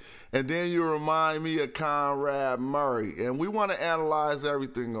 Let's see. And then you remind me of Conrad Murray, and we want to analyze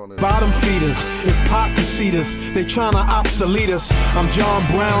everything on this. Bottom feeders, if Pac to see us, they trying to obsolete us. I'm John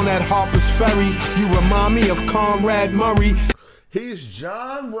Brown at Harper's Ferry. You remind me of Conrad Murray. He's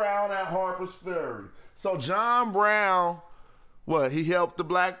John Brown at Harper's Ferry. So John Brown, what, he helped the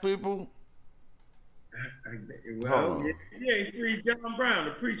black people? Well, yeah, he freed John Brown,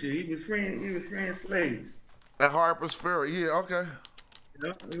 the preacher. He was freeing slaves. At Harper's Ferry, yeah, okay.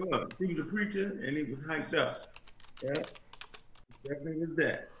 Yeah, he was. He was a preacher and he was hyped up. Yeah, definitely was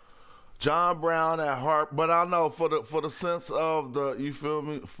that. John Brown at Harper, but I know for the sense of the, you feel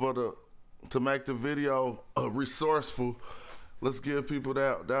me, to make the video resourceful, let's give people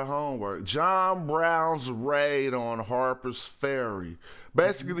that homework. John Brown's raid on Harper's Ferry.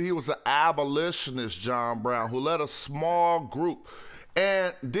 Basically, he was an abolitionist, John Brown, who led a small group.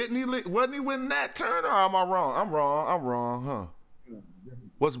 And wasn't he with Nat Turner, or am I wrong? I'm wrong, huh?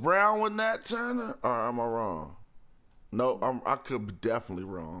 Was Brown with Nat Turner, or am I wrong? No, I could be definitely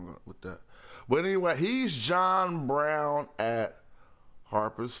wrong with that. But anyway, he's John Brown at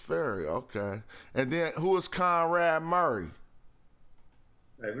Harper's Ferry, okay. And then who is Conrad Murray?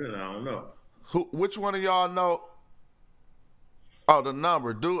 I really don't know. Which one of y'all know? Oh, the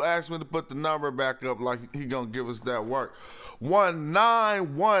number. Dude asked me to put the number back up like he gonna give us that work.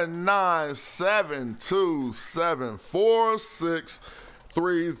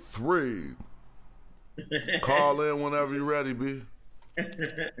 1-919-727-4633. Call in whenever you're ready, B.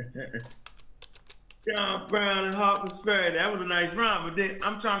 John Brown and Harper's Ferry. That was a nice rhyme, but then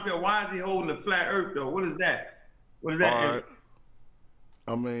I'm trying to figure, why is he holding the flat earth though? What is that? What is that? All right.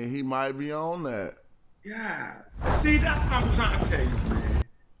 I mean, he might be on that. Yeah. See, that's what I'm trying to tell you, man.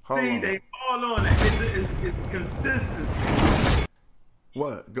 They all on that. It's consistency.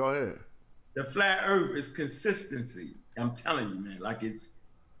 What? Go ahead. The flat earth is consistency. I'm telling you, man. Like it's,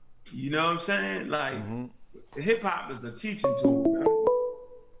 you know what I'm saying? Like hip hop is a teaching tool. Man.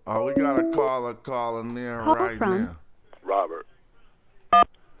 Oh, we got a caller calling in right now. Robert.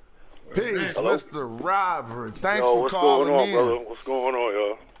 Peace, Hello? Mr. Robert. Thanks for calling in. What's going on, brother? What's going on,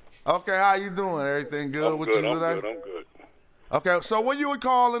 y'all? Okay, how you doing? Everything good with you today? I'm good. Okay, so where you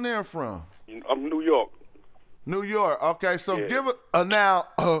calling in from? I'm New York. New York. Okay, so give it now.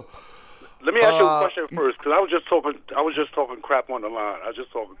 Let me ask you a question first, because I was just talking crap on the line. I was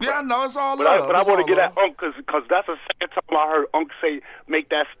just talking crap. Yeah, I know, it's all but love. But I want to get at Unc, because that's the second time I heard Unc make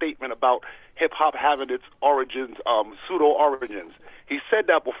that statement about hip hop having its origins, pseudo origins. He said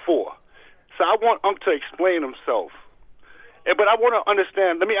that before. So I want Unc to explain himself. But I want to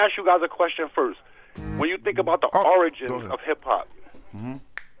understand. Let me ask you guys a question first. When you think about the origins of hip hop,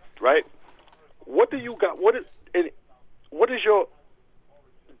 right? What do you got? What is your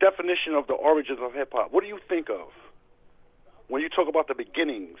definition of the origins of hip hop? What do you think of when you talk about the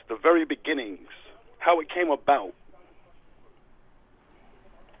beginnings, the very beginnings, how it came about?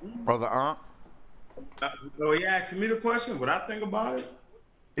 Brother Unc? So he asked me the question, what I think about it?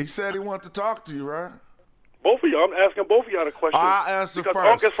 He said he wanted to talk to you, right? Both of y'all. I'm asking both of y'all the question. I'll answer because first.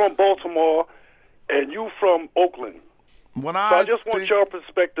 Unc is from Baltimore, and you from Oakland. I just want your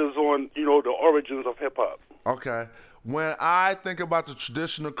perspectives on, the origins of hip hop. Okay. When I think about the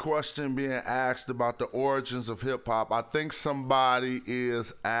traditional question being asked about the origins of hip hop, I think somebody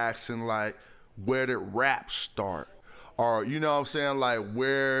is asking like, where did rap start? Or, you know what I'm saying? Like,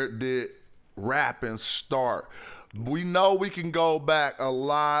 where did rapping start? We know we can go back a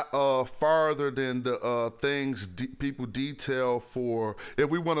lot farther than the things people detail for. If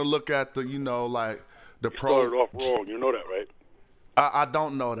we want to look at the, like the started off wrong. You know that, right? I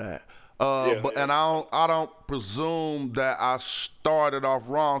don't know that. And I don't presume that I started off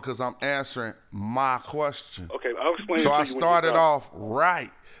wrong because I'm answering my question. Okay, I'll explain. So I started off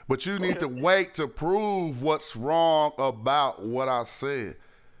right, but you need to wait to prove what's wrong about what I said.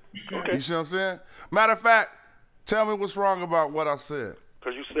 Okay. You see what I'm saying? Matter of fact, tell me what's wrong about what I said.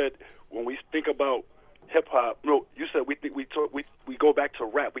 Because you said when we think about hip hop. No, you said we go back to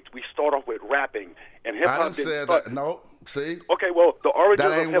rap. We start off with rapping, and hip hop. I didn't say that. No, see. Okay, well, the origin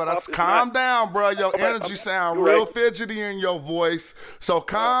that ain't of hip what hop. Calm down, bro. Your energy sound real fidgety in your voice. So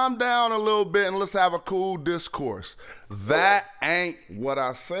calm down a little bit and let's have a cool discourse. That ain't what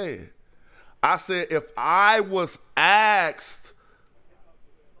I said. I said if I was asked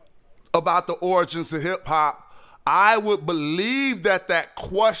about the origins of hip hop, I would believe that that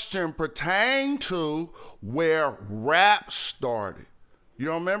question pertained to where rap started. You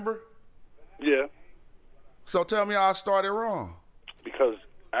don't remember? Yeah. So tell me how I started wrong. Because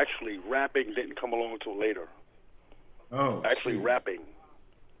actually rapping didn't come along until later. Oh. Actually rapping.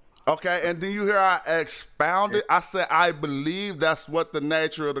 Okay, and then you hear I expounded. I said I believe that's what the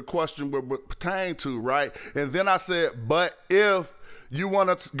nature of the question would pertain to, right? And then I said, but if you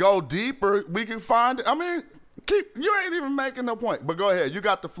want to go deeper, we can find it. I mean, you ain't even making no point. But go ahead. You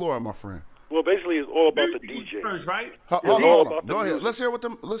got the floor, my friend. Well, basically, it's all about the DJ. First, right? Hold on. Go ahead. Let's hear what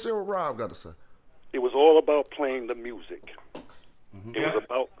Rob got to say. It was all about playing the music. Mm-hmm. It was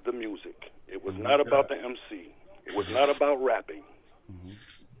about the music. It was not about the MC. It was not about rapping. Mm-hmm.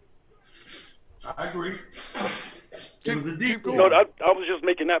 I agree. It was a deep. No, I was just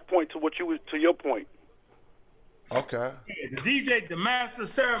making that point to your point. Okay. Yeah, the DJ, the master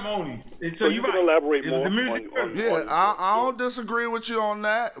ceremonies. So you can elaborate more. The music. I don't disagree with you on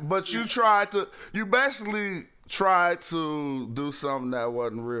that, but you basically tried to do something that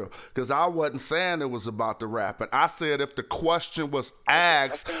wasn't real. Because I wasn't saying it was about the rapping. I said if the question was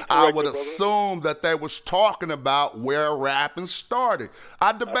asked, I would assume that they was talking about where rapping started.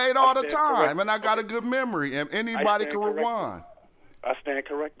 I debate all the time, and I got a good memory, and anybody can rewind. I stand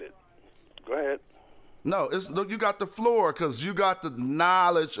corrected. Go ahead. No, you got the floor because you got the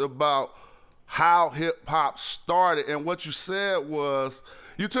knowledge about how hip-hop started. And what you said was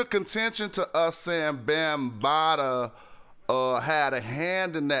you took contention to us saying Bambaataa had a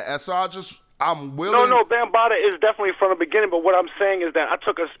hand in that. And so I'm willing. No, Bambaataa is definitely from the beginning. But what I'm saying is that I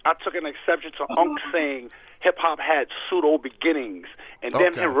took an exception to Unc saying hip-hop had pseudo beginnings. And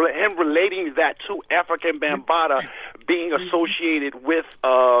then him relating that to African Bambaataa being associated with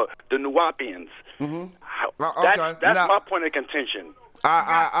the Nuwaubians. Mm-hmm. That's my point of contention.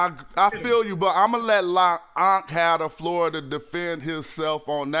 I feel you, but I'm gonna let Unc have the floor to defend himself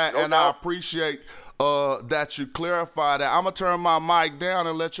on that, and I appreciate that you clarify that. I'm gonna turn my mic down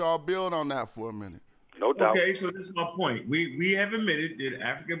and let y'all build on that for a minute. No doubt. Okay, so this is my point. We have admitted that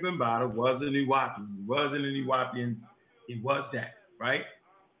African Bambaataa was a Nuwaubian. He wasn't a Nuwaubian. He was that, right?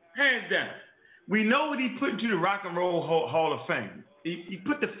 Hands down. We know what he put into the Rock and Roll Hall of Fame. He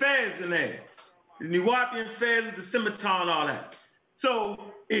put the Fez in there. The Nuwaubian Fez with the scimitar and all that. So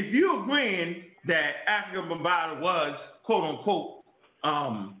if you're agreeing that African Bambaataa was, quote unquote,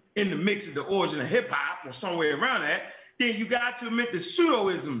 in the mix of the origin of hip hop or somewhere around that, then you got to admit the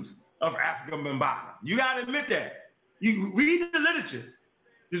pseudoisms of African Bambaataa. You got to admit that. You read the literature.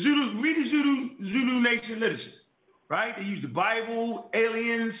 Read the Zulu Nation literature, right? They use the Bible,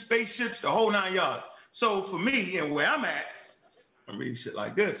 aliens, spaceships, the whole 9 yards. So for me and where I'm at, I'm reading shit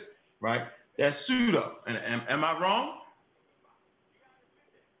like this, right? That's pseudo. And am I wrong?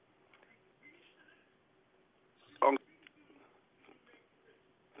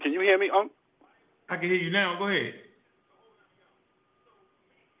 Can you hear me, Unc? I can hear you now. Go ahead.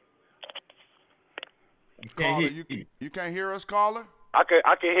 Caller, you can't hear us, caller? I can't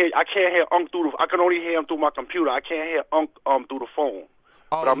hear Unc through I can only hear him through my computer. I can't hear Unc through the phone.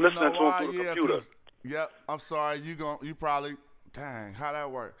 Oh, but I'm listening to him through the computer. Yep, I'm sorry. You probably, dang, how that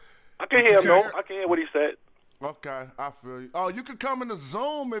work? I can hear him though. I can hear what he said. Okay, I feel you. Oh, you can come into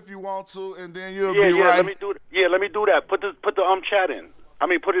Zoom if you want to, and then you'll be right. Let me do that. Put the chat in.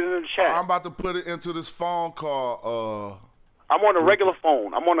 Put it in the chat. I'm about to put it into this phone call. I'm on a regular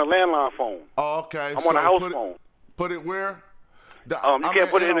phone. I'm on a landline phone. Oh, okay. I'm on a house phone. Put it where? You can't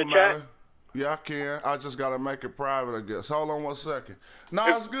put it in the chat? Yeah, I can. I just got to make it private, I guess. Hold on 1 second. No,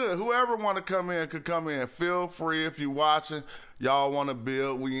 it's good. Whoever want to come in could come in. Feel free if you watching. Y'all want to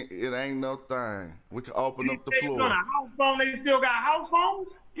build. It ain't no thing. We can open up the floor. On a house phone, they still got house phones?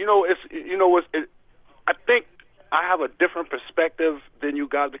 I think I have a different perspective than you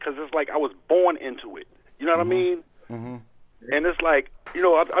guys because it's like I was born into it. You know what I mean? Mm-hmm. And it's like,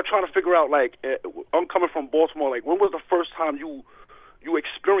 I'm trying to figure out, like, I'm coming from Baltimore. Like, when was the first time you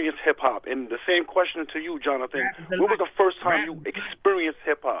experienced hip hop? And the same question to you, Jonathan. When was the first time you experienced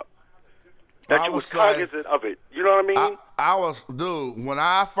hip hop? That you was cognizant of it. You know what I mean? Dude, when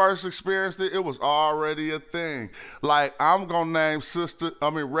I first experienced it, it was already a thing. Like, I'm going to name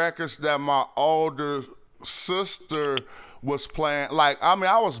records that my older sister was playing. Like, I mean,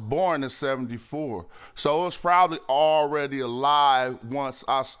 I was born in '74, so it was probably already alive once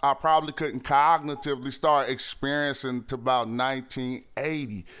I probably couldn't cognitively start experiencing to about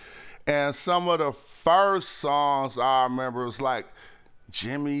 1980. And some of the first songs I remember was like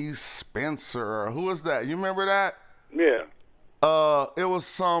Jimmy Spencer. Who was that? You remember that? Yeah. It was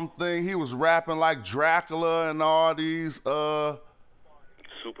something, he was rapping like Dracula and all these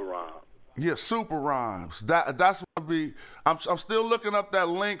Super rhymes. Yeah, super rhymes. That's what be. I'm still looking up that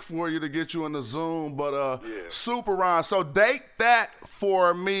link for you to get you in the Zoom, but super rhymes. So date that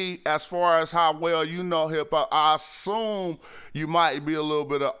for me as far as how well you know hip hop. I assume you might be a little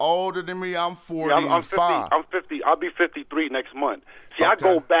bit older than me. I'm 45. Yeah, I'm 50. I'm 50. I'll be 53 next month. See, Okay.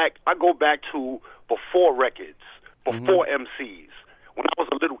 I go back to before records, before MCs. When I was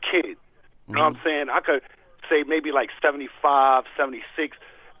a little kid, you know what I'm saying? I could say maybe like 75, 76.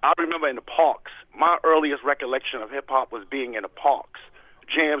 I remember in the parks, my earliest recollection of hip-hop was being in the parks,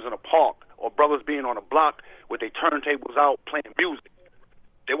 jams in a park, or brothers being on a block with their turntables out playing music.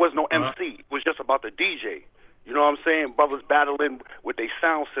 There was no MC. It was just about the DJ. You know what I'm saying? Brothers battling with their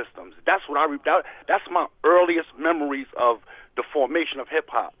sound systems. That's what that's my earliest memories of the formation of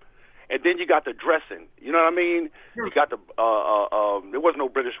hip-hop. And then you got the dressing. You know what I mean? You got the, there was no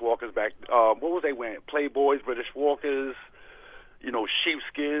British Walkers back, what was they wearing? Playboys, British Walkers, you know,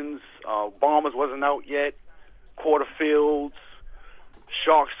 sheepskins, Bombers wasn't out yet, Quarterfields,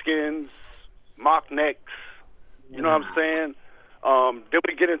 Sharkskins, mock necks, you know what I'm saying? Then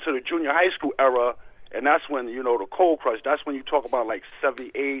we get into the junior high school era, and that's when, you know, the Cold Crush, that's when you talk about like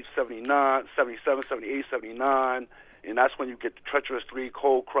 78, 79, 77, 78, 79, and that's when you get the Treacherous 3,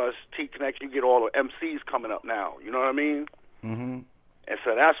 Cold Crush, T-Connect, you get all the MCs coming up now, you know what I mean? Mm-hmm. And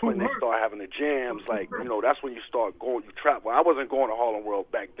so that's when they start having the jams, like, you know, that's when you start going, you travel. I wasn't going to Harlem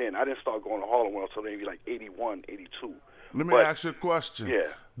World back then. I didn't start going to Harlem World until maybe like 81, 82. Let me ask you a question.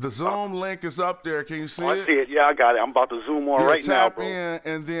 Yeah. The Zoom link is up there. Can you see I it? see it. Yeah, I got it. I'm about to zoom on right now, tap bro. in,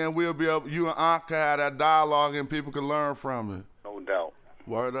 and then we'll be able, you and Anka have that dialogue, and people can learn from it. No doubt.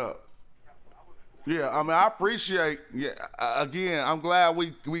 Word up. Yeah, I mean, I appreciate, again, I'm glad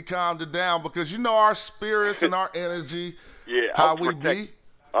we calmed it down, because you know our spirits and our energy, how we be.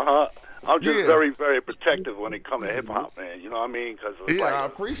 I'm just very, very protective when it comes to hip hop, man. You know what I mean? Because I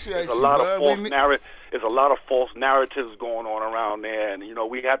appreciate there's a lot of false There's a lot of false narratives going on around there, and you know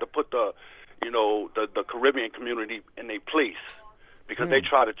we had to put the Caribbean community in their place, because they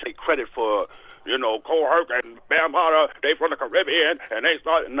try to take credit for, you know, Kool Herc and Bambaataa, they from the Caribbean, and they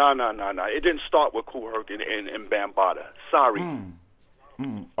started. No. It didn't start with Kool Herc and Bambaataa. Sorry.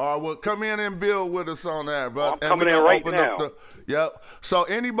 All right, well, come in and build with us on that, bro. I'm coming in right now. Yep. So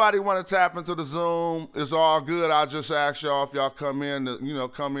anybody want to tap into the Zoom, it's all good. I just ask y'all if y'all come in,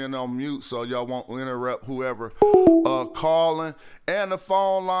 come in on mute so y'all won't interrupt whoever calling. And the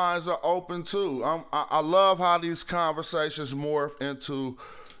phone lines are open too. I love how these conversations morph into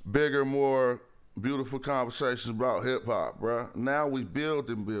bigger, more beautiful conversations about hip hop, bro. Now we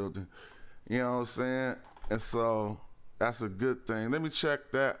building. You know what I'm saying? And so that's a good thing. Let me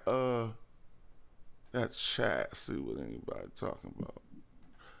check that chat, see what anybody talking about.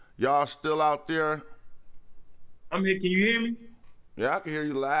 Y'all still out there? I'm here. Can you hear me? Yeah, I can hear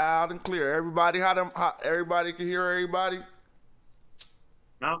you loud and clear. Everybody, how everybody can hear everybody?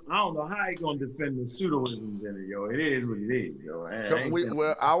 I don't know how you gonna defend the pseudoisms in it, yo. It is what it is, yo.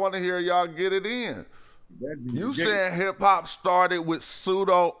 I want to hear y'all get it in. You saying hip hop started with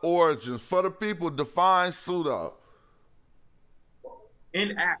pseudo origins. For the people, define pseudo.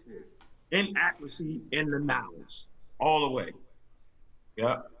 Inaccuracy in the knowledge, all the way.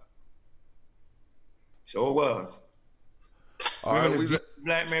 Yep. So it was. All right,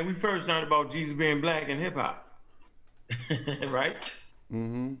 black man. We first learned about Jesus being black in hip hop, right?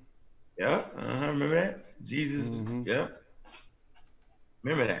 Mm-hmm. Yeah. Remember that? Jesus. Yeah.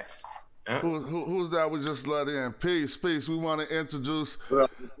 Remember that? Yep. Who's that we just let in? Peace. We want to introduce.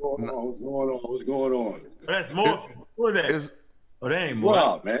 What's going on? Oh, that's Morpheus. Who is that? Oh, that ain't Morpheus.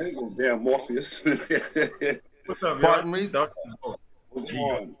 Wow, man, ain't no damn Morpheus. What's up, Pardon me? What's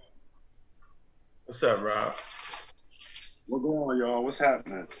going on? What's up, Rob? What's going on, y'all? What's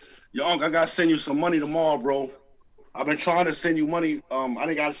happening? Yo, Unc, I gotta send you some money tomorrow, bro. I've been trying to send you money. I've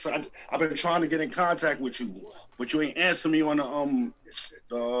been trying to get in contact with you, but you ain't answer me on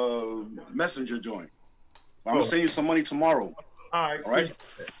the messenger joint. I'm gonna send you some money tomorrow. All right.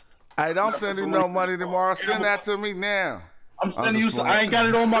 Hey, don't send you no money tomorrow. Send that to me now. I'm sending you some. I ain't got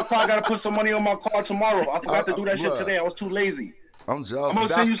it on my car. I gotta put some money on my car tomorrow. I forgot to do that shit today. I was too lazy. I'm joking. I'm gonna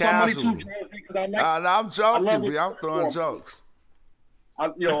send you some money too, Jonathan, because I like. I'm joking, I'm throwing jokes. I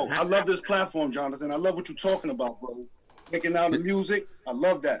love this platform, Jonathan. I love what you're talking about, bro. breaking down the music. I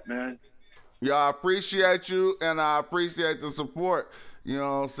love that, man. Yeah, I appreciate you, and I appreciate the support. You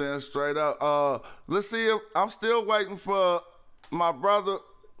know what I'm saying? Straight up. Let's see if I'm still waiting for my brother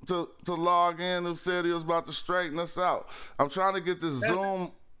to log in who said he was about to straighten us out. I'm trying to get this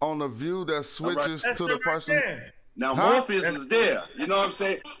Zoom on the view that switches to the person. Now Morpheus was there. You know what I'm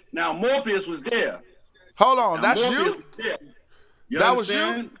saying? Now Morpheus was there. Hold on, now, that's Morpheus you? Was there. You that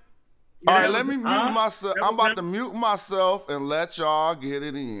understand? was you? All right, let me mute myself. I'm about to mute myself and let y'all get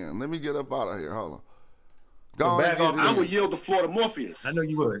it in. Let me get up out of here. Hold on. I would yield the floor to Morpheus. I know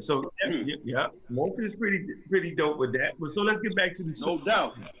you would. So yeah, Morpheus pretty dope with that. But so let's get back to the no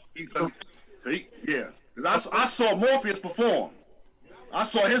doubt. Yeah, because I saw Morpheus perform. I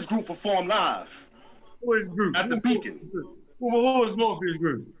saw his group perform live. Who is group? At the Beacon. Who was Morpheus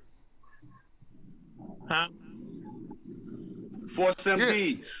group? Huh? Force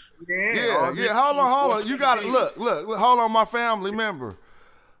MDs. Yeah. Hold on. You got to look. Hold on, my family member.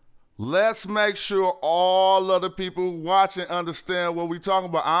 Let's make sure all of the people watching understand what we're talking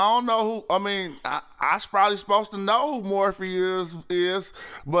about. I don't know who. I mean, I was probably supposed to know who Morpheus is,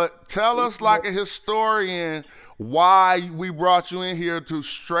 but tell us like a historian why we brought you in here to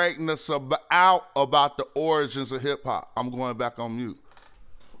straighten us out about the origins of hip hop. I'm going back on mute.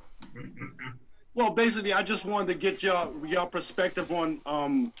 Well, basically, I just wanted to get your perspective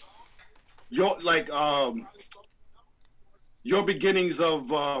on your beginnings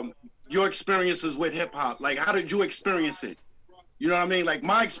of your experiences with hip hop. Like, how did you experience it? You know what I mean? Like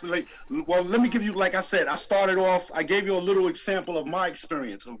my experience. Well, let me give you, like I said, I gave you a little example of my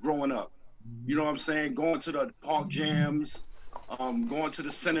experience of growing up. You know what I'm saying? Going to the park jams, going to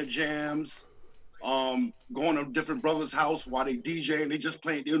the center jams, going to different brothers' house while they DJing. They just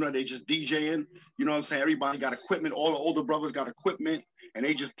playing, they just DJing. You know what I'm saying? Everybody got equipment. All the older brothers got equipment, and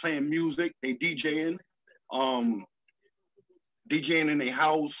they just playing music. They DJing, DJing in their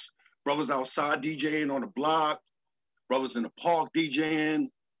house. Brothers outside DJing on the block. Brothers in the park DJing.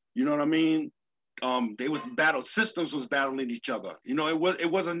 You know what I mean? They was systems was battling each other. You know, it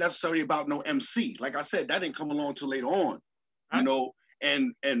wasn't necessarily about no MC. Like I said, that didn't come along till later on. You know,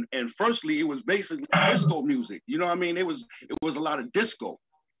 and firstly, it was basically disco music. You know what I mean? It was a lot of disco.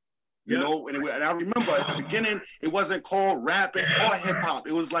 You know, and I remember at the beginning, it wasn't called rapping or hip hop.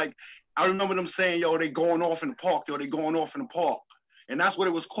 It was like, I remember them saying, yo, they going off in the park. Yo, they going off in the park. And that's what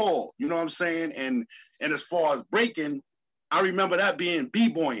it was called. You know what I'm saying? And as far as breaking, I remember that being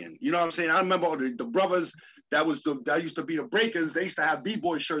b-boying. You know what I'm saying? I remember the brothers that used to be the breakers. They used to have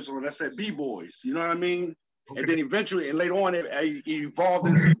b-boy shirts on that said b-boys. You know what I mean? Okay. And then eventually, and later on, it evolved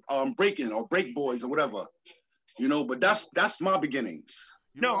into breaking or break boys or whatever. You know, but that's my beginnings.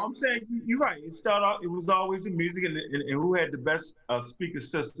 No, I'm saying you're right. It was always the music and who had the best speaker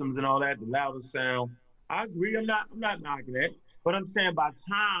systems and all that, the loudest sound. I agree. I'm not knocking that. But I'm saying by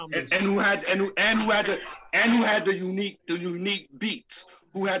time and who had the unique beats,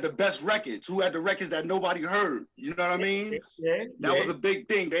 who had the best records, who had the records that nobody heard. You know what I mean? That was a big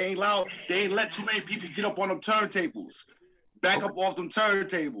thing. They ain't let too many people get up on them turntables, back up off them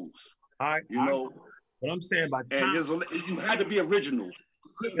turntables. You know. But I'm saying by time you had to be original.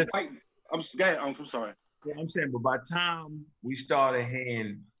 I'm sorry. Yeah, I'm saying, but by time we started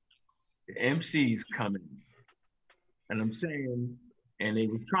hearing the MCs coming. And I'm saying, and they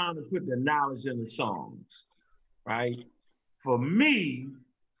were trying to put the knowledge in the songs, right? For me,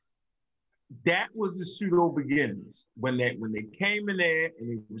 that was the pseudo beginnings when they came in there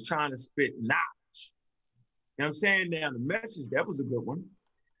and they was trying to spit knowledge. You know what I'm saying? Now the message, that was a good one,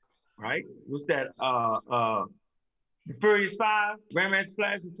 right? What's that? The Furious Five, Grandmaster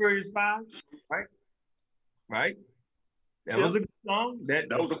Flash, the Furious Five, right? Right? That was a good song. That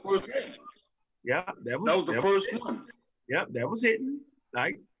was the first one. Yeah, that was the first one. Yep, that was hitting.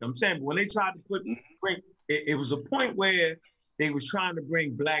 Like I'm saying, but when they tried to bring it was a point where they was trying to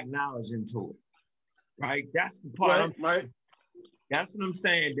bring black knowledge into it. Right? That's the part. Right. That's what I'm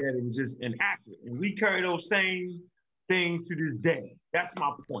saying, that it was just inaccurate. And we carry those same things to this day. That's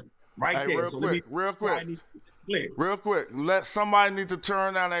my point. Right hey, there. Real quick. Let somebody need to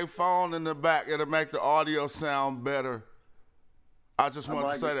turn down their phone in the back. It'll make the audio sound better. I just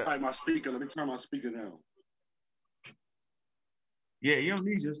want to say that. My speaker. Let me turn my speaker down. Yeah, you don't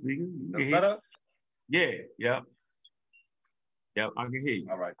need your speaker. That's better? Yeah, yep, I can hear you.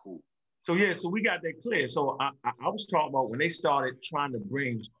 All right, cool. So so we got that clear. So I was talking about when they started trying to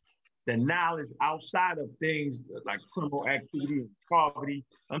bring the knowledge outside of things like criminal activity and poverty.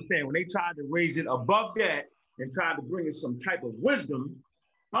 I'm saying when they tried to raise it above that and tried to bring in some type of wisdom,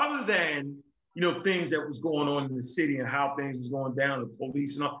 other than things that was going on in the city and how things was going down, the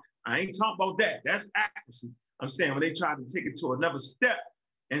police and all. I ain't talking about that. That's accuracy. I'm saying when they tried to take it to another step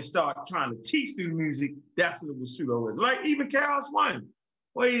and start trying to teach through music, that's when it was pseudo with. Like even KRS-One,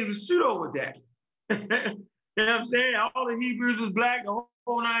 well, he was pseudo with that. You know what I'm saying? All the Hebrews was black, the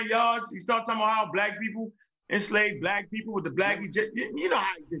whole 9 yards. He started talking about how black people enslaved black people with the black Egypt. You know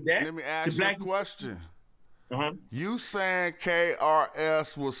how he did that. Let me ask you a question. Uh-huh. You saying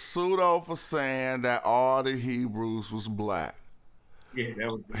KRS was pseudo for saying that all the Hebrews was black. Yeah, that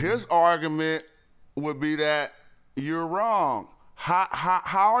was his argument would be that you're wrong. How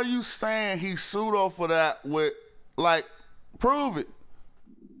are you saying he's pseudo for that with, like, prove it?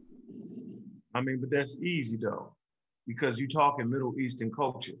 I mean, but that's easy though, because you're talking Middle Eastern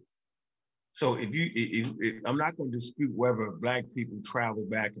culture. So if I'm not going to dispute whether black people travel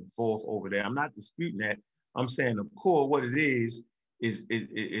back and forth over there. I'm not disputing that. I'm saying the core, what it is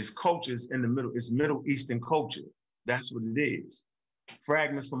cultures in the middle. It's Middle Eastern culture. That's what it is.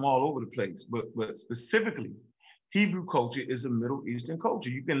 Fragments from all over the place, but specifically, Hebrew culture is a Middle Eastern culture.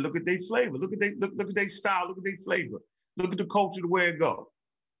 You can look at their flavor, look at their style, look at their flavor, look at the culture, the way it go.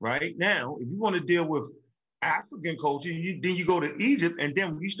 Right now, if you want to deal with African culture, then you go to Egypt, and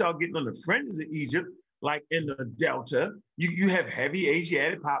then when you start getting on the fringes of Egypt, like in the Delta, you have heavy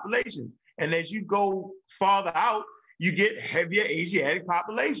Asiatic populations. And as you go farther out, you get heavier Asiatic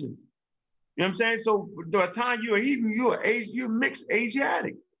populations. You know what I'm saying? So by the time you're a Hebrew, you're mixed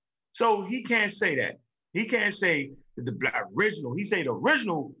Asiatic. So he can't say that. He can't say that the black original. He say the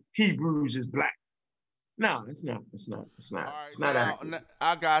original Hebrews is black. No, it's not. It's not. It's not. Right, it's not accurate.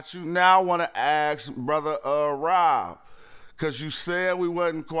 I got you. Now I want to ask Brother Rob, because you said we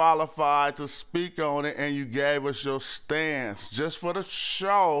wasn't qualified to speak on it, and you gave us your stance. Just for the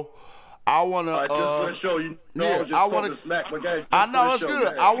show, I want to. Just for the show, you know, yeah, I was just talking smack, but guys, I know it's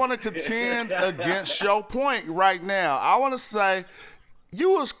good. I want to contend against your point right now. I want to say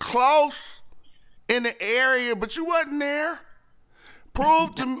you was close in the area, but you wasn't there.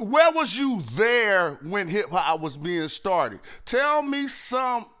 Prove to me, where was you there when hip-hop was being started? Tell me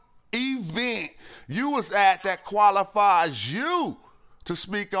some event you was at that qualifies you to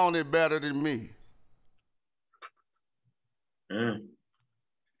speak on it better than me. You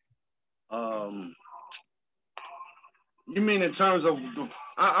mean in terms of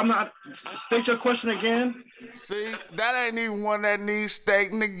I'm not, state your question again? See, that ain't even one that needs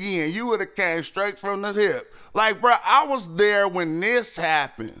stating again. You would have came straight from the hip. Like, bro, I was there when this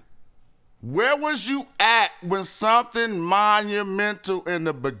happened. Where was you at when something monumental in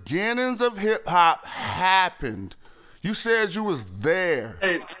the beginnings of hip hop happened? You said you was there.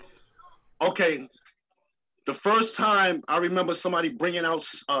 Hey, okay. The first time I remember somebody bringing out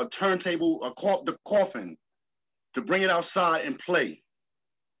a turntable, the coffin, to bring it outside and play.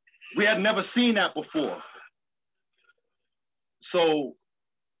 We had never seen that before. So,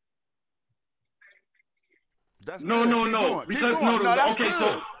 that's no. Because okay,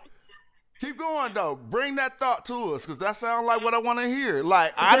 so keep going though. Bring that thought to us, because that sounds like what I want to hear.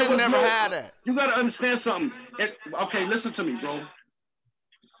 Like I didn't never had that. You gotta understand something. Okay, listen to me, bro.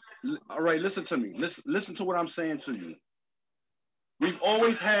 All right, listen to me. Listen to what I'm saying to you. We've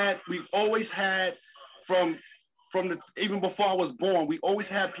always had from the even before I was born, we always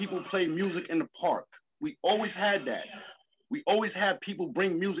had people play music in the park. We always had that. We always had people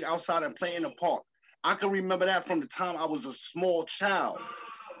bring music outside and play in the park. I can remember that from the time I was a small child.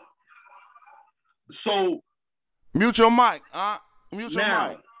 So, mute your mic. Mute your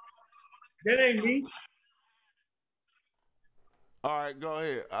mic. That ain't me. All right, go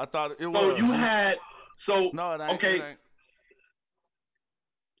ahead. I thought it was. So you had, no, it ain't, okay. It ain't.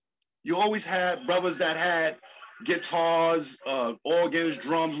 You always had brothers that had guitars, organs,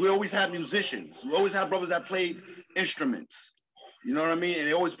 drums. We always had musicians. We always had brothers that played instruments. You know what I mean? And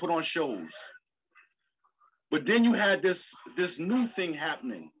they always put on shows. But then you had this new thing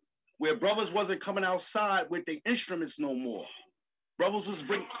happening where brothers wasn't coming outside with their instruments no more. Brothers was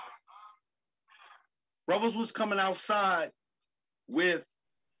coming outside with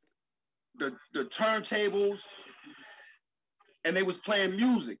the turntables, and they was playing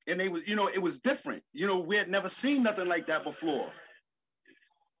music, and they was, it was different. We had never seen nothing like that before.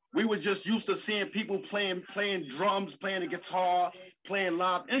 We were just used to seeing people playing drums, playing the guitar, playing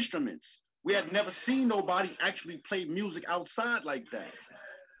live instruments. We had never seen nobody actually play music outside like that.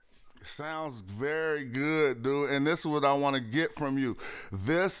 Sounds very good, dude. And this is what I want to get from you.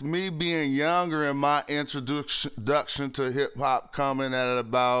 This, me being younger in my introduction to hip hop, coming at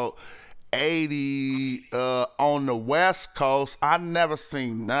about 80 on the West Coast, I never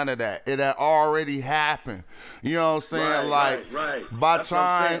seen none of that. It had already happened. You know what I'm saying? Right. By That's what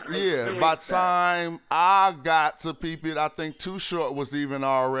I'm time, saying. by time I got to peep it, I think Too Short was even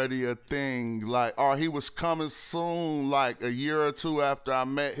already a thing. Or he was coming soon, like a year or two after I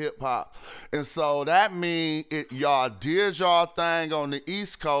met hip hop. And so that means y'all did y'all thing on the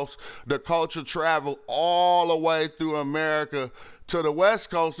East Coast. The culture traveled all the way through America. To the West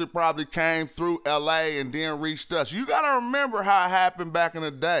Coast, it probably came through LA and then reached us. You got to remember how it happened back in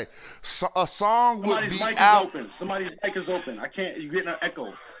the day. So, a song would be out. Somebody's mic is open. I can't. You're getting an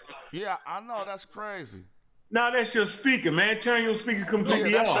echo. Yeah, I know. That's crazy. No, that's your speaker, man. Turn your speaker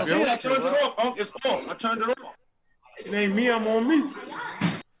completely off. I turned it off. It's off. I turned it off. It ain't me. I'm on mute.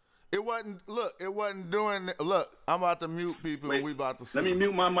 It wasn't doing. Look, I'm about to mute people. Wait, and we about to see. Let me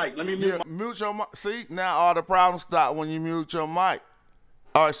mute my mic. Mute your mic. See, now all the problems stop when you mute your mic.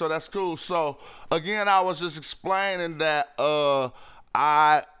 All right, so that's cool. So again, I was just explaining that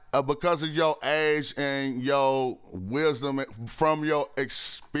because of your age and your wisdom from your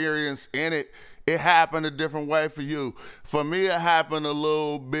experience in it, it happened a different way for you. For me, it happened a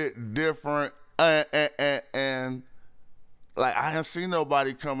little bit different, and like I didn't see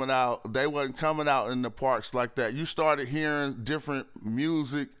nobody coming out. They wasn't coming out in the parks like that. You started hearing different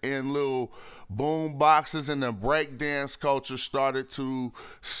music in little boom boxes, and the breakdance culture started to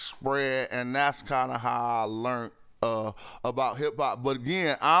spread, and that's kind of how I learned about hip hop. But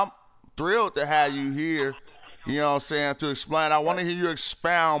again, I'm thrilled to have you here. You know what I'm saying, to explain. I want to hear you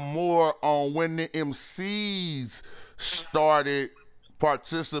expound more on when the MCs started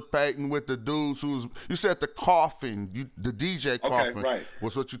participating with the dudes who's, you said the Coffin, the DJ Coffin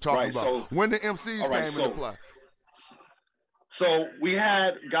was what you're talking about. So, when the MCs came into play. So we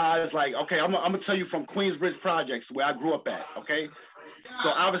had guys like, okay, I'm gonna tell you from Queensbridge Projects, where I grew up at, okay?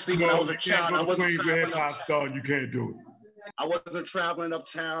 So obviously when I was a child, I wasn't traveling uptown. You can't do it. I wasn't traveling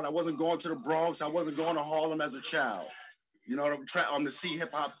uptown. I wasn't going to the Bronx. I wasn't going to Harlem as a child. You know, to see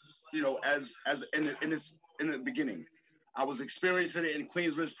hip hop, you know, as in the beginning. I was experiencing it in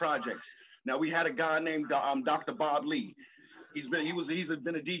Queensbridge Projects. Now we had a guy named Dr. Bob Lee. He's been a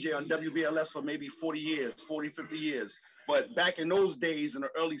DJ on WBLS for maybe 40 years, 40, 50 years. But back in those days, in the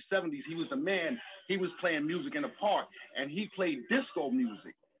early 70s, he was the man. He was playing music in the park, and he played disco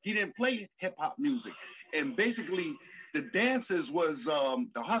music. He didn't play hip hop music. And basically, the dances was the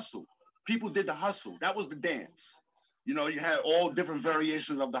hustle. People did the hustle. That was the dance. You know, you had all different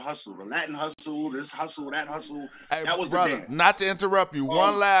variations of the hustle, the Latin hustle, this hustle, that hustle. Hey, that was brother, the dance. Not to interrupt you.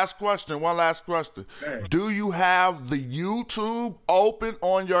 One last question. Do you have the YouTube open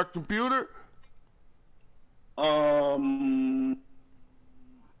on your computer? Because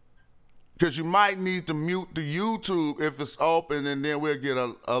you might need to mute the YouTube if it's open, and then we'll get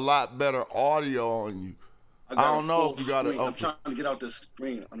a lot better audio on you. I don't know if you got it open. I'm trying to get out this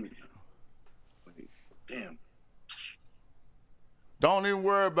screen. Damn. Don't even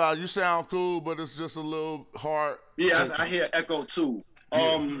worry about it. You sound cool, but it's just a little hard. Yeah, I hear echo too. Yep.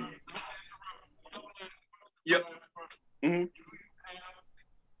 Mm-hmm.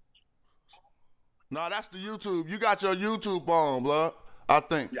 No, that's the YouTube. You got your YouTube on, blood. I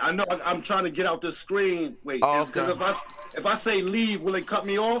think. I know. I'm trying to get out this screen. Wait, because if I say leave, will it cut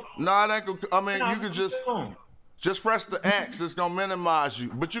me off? No, it ain't. I mean, you can just press the X. It's gonna minimize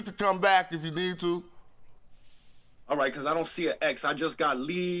you, but you can come back if you need to. All right, because I don't see an X. I just got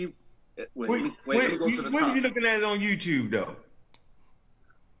leave. Wait, let me go to the top. When are you looking at it on YouTube, though?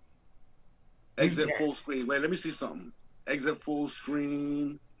 Exit full screen. Wait, let me see something. Exit full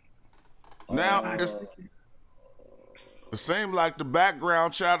screen. Now, it seemed like the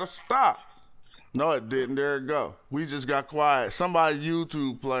background chatter stopped. No, it didn't. There it go. We just got quiet. Somebody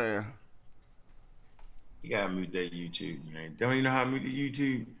YouTube playing. You gotta mute that YouTube, man. Don't you know how to mute the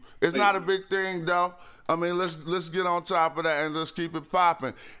YouTube? It's not a big thing, though. I mean, let's get on top of that and let's keep it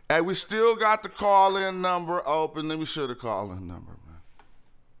popping. Hey, we still got the call-in number open. Let me show the call-in number, man.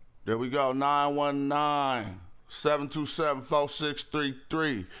 There we go,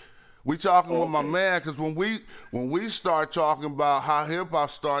 919-727-4633. We talking with my man, because when we start talking about how hip-hop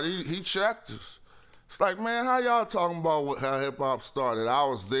started, he checked us. It's like, man, how y'all talking about how hip-hop started? I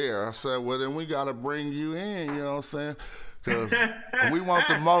was there. I said, well, then we got to bring you in, you know what I'm saying? Because we want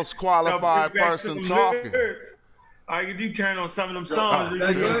the most qualified person talking. All you do turn on some of them songs.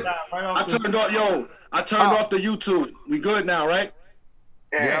 I turned off the YouTube. We good now, right?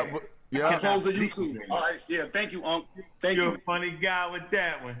 Yeah. I closed the YouTube. All right. Yeah. Thank you, Unc. You're a funny guy with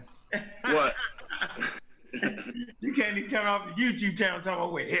that one. What? You can't even turn off the YouTube channel talking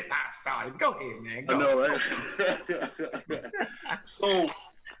about where hip hop started. Go ahead, man. Go. I know, right?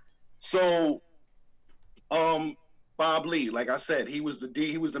 So, Bob Lee, like I said, he was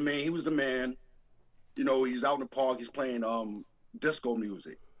the man. You know, he's out in the park, he's playing disco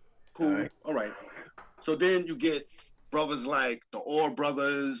music. Cool. All right. So then you get brothers like the Orr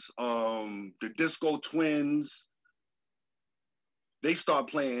Brothers, the Disco Twins. They start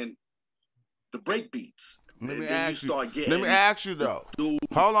playing the break beats. Let me ask you though.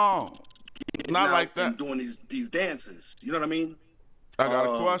 Hold on. Not like that. Doing these dances. You know what I mean? I got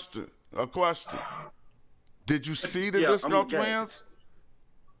a question. Did you see the Disco Twins?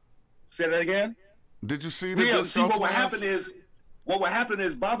 Say that again? Did you see the Disco Twins? What would happen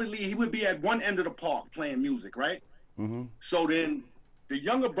is Bobby Lee, he would be at one end of the park playing music, right? Mm-hmm. So then the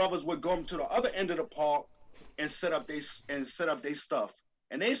younger brothers would go to the other end of the park and set up their stuff.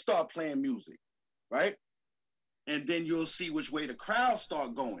 And they start playing music, right? And then you'll see which way the crowd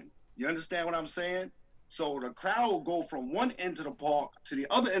start going. You understand what I'm saying? So the crowd will go from one end of the park to the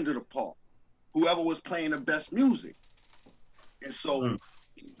other end of the park, whoever was playing the best music. And so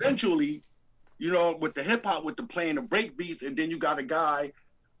eventually, you know, with the hip hop, with the playing the break beats, and then you got a guy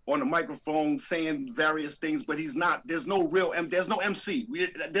on the microphone saying various things, but he's not, there's no MC.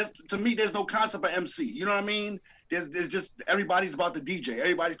 To me, there's no concept of MC. You know what I mean? There's just, everybody's about the DJ.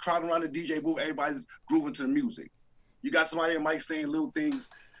 Everybody's crowding around the DJ booth. Everybody's grooving to the music. You got somebody that might saying little things,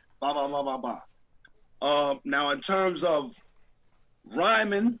 blah, blah, blah, blah, blah. Now, in terms of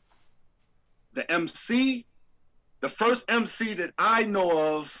rhyming, the MC, the first MC that I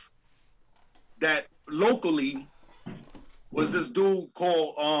know of that locally was this dude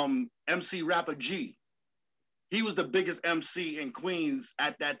called MC Rapper G. He was the biggest MC in Queens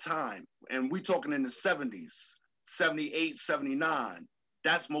at that time. And we talking in the 70s, 78, 79.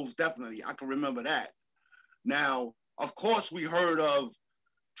 That's most definitely, I can remember that. Now, of course, we heard of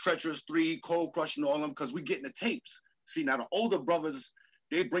Treacherous 3, Cold Crush and all them, because we getting the tapes. See, now the older brothers,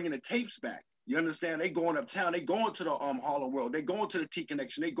 they bringing the tapes back. You understand? They going uptown, they going to the Harlem World, they going to the T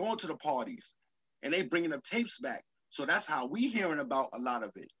Connection, they going to the parties, and they bringing the tapes back. So that's how we hearing about a lot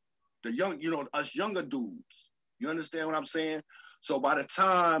of it. The young, you know, us younger dudes. You understand what I'm saying? So by the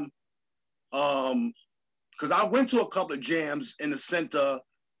time, because I went to a couple of jams in the center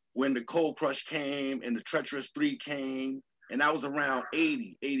when the Cold Crush came and the Treacherous 3 came, and that was around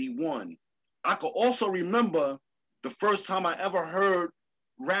 80, 81. I could also remember the first time I ever heard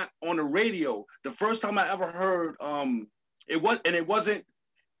rap on the radio. The first time I ever heard, it wasn't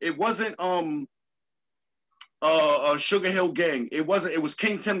Sugar Hill Gang. It was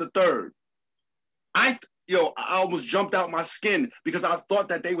King Tim III. I almost jumped out my skin because I thought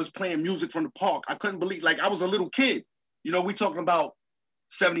that they was playing music from the park. I couldn't believe, like I was a little kid. You know, we talking about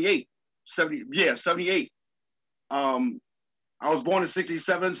 78. I was born in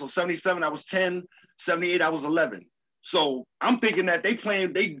 67, so 77, I was 10, 78, I was 11. So I'm thinking that they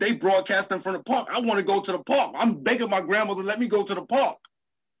broadcasting from the park. I want to go to the park. I'm begging my grandmother, let me go to the park.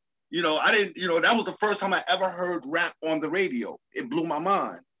 You know, that was the first time I ever heard rap on the radio. It blew my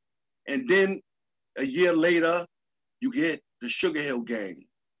mind. And then a year later, you get the Sugar Hill Gang.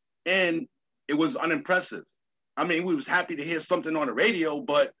 And it was unimpressive. I mean, we was happy to hear something on the radio,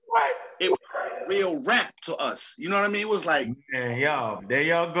 but it was real rap to us. You know what I mean? It was like, man, y'all, there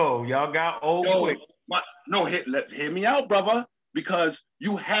y'all go. Y'all got old quick. Hear me out, brother, because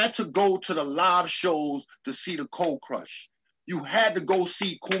you had to go to the live shows to see the Cold Crush. You had to go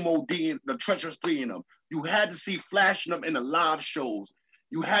see Kumo D and the Treacherous 3 in them. You had to see Flashing them in the live shows.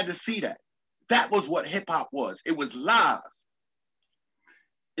 You had to see that. That was what hip hop was. It was live.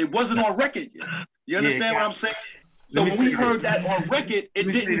 It wasn't on record yet. You understand what I'm saying? So when we heard that on record,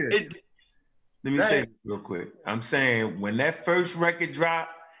 it didn't. Let me say this real quick. I'm saying when that first record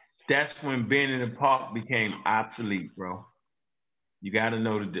dropped, that's when being in the park became obsolete, bro. You gotta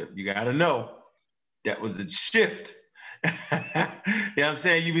know you gotta know that was a shift. You know what I'm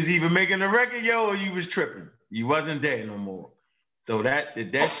saying? You was either making a record, or you was tripping. You wasn't there no more. So that's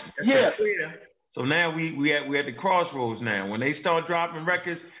clear. So now we at the crossroads now. When they start dropping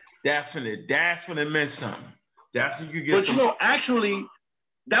records, that's when it meant something. That's when you get. But you know, actually,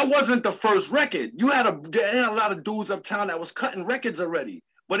 that wasn't the first record. You had a lot of dudes uptown that was cutting records already.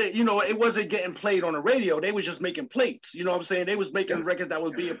 But it wasn't getting played on the radio. They was just making plates. You know what I'm saying? They was making records that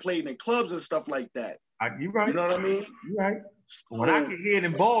was being played in clubs and stuff like that. You right. You know what I mean? You right. When I could hear it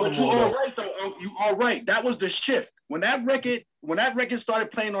in Baltimore. But you all right though. You all right. That was the shift. When that record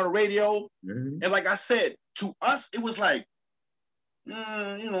started playing on the radio, and like I said, to us it was like, all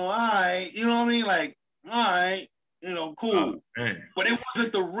right. You know what I mean? Like, all right. Cool. But it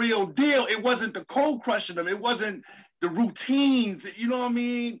wasn't the real deal. It wasn't the Cold Crushing them. It wasn't the routines. You know what I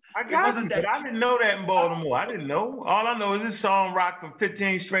mean? I got you, but I didn't know that in Baltimore. I didn't know. All I know is this song rocked for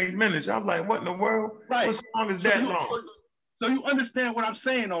 15 straight minutes. I'm like, what in the world? Right. What song is that long? So you understand what I'm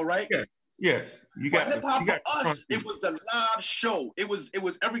saying, though, right? Yeah. Yes. You got hip hop for us. It was the live show. It was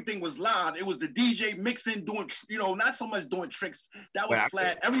everything was live. It was the DJ mixing, doing not so much doing tricks. That was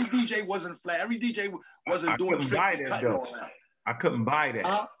flat. Every DJ wasn't flat. Every DJ wasn't doing tricks and cutting all that. I couldn't buy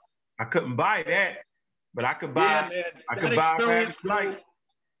that. I couldn't buy that, but I could buy. Yeah, man. I could buy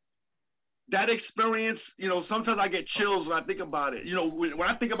that experience. Sometimes I get chills when I think about it. When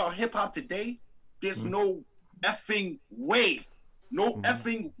I think about hip hop today, there's no effing way. No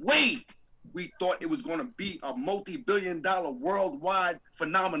effing way. We thought it was going to be a multi-billion-dollar worldwide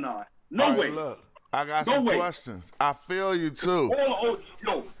phenomenon. No way. Look, I got some questions. I feel you too. All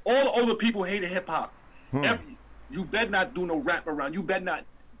the older people hated hip hop. You better not do no rap around. You better not.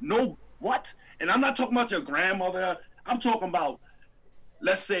 No what? And I'm not talking about your grandmother. I'm talking about,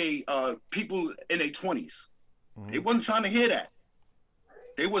 let's say, people in their 20s. They wasn't trying to hear that.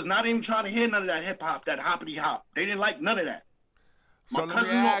 They was not even trying to hear none of that hip hop, that hoppity hop. They didn't like none of that. So let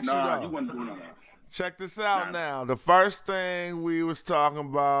me ask you wasn't doing that. Check this out now. The first thing we was talking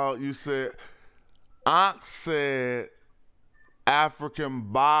about, you said, Ankh said African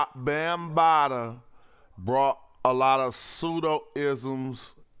Bambaataa brought a lot of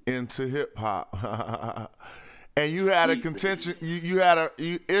pseudo-isms into hip hop. And you had a contention, you had a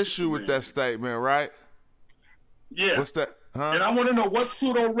issue with that statement, right? Yeah. What's that? Huh? And I want to know what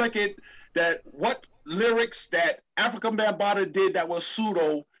pseudo record what lyrics that African Bambaataa did that was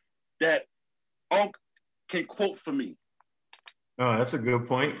pseudo that Unc can quote for me. Oh, that's a good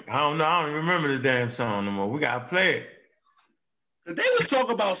point. I don't know. I don't even remember this damn song no more. We gotta play it. They was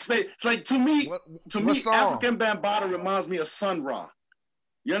talking about space. It's like to me, African Bambaataa reminds me of Sun Ra.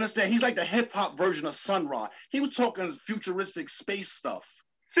 You understand? He's like the hip hop version of Sun Ra. He was talking futuristic space stuff.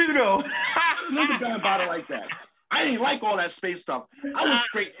 Pseudo. Look at Bambaataa like that. I didn't like all that space stuff. I was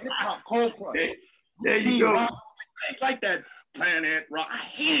straight hip hop Cold Crush. There you go. Rock. I ain't like that Planet Rock. I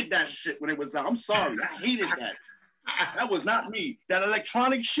hated that shit when it was out. I'm sorry. I hated that. That was not me. That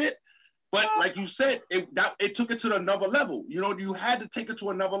electronic shit. But like you said, it took it to another level. You had to take it to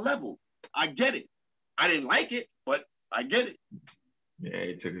another level. I get it. I didn't like it, but I get it. Yeah,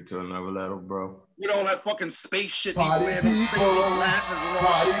 it took it to another level, bro. With all that fucking space shit, party people wearing crazy glasses and all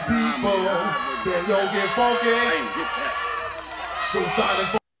party that. People, then yo get funky. I didn't get that.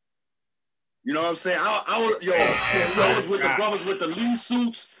 Suicide. You know what I'm saying? I was with the brothers with the Lee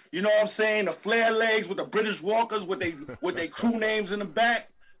suits. You know what I'm saying? The flare legs with the British Walkers with they crew names in the back.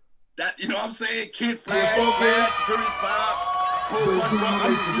 That you know what I'm saying? Kid Flash, Furious 5, Cold Blood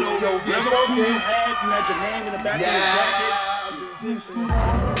Brothers. Whatever crew you had your name in the back of your jacket. Suit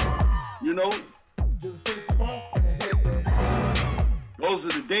on. Those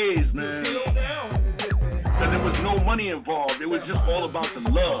are the days, man. Because there was no money involved. It was just all about the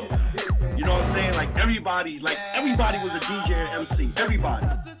love. You know what I'm saying? Like everybody was a DJ and MC. Everybody.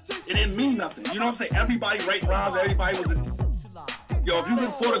 It didn't mean nothing. You know what I'm saying? Everybody write rhymes. Everybody was a... Yo, if you can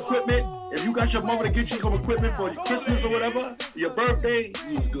afford equipment, if you got your mother to get you some equipment for your Christmas or whatever, your birthday,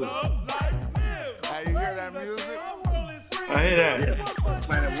 you was good. Hey, you hear that music? I hear that. Yeah.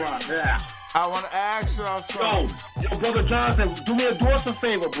 Planet Rock, yeah. I want to ask y'all something. Yo, Brother Johnson, do us a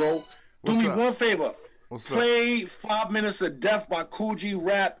favor, bro. Do me one favor. Play 5 Minutes of Death by Kool G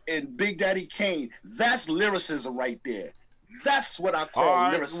Rap and Big Daddy Kane. That's lyricism right there. That's what I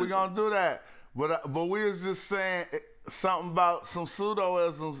call lyricism. We're going to do that. But we was just saying something about some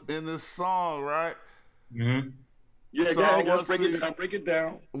pseudo-isms in this song, right? Mm-hmm. Yeah, so guys, break it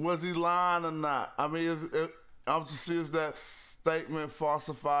down. Was he lying or not? I mean, I'm just see is that statement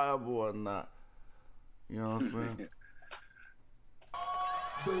falsifiable or not? You know what I'm saying?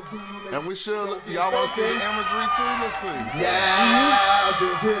 And we should, y'all want to see the imagery too? Let's see. Yeah,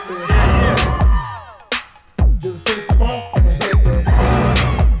 just hit me. Just face the phone and hit me.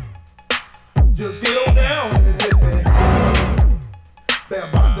 Just get on down and hit me.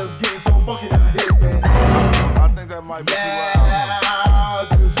 Bambaataa's getting so funky now, hit me. I think that might be too loud.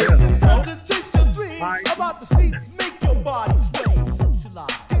 Just hit me. Just chase your dreams. About the seats, make your body sway.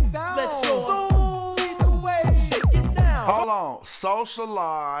 Socialize. Get down. Let your soul lead the way. Shake it down. Hold on.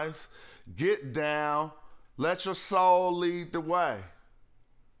 Socialize. Get down. Let your soul lead the way.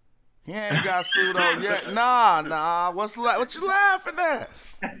 He ain't got pseudo yet. Nah. What you laughing at?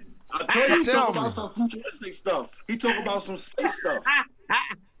 I told you he talk about some futuristic stuff. He talk about some space stuff.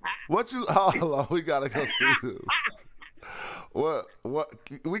 Hold on, we gotta go see this. What?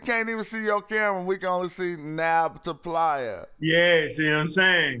 We can't even see your camera. We can only see Nab to Playa. Yeah, see what I'm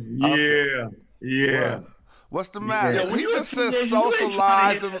saying? Yeah. What's the matter? Yeah, when He you just a said teenager, you ain't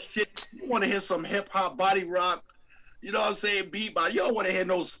trying to socialize. hear that shit. You want to hear some hip hop, body rock, you know what I'm saying, beat by. You don't want to hear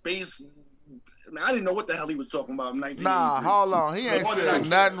no space. Man, I didn't know what the hell he was talking about in 1983. Nah, hold on. He ain't said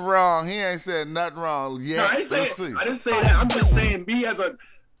nothing wrong. He ain't said nothing wrong yet. No, I didn't say that. I'm just saying me as a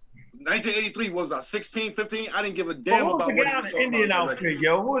 1983 was a 16, 15. I didn't give a damn about what he was in the talking Indian about. outfit,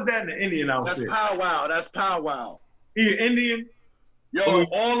 yo? Who was that in the Indian outfit? That's Pow Wow. That's Pow Wow. He Indian? Yo,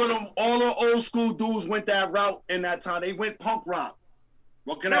 all the old school dudes went that route in that time. They went punk rock.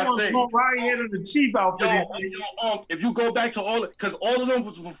 What can I say? Right here to the chief outfit. If you go back to because all of them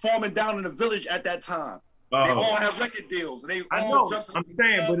was performing down in the village at that time. They all have record deals. I know. I'm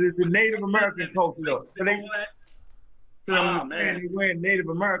saying, but it's the Native American culture though. They wearing Native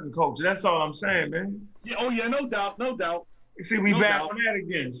American culture. That's all I'm saying, man. Yeah, oh yeah, no doubt, no doubt. See, we back on that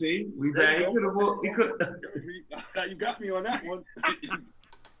again. See, we back. He could. You got me on that one.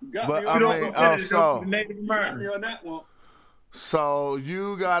 But I mean, so Native American on that one. So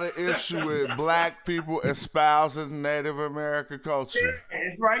you got an issue with black people espousing Native American culture? Yeah,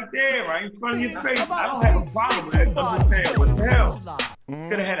 it's right there, right in front of your face. I don't have a problem with that. I'm just saying, what the hell?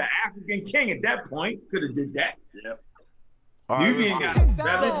 Could have had an African king at that point. Could have did that. Yep. You ain't got a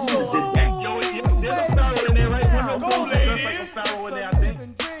pharaoh. Could have did that. Yo, there's a pharaoh in there, right? One of those dudes just like a pharaoh in there, I think.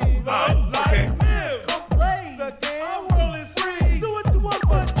 Okay.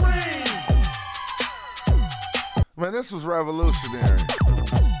 Man, this was revolutionary.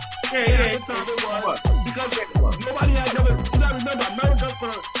 Yeah, that's how it was. Because nobody had never, you gotta remember, America, for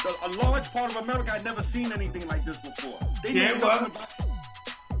a large part of America, had never seen anything like this before. They knew nothing about it.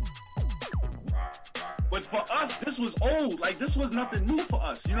 But for us, this was old. Like, this was nothing new for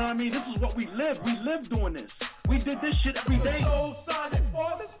us. You know what I mean? This is what we live. We live doing this. We did this shit every day.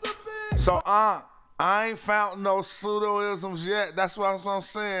 So, I ain't found no pseudoisms yet. That's what I'm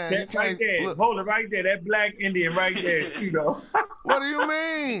saying. That right there. Look. Hold it right there. That black Indian right there, pseudo. What do you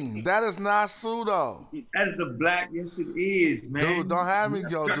mean? That is not pseudo. That is a black. Yes, it is, man. Dude, don't have me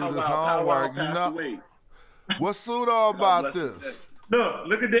go do this homework. You know what's pseudo about this?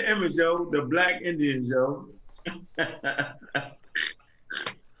 Look at the image, yo. The black Indians, yo.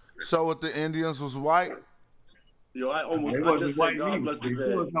 So what, the Indians was white? Yo, I just said God bless the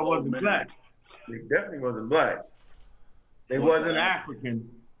dead. I wasn't black. They definitely wasn't black. They wasn't African.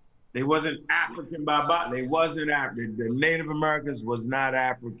 They wasn't African by body. They wasn't African. The Native Americans was not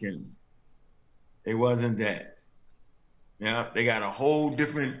African. They wasn't that. Yeah, they got a whole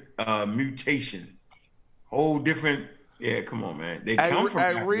different mutation. Whole different. Yeah, come on, man. They come from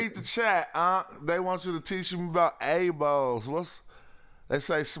Africa. Read the chat. They want you to teach me about ABOs. They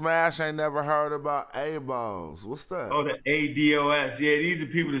say Smash ain't never heard about ABOs. What's that? Oh, the ADOS. Yeah, these are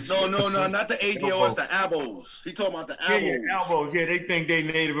people that... No, not the ADOS, the ABOs. He talking about the ABOs. Yeah, ABOs. Yeah, they think they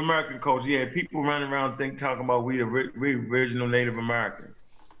Native American culture. Yeah, people running around talking about we original Native Americans.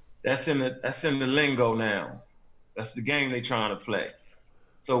 That's in the lingo now. That's the game they trying to play.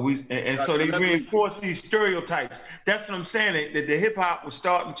 So so they reinforce these stereotypes. That's what I'm saying. That the hip hop was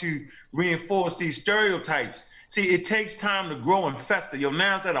starting to reinforce these stereotypes. See, it takes time to grow and fester. Yo,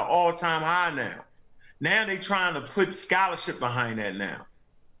 now it's at an all-time high now. Now they trying to put scholarship behind that now.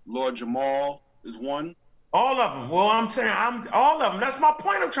 Lord Jamal is one. All of them. Well, I'm saying all of them. That's my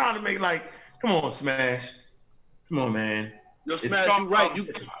point I'm trying to make. Like, come on, Smash. Come on, man. Yo, Smash, you right.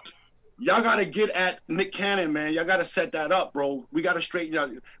 Y'all got to get at Nick Cannon, man. Y'all got to set that up, bro. We got to straighten out.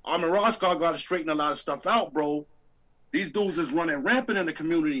 Armin Roscoe got to straighten a lot of stuff out, bro. These dudes is running rampant in the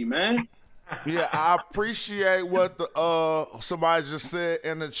community, man. Yeah, I appreciate what somebody just said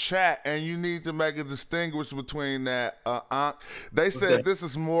in the chat, and you need to make a distinguish between that. They said this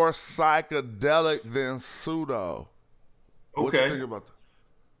is more psychedelic than pseudo. Okay. What you think about that?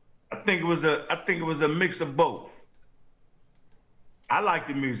 I think it was a mix of both. I like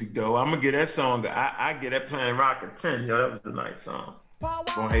the music though. I'm gonna get that song. I get that playing rock at 10. Yo, that was a nice song.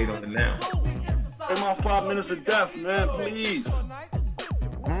 Don't hate on it now. Play my 5 minutes of death, man, please.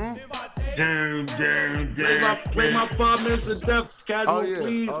 Play my 5 minutes of death, Casual,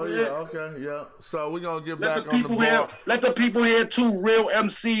 please, man. Yeah, okay, yeah. So we're gonna get back on the ball. Let the people hear two real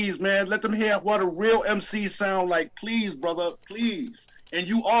MCs, man. Let them hear what a real MC sound like, please, brother, please. And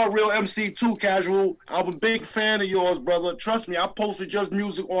you are a real MC too, Casual. I'm a big fan of yours, brother. Trust me, I posted your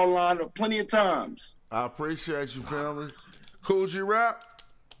music online plenty of times. I appreciate you, family. Kool G Rap.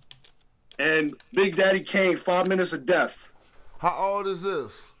 And Big Daddy Kane, 5 minutes of death. How old is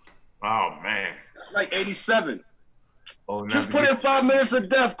this? Oh, man. It's like 87. Oh, just put in 5 minutes of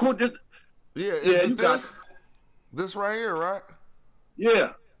death. Cool. Yeah, you got this right here, right?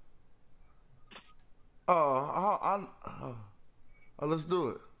 Yeah. Let's do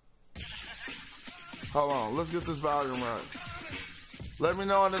it. Hold on, let's get this volume right. Let me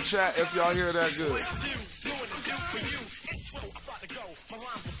know in the chat if y'all hear that good.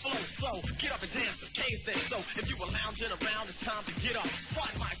 Get up and dance, the K said so. If you were lounging around, it's time to get up.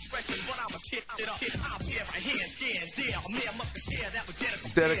 Pardon my expression, but I'ma hit it up. I'll be right here, yeah, there. A mere musketeer that would get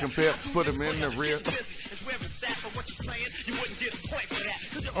it. That compare, put him in the rear. It's where it's that, but what you're saying, you wouldn't get a point for that.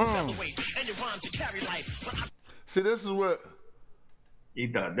 Cause you're a featherweight, and your rhymes you carry life. See, this is what. He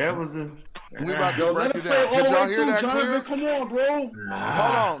thought that was a. We about to break it down. Could y'all hear that clear? Come on, bro.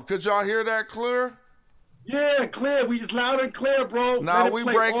 Hold on. Could y'all hear that clear? Yeah, clear. We just loud and clear, bro. Nah, we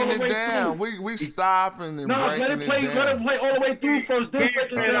breaking it down. We stopping and breaking it down. Let it play all the way through first, then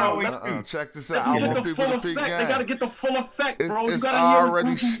break it down. Check this out. I want people to peek They gotta get the full effect, bro. It's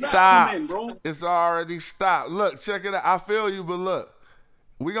already stopped. It's already stopped. Look, check it out. I feel you, but look.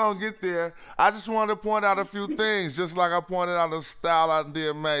 We gonna get there. I just wanted to point out a few things, just like I pointed out a style I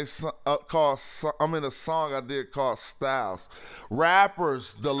did a song I did called Styles.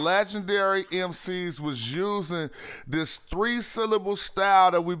 Rappers, the legendary MCs was using this 3-syllable style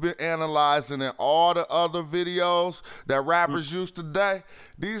that we've been analyzing in all the other videos that rappers use today.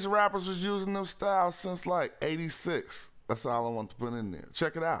 These rappers was using them styles since like 86. That's all I want to put in there.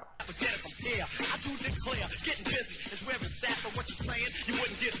 Check it out. I do declare, getting busy is where it's at, but what you're saying, you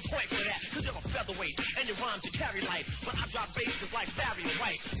wouldn't get a point for that, cause you're a featherweight, and your rhymes you carry life, but I drop bases like Barry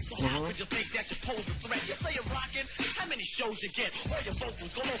White, so how could you think that you pose a threat? You say you're rocking, how many shows you get? All your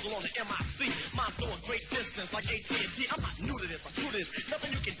vocals go local on the MIC, mine's going great distance like AT&T, I'm not new to this, I'm true to this,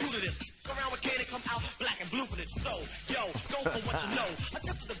 nothing you can do to this, around with Kane and come out black and blue for this, so, yo, go for what you know, I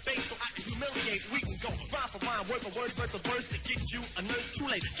tip the base so I can humiliate, we can go rhyme for rhyme, word for word, verse for verse, to get you a nurse too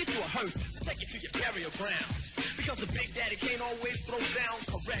late, get you a hearse, to take you to your burial ground. Because the Big Daddy can't always throw down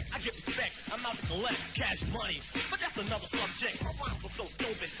correct. I get respect, I'm out to collect cash money. But that's another subject. My rhymes were so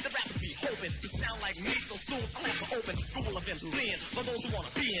stupid, the rappers be hoping to sound like me so soon. I'll have to open school of MCing for those who want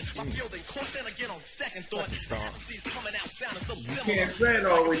to be in. My field in court, then again on second thought. The MC's coming out sounding so similar. You can't say it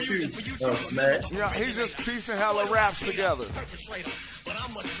always too, man. Yeah, he's just piecing hella raps together. But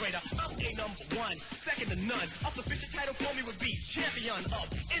I'm much greater. I'm a #1, second to none. Up the official title for me would be champion of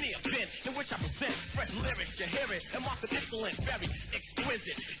any event in which I present fresh lyrics. You hear it, and mark an excellent, very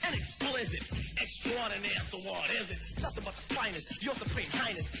exquisite and explicit. Extraordinaire, so what is it? Nothing but the finest, your supreme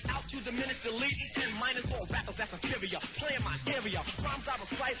highness. Out to diminish, delete, and minus all rappers that's inferior. Play in my area, rhymes I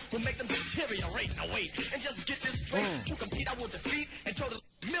recite will make them deteriorate. Now wait, and just get this straight. To compete, I will defeat and totally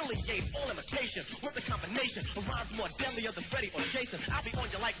humiliate all imitation with the combination of rhymes more deadlier than Freddy or Jason. I'll be on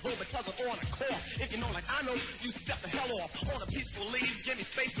you like Robert Cousin on a call. If you know like I know, you step the hell off. On a peaceful leave, give me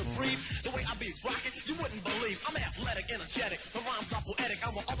space to breathe. The way I be rocking, you wouldn't believe. I'm athletic, energetic. The rhymes are poetic.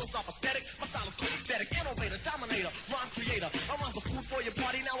 I'm others are pathetic. My style is aesthetic, innovator, dominator, rhyme creator. I rhyme for food for your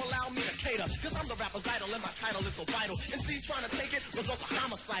party. Now allow me to cater. Cause I'm the rapper's idol and my title is so vital. MCs trying to take it, results are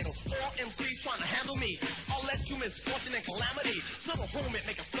homicidal. All MCs trying to handle me. I'll let you misfortune and calamity. To the home it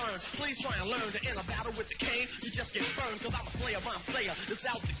make a stern. Please try and learn to end a battle with the cane. You just get burned cause I'm a slayer, rhyme slayer. It's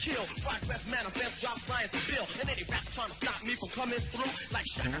out to kill. Progress manifest, drop science and bill. And any rapper trying to stop me from coming through like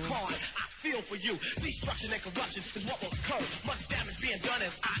Shaka Khan. I feel for you. Destruction and corruption is what will occur. Much damage being done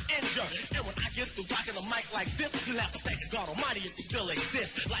as I injure. And when I get to rocking the mic like this, you'll have to thank God Almighty if you still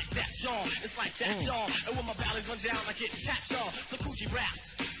exist. Like that, y'all. It's like that, y'all. And when my valleys run down, I get tapped, y'all. So Coochie rap.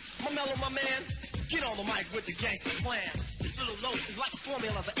 My mellow, my man. Get on the mic with the gangster plan. This little note is like a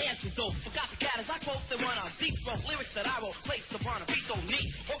formula of an antidote. Forgot the cat as I quote them on our deep throat. Lyrics that I wrote placed upon a beat so neat.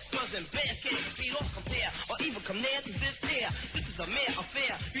 Hooks and bands can't compete or compare, or even come near to this here. This is a mere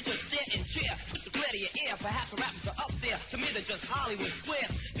affair. You just stare and cheer. Put the bread in your ear. Perhaps the rappers are up there. To me, they're just Hollywood square.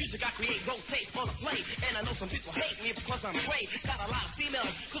 Music I create rotates on a plate. And I know some people hate me because I'm great. Got a lot of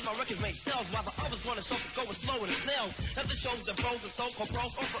females, cause my records make sales. While the others want to show going slow in the sales. Now this shows the pros and so-called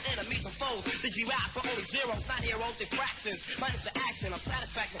pros over enemies and foes. Did you rap for only zeros, not heroes, they practice. Minus the action, I'm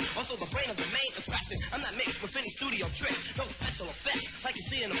satisfaction. Also the brain of the main attraction. I'm not mixed with any studio tricks. No special effects, like you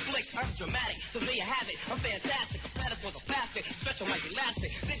see in a flick. I'm dramatic, so there you have it. I'm fantastic, competitors are plastic. Stretch them like elastic.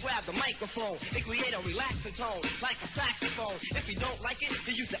 They grab the microphone. They create a relaxing tone, like a saxophone. If you don't like it,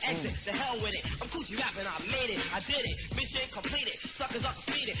 then use the exit. The hell with it. I'm Coochie rapping, I made it. I did it. Mission completed. Suckers are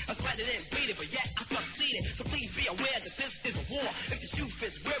defeated. I sweat it and beat it, but yet I succeeded. So please be aware that this is a war. If the shoe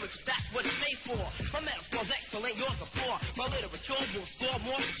fits, wear it, cause that's what it's made for. My metaphor's excellent, yours are poor. My literature will score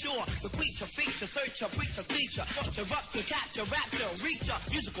more for sure. The feature, search a preacher, feature. Structure up to capture, rapture, reach a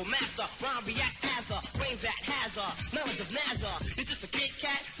musical master. Rhyme react as a brain that has a knowledge of NASA. It's just a Kit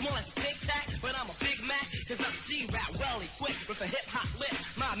Kat, more like a Big Tac, but I'm a Big Mac. Cause I'm C-Rap, Welly, quick with a hip-hop lip.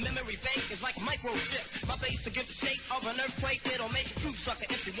 My memory bank is like microchip. My bass to give the shape of an earthquake. It'll make you sucker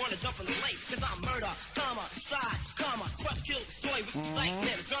if you wanna jump in the lake. Cause I'm murder, side, crush, kill, destroy with like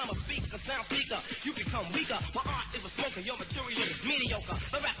drama, speak the sound speaker. You become weaker. My art is a smoker. Your material is mediocre.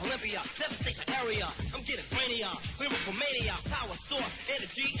 The rap Olympia, devastate the area. I'm getting brainier, lyrical mania, power source,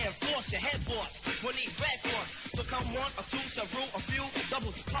 energy and force. Your head force will need red force. So come one or two, several, a few,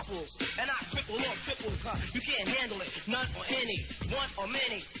 doubles, couples, and I triple or triples. You can't handle it, none or any, one or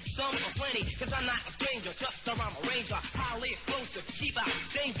many, some or plenty. Cause I'm not a stranger, just a rhyme arranger, highly explosive, keep out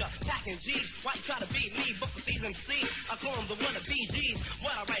danger, packing G's. Why you try to beat me? But for these MCs, I call them the wannabe G's.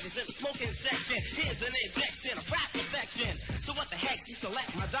 What I write is in the smoking section. Here's an injection of rap perfection. So what the heck? You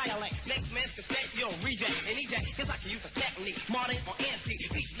select my dialect. Next man's cassette, you'll reject and eject. Cause I can use a technique, modern or antique.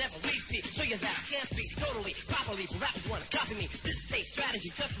 Beats never leave me. Show you that I can speak totally, properly. For rappers wanna copy me. This takes strategy,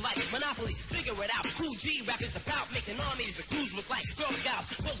 just like Monopoly. Figure it out. Cool G rap is about making armies. The crews look like Girl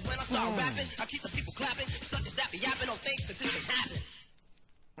Scouts. Cause when I start rapping, I keep the people clapping. Such as that be yapping on things that didn't happen.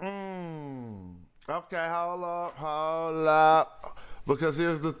 Okay, hold up. Because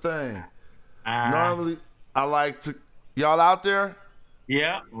here's the thing. Normally, I like to... Y'all out there?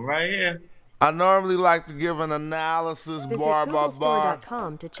 Yeah, right here. I normally like to give an analysis Visit bar by bar.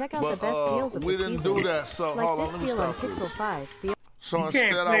 GoogleStore.com to check out the best deals of we the didn't season. do that, so like hold on, this let me deal on stop Pixel 5. So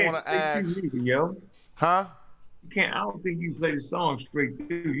instead, I want to ask... Yo. Huh? You can't. I don't think you play the song straight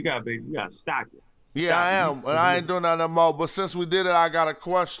through. You gotta stock it. Yeah, I am, but I ain't doing that no more. But since we did it, I got a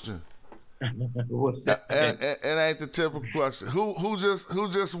question. What's that? It ain't the typical question. Who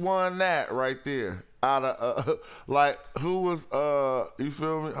just won that right there? Out of like who was you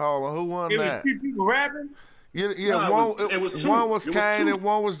feel me? Hold on, who won that? It was two people rapping. Yeah. No, one was Kane and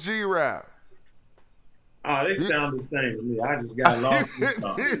one was G-Rap. Oh, they sound the same to me. I just got lost in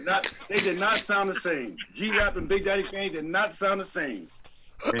stuff. They did not sound the same. G-Rap and Big Daddy Kane did not sound the same.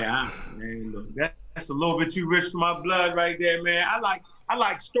 Man, look, that's a little bit too rich for my blood right there, man. I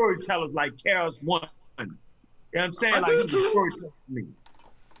like storytellers like Karis One. You know what I'm saying? I do too. Storyteller for me.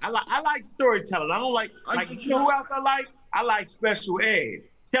 I like storytellers. I don't like you know who else I like? I like Special Ed.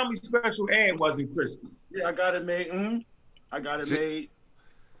 Tell me Special Ed wasn't crispy. Yeah, I got it made. I got it made.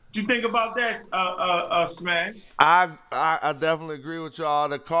 What you think about that, Smash? I definitely agree with y'all.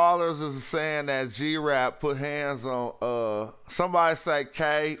 The callers is saying that G-Rap put hands on somebody say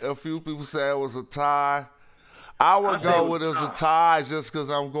K. A few people say it was a tie. I would go with it was a tie just because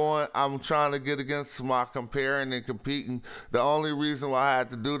I'm trying to get against my comparing and competing. The only reason why I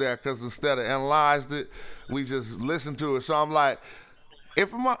had to do that because instead of analyzed it, we just listened to it. So I'm like,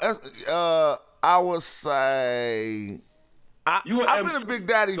 I would say I've been a Big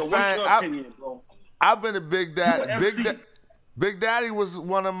Daddy fan. What's your opinion, bro? I've been a Big Daddy. Big Daddy was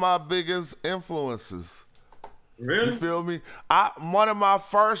one of my biggest influences. Really? You feel me? One of my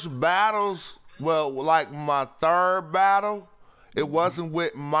first battles. Well, like my third battle, it wasn't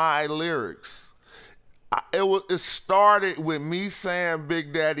with my lyrics. It started with me saying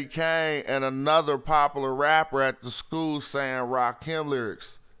Big Daddy Kane and another popular rapper at the school saying Rakim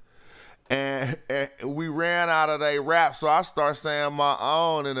lyrics. And we ran out of their rap, so I started saying my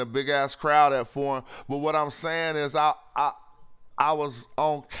own in a big-ass crowd at Forum. But what I'm saying is I was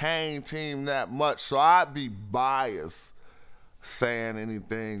on Kane team that much, so I'd be biased saying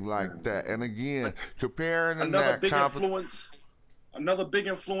anything like that. And again, comparing another big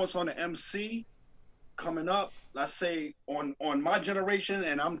influence on the MC coming up, let's say on my generation,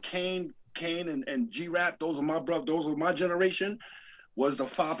 and I'm Kane and G-Rap, those are my brothers, those are my generation, was the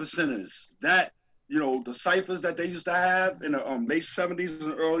 5%ers. That, the ciphers that they used to have in the late 70s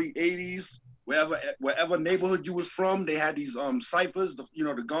and early 80s, wherever neighborhood you was from, they had these ciphers,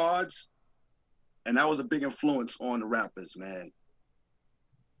 the guards. And that was a big influence on the rappers, man.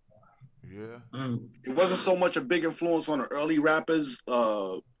 Yeah. It wasn't so much a big influence on the early rappers,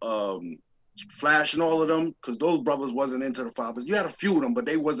 Flash and all of them, because those brothers wasn't into the 5%. You had a few of them, but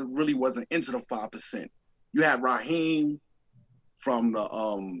they wasn't into the 5%. You had Raheem from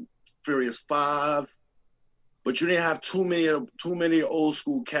the Furious 5, but you didn't have too many old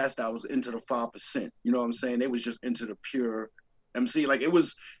school cats that was into the 5%. You know what I'm saying? They was just into the pure MC. Like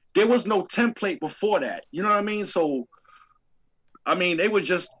there was no template before that. You know what I mean? So, I mean, they were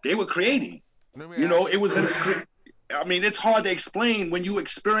creating. It was in this. I mean, it's hard to explain when you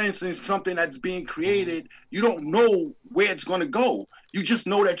experiencing something that's being created. You don't know where it's gonna go. You just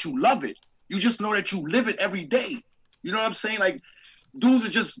know that you love it. You just know that you live it every day. You know what I'm saying? Like, dudes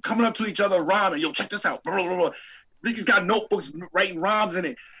are just coming up to each other rhyming. Yo, check this out. Blah, blah, blah. Niggas got notebooks writing rhymes in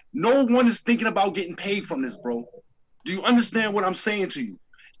it. No one is thinking about getting paid from this, bro. Do you understand what I'm saying to you?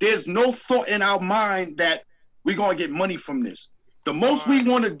 There's no thought in our mind that we're gonna get money from this. The most we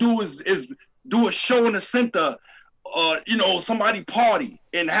want to do is do a show in the center, you know, somebody party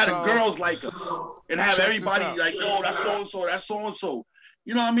and have the girls like us and have everybody like, yo, that's so and so, that's so and so.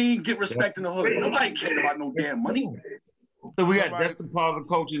 You know what I mean? Get respect in the hood. Nobody cared about no damn money. So that's the part of the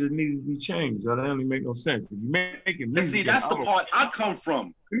culture that needs to be changed. That doesn't make no sense. If you make it, and see, that's the part I come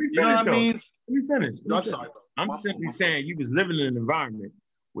from. You know what I mean? Let me finish. I'm sorry. I'm simply saying you was living in an environment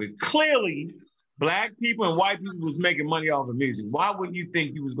where clearly Black people and white people was making money off of music. Why wouldn't you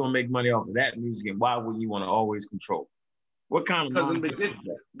think you was gonna make money off of that music, and why wouldn't you want to always control? What kind of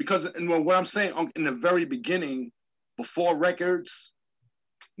because what I'm saying in the very beginning, before records,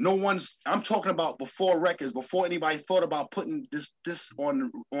 I'm talking about before records, before anybody thought about putting this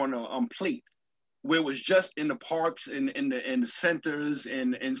on a plate, where it was just in the parks and in the centers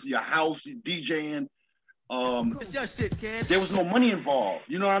and your house DJing. It's your shit, kid. There was no money involved.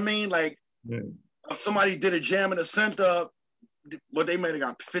 You know what I mean? Like if somebody did a jam in the center, but they might have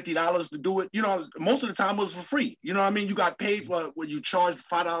got $50 to do it. You know, most of the time it was for free. You know what I mean? You got paid for what you charged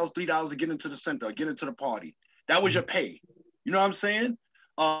 $5, $3 to get into the center, get into the party. That was your pay. You know what I'm saying?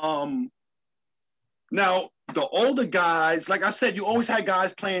 Now the older guys, like I said, you always had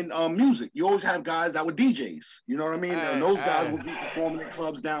guys playing music. You always have guys that were DJs. You know what I mean? And those guys would be performing in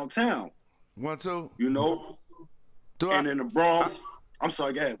clubs downtown. 1, 2. You know? In the Bronx. I'm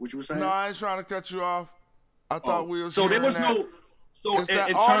sorry, go ahead. What you were saying? No, I ain't trying to cut you off. I thought we were so there was no it's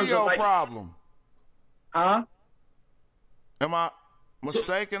in terms of like problem. Huh? Am I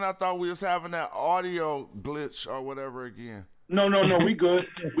mistaken? I thought we was having that audio glitch or whatever again. No, we good.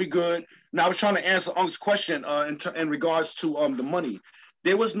 We good. Now I was trying to answer Unc's question in regards to the money.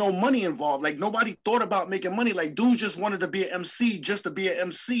 There was no money involved. Like nobody thought about making money. Like dudes just wanted to be an MC just to be an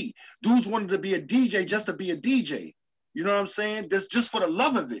MC. Dudes wanted to be a DJ just to be a DJ. You know what I'm saying? That's just for the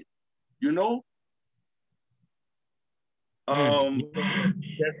love of it. You know? That's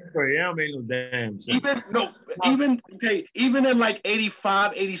crazy. I don't make no damn sense. Even in like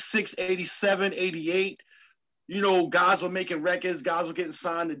 85, 86, 87, 88, you know, guys were making records, guys were getting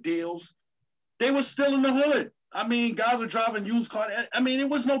signed to deals. They were still in the hood. I mean, guys were driving used cars. I mean, it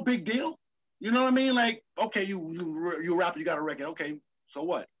was no big deal. You know what I mean? Like, okay, you rapper, you got a record. Okay, so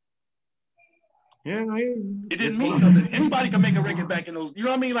what? Yeah, it didn't mean nothing. Anybody could make a record back in those. You know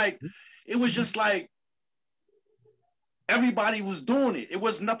what I mean? Like, it was just like everybody was doing it. It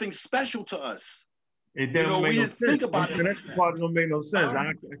was nothing special to us. It didn't we didn't think about it. The next part don't make no sense.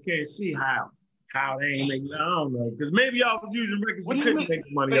 I can't see how they ain't making. I don't know, because maybe y'all was using records you couldn't make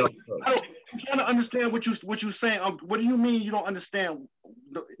money off of. I'm trying to understand what you're saying. What do you mean you don't understand?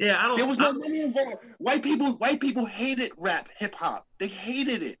 Yeah, I don't. There was no money involved. White people hated rap, hip hop. They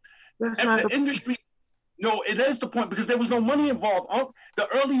hated it. That's not the industry. No, it is the point because there was no money involved. The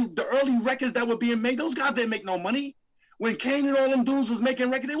early records that were being made, those guys didn't make no money. When Kane and all them dudes was making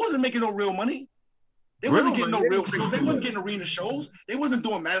records, they wasn't making no real money. They wasn't getting no real shows. They wasn't getting arena shows. They wasn't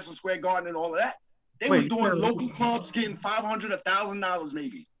doing Madison Square Garden and all of that. They was doing local clubs getting $500, $1,000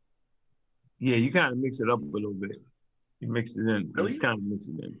 maybe. Yeah, you kind of mix it up a little bit. You mixed it in. Really? You just kind of mixed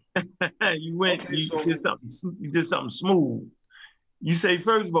it in. You did something smooth. You say,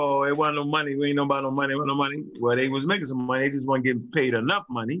 first of all, it wasn't no money. We ain't nobody no money. No money. Well, they was making some money. They just weren't getting paid enough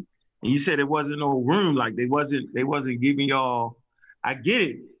money. And you said it wasn't no room. Like they wasn't giving y'all. I get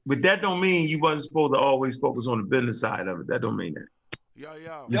it, but that don't mean you wasn't supposed to always focus on the business side of it. That don't mean that.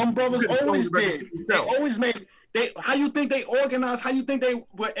 Them brothers always did. They always made. How you think they organized? How you think they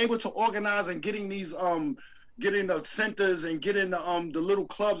were able to organize and getting these getting the centers and getting the little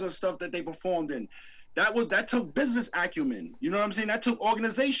clubs and stuff that they performed in? That took business acumen. You know what I'm saying? That took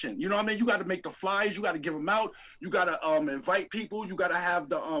organization. You know what I mean? You got to make the flyers. You got to give them out. You got to invite people. You got to have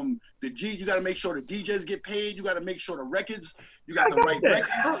you got to make sure the DJs get paid. You got to make sure the records. You got the right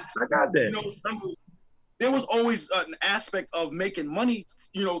records. I got that. You know, there was always an aspect of making money,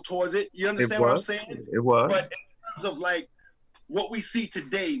 you know, towards it. You understand what I'm saying? It was. But in terms of like what we see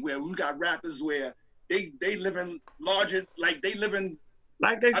today, where we got rappers where they live in larger, like they live in.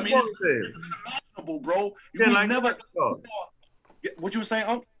 Like they supposed to. Bro. Yeah, like never. What you were saying,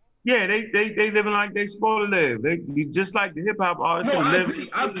 Unc? Yeah, they living like they supposed to live. They just like the hip hop artists. No,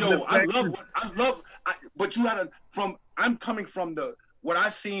 I love. But you gotta. I'm coming from what I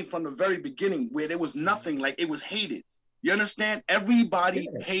seen from the very beginning, where there was nothing. Like it was hated. You understand? Everybody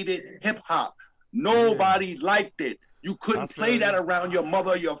hated hip hop. Nobody liked it. You couldn't play that around your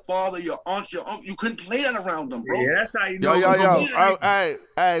mother, your father, your aunts, your uncle. You couldn't play that around them, bro. Yeah, that's how you know.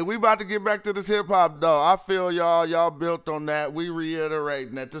 Hey, we about to get back to this hip hop though. I feel y'all built on that. We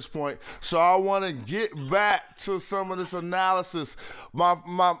reiterating at this point. So I want to get back to some of this analysis.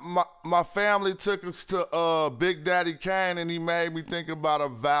 My family took us to Big Daddy Kane, and he made me think about a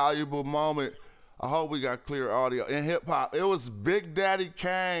valuable moment. I hope we got clear audio in hip hop. It was Big Daddy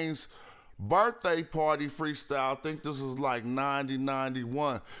Kane's birthday party freestyle. I think this was like 90,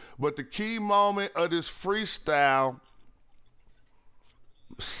 91. But the key moment of this freestyle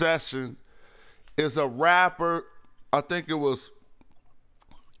session is a rapper, I think it was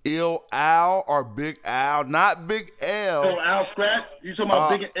Ill Al or Big Al, not Big L. Ill Al Scratch? You talking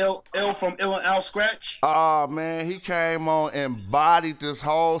about Big L from Ill and Al Scratch? Oh, man, he came on and bodied this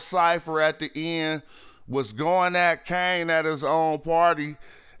whole cipher at the end, was going at Kane at his own party.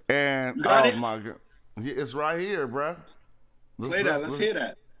 And my God, it's right here, bro. Play that. Let's hear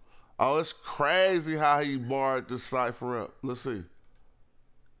that. Oh, it's crazy how he barred this cipher up. Let's see.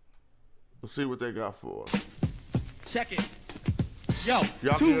 Let's see what they got for us. Check it. Yo,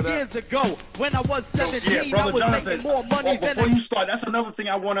 2 years ago, when I was 17, I was making more money than. Before you start, that's another thing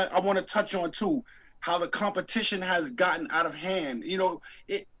I wanna touch on too. How the competition has gotten out of hand. You know,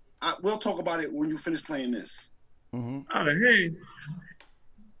 we'll talk about it when you finish playing this. Out of hand.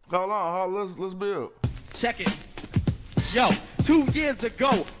 Hold on, let's build. Check it. Yo, 2 years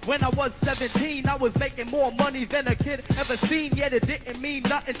ago, when I was 17, I was making more money than a kid ever seen, yet it didn't mean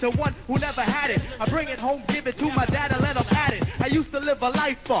nothing to one who never had it. I bring it home, give it to my dad, and let him at it. I used to live a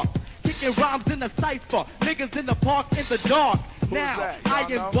life up, kicking rhymes in the cypher, niggas in the park in the dark. Now, I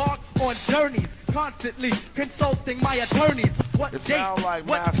embark on journeys, constantly consulting my attorneys. What date,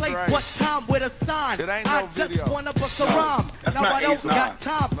 what place, what time, with a sign. I just wanna bust a rhyme. Now I don't got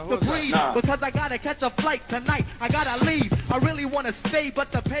time to breathe because I gotta catch a flight tonight. I gotta leave. I really wanna stay,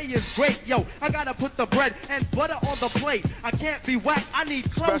 but the pay is great. Yo, I gotta put the bread and butter on the plate. I can't be whack. I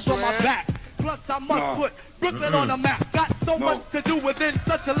need clothes on my back. Plus I must put Brooklyn on the map. Got so much to do within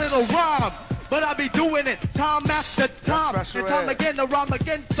such a little rhyme. But I be doing it time after time, and time again to rhyme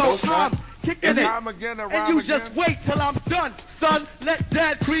again. So I'm kicking it, and you just wait till I'm done, son. Let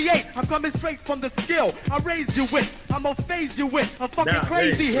dad create. I'm coming straight from the skill I raised you with. I'ma phase you with a fucking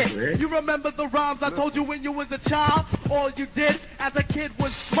crazy hit. You remember the rhymes I told you when you was a child? All you did as a kid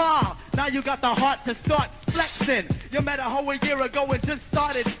was smile. Now you got the heart to start flexing. You met a hoe a year ago and just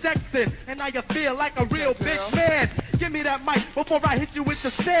started sexing, and now you feel like a real big man. Give me that mic before I hit you with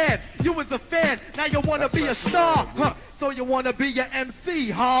the sand. You was a fan, now you wanna be a star, huh? So you wanna be your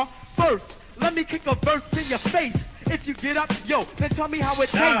MC, huh? First, let me kick a verse in your face. If you get up, yo, then tell me how it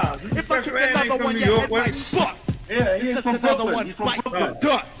tastes. If I kick another one, your head might bust. Yeah, he's from Brooklyn. He's from Brooklyn.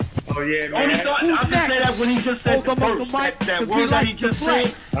 Oh yeah, man. Only thought I'll just say that when he just said the verse, that word that he just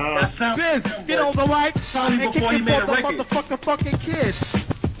said, that sounds. Get on the mic probably and before kick he made a the record. motherfucking fucking kid.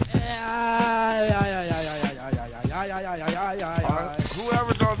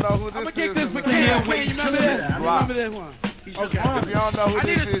 Whoever don't know who this I'ma is, kick this for Kid. You remember this? Remember this one? Okay. If you don't know who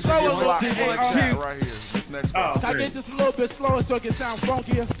this is, you get blocked right here. This next one. Can I get just a little bit slower so it can sound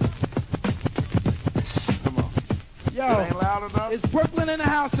funkier? Come on. Yo, it ain't loud enough? Is Brooklyn in the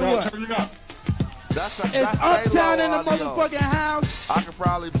house or what? Turn it up. It's Uptown in the motherfucking house. I could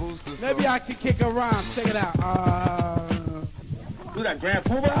probably boost this. Maybe I could kick a rhyme. Check it out. Do that Grand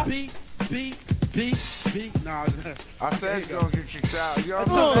Poobah? Beat. No, I said you're gonna get kicked out. You know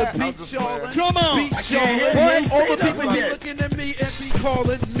come what on, I'm saying? Come on. I can't hear you. All the people looking at me and be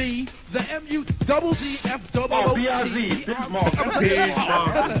calling me the M-U-double-D-F-double-O-T. Oh, B-I-Z. Bismarck.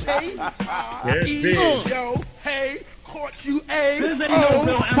 Yo, hey. Caught you A. This ain't no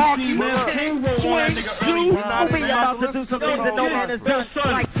real MC, man. King roll on that nigga early. We about to do some things that no man has done.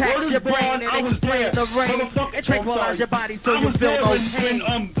 Like tax your brain and explain the rain. And tranquilize your body so you feel no pain.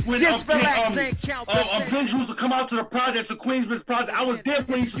 Just relax and count the Biz used to come out to the projects, the Queensbridge project. I was there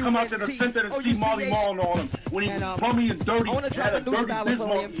when he used to come out to the center to see Marley Marl and all them. When he was bummy and dirty, had a dirty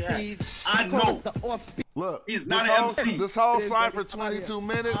Bismarck he had. I know. Look, he's not an MC. This whole cipher, 22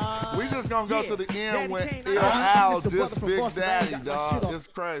 minutes. We just gonna go to the end when Ill Al this Big Daddy, dog. It's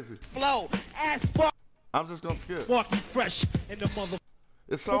crazy. Flow, ass fuck. I'm just gonna skip. Fucking fresh in the mother.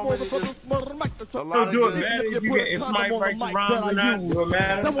 It's so many. A lot of do it, man. If you get somebody write your rhymes or not, do it,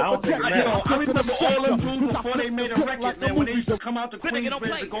 man. I don't think it matters. I remember all them dudes before they made a record, man. When they used to come out to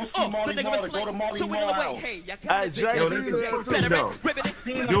Queensbridge to go see Marley Marl, to go to Marley Marl house. Hey, Jay, Yo, this is perfect, though. I've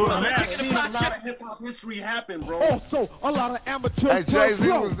seen a lot of hip hop history happen, bro. Also, a lot of amateurs. Hey, Jay-Z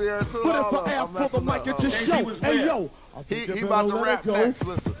was there too. But if I ask for the mic, it just show. Hey, yo, He about to rap next.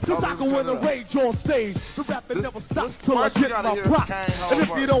 Listen. Cause I can win a rage on stage. The rapping never stops till I get my props. And if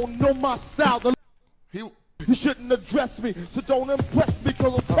you don't know my style, you shouldn't address me. So don't impress me,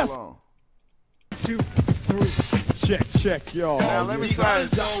 cause I'm test. 2, 3. Check, y'all. Now let me say,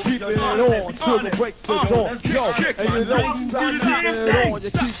 keep it on till the breaks are gone. Yo, and you don't stop keeping it on.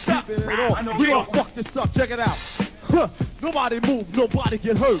 You keep keeping it on. We don't fuck this up. Check it out. Nobody move, nobody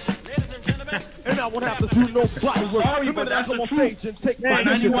get hurt. And I won't have to do no body work. Sorry, but that's the truth. And take my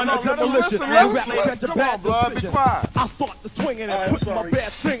mission. Come on, blood, be quiet. I start to swinging it, put my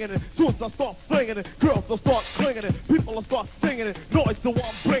bad thing in it. Soon as I start flinging it, girls will start clinging it. People will start singing it. Noise, so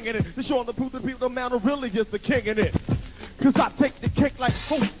I'm bringing it. To show the people the man who really is the king in it. Cause I take the cake like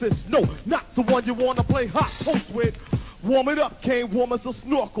hostess. No, not the one you wanna play hot post with. Warm it up, came warm as a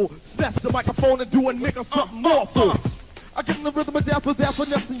snorkel. Snatch the microphone and do a nigga something awful. I give them the rhythm of jazz,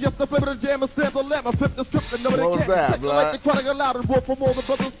 finesse, and yes, the flavor of the jam, and stand the lamb, I flip the script, and nobody can take the light, they try to get loud and roar from all the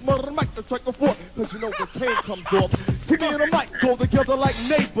brothers, murder the mic, to strike before, cause you know the cane comes off. See me and the mic go together like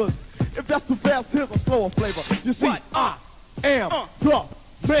neighbors. If that's too fast, here's a slower flavor. You see, I am the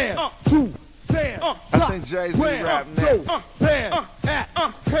man to stand. I think Jay-Z rap next. Stand at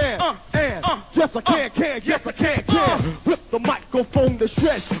hand, and yes I can, yes I can. Flip the microphone to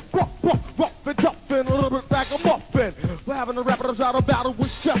shred. Rough and tough and a little bit ragamuffin. We're having a rapper try to battle which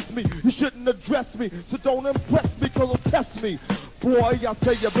stress me. You shouldn't address me, so don't impress me, cause it'll test me. Boy, I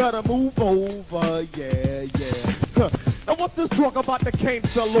say you better move over, yeah. Now what's this talk about the cane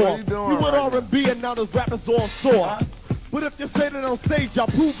fell off? You with R&B and now this rappers all sore. But if you say that on stage, I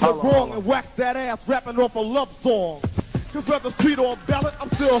prove you're wrong and wax that ass rapping off a love song. Cause whether street or ballad, I'm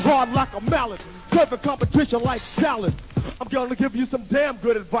still hard like a mallet. Serving competition like salad. I'm gonna give you some damn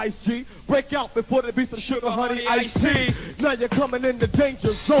good advice, G. Break out before there be some sugar, honey, iced tea. Now you're coming in the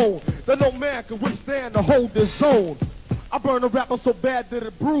danger zone that no man can withstand to hold this zone. I burn a rapper so bad that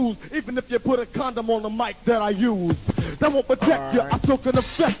it bruise, even if you put a condom on the mic that I use. That won't protect you, I still can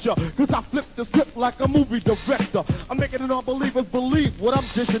affect you, cause I flip the script like a movie director. I'm making the unbelievers believe what I'm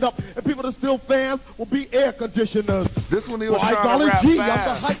dishing up, and people that still fans will be air conditioners. This one he was trying to rap G, fast.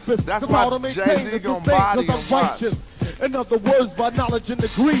 I'm the hypest. That's why why Jay-Z gonna body cause I'm righteous. In other words, by knowledge and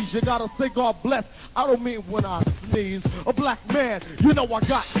degrees, you gotta say God bless. I don't mean when I sneeze. A black man, you know I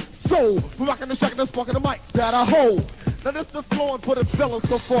got soul for rocking the shack and fucking the mic that I hold. Now this is flowing for the fellas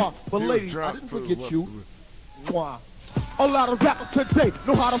so far, but ladies, I didn't forget you. Mwah. A lot of rappers today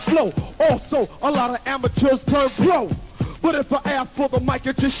know how to flow. Also, a lot of amateurs turn pro. But if I ask for the mic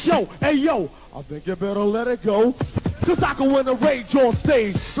at your show, hey yo, I think you better let it go. Cause I can win a rage on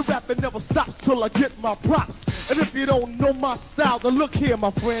stage. The rapping never stops till I get my props. And if you don't know my style, then look here,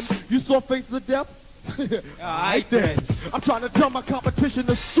 my friend. You saw Faces of Death? Alright then. I'm trying to tell my competition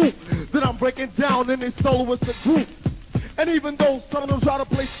to stoop that I'm breaking down any soloist or group. And even though some of them try to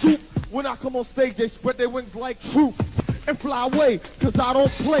play soup, when I come on stage, they spread their wings like troop and fly away, cause I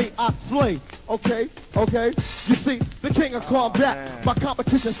don't play, I slay. Okay? You see, the king of combat, my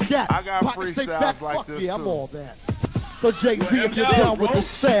competition scat. I got Pocket stay freestyles back, like fuck this yeah, too. I'm all that. So Jay-Z, if you're down with the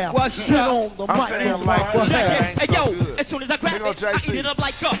staff, shit on the mic. Hey yo, as soon as I grab it, I eat it up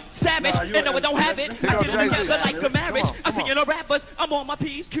like a savage. They know I don't have it. I get it together like a marriage. I'm singing the rappers, I'm on my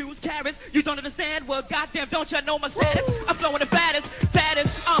P's, Q's, carrots. You don't understand? Well, goddamn, don't you know my status? I'm flowing the fattest,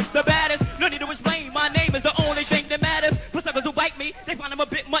 I'm the baddest. No need to explain, my name is the only thing that matters. For suckers who bite me, they find them a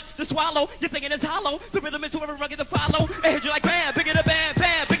bit much to swallow. You're thinking it's hollow, the rhythm is whoever rugged to follow. It hit you like bam, bigger the bam,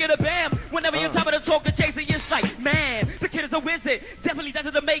 bam, bigger the bam. Whenever you're top of the talk, the Jay-Z is like, man, the kid is a wizard. Definitely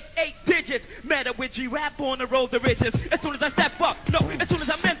doesn't to make 8 digits. Matter with G-Rap on the road to riches. As soon as I step up, no, as soon as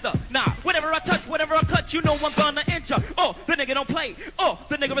I'm in the, nah, whatever I touch, whatever I cut, you know I'm gonna injure. Oh, the nigga don't play. Oh,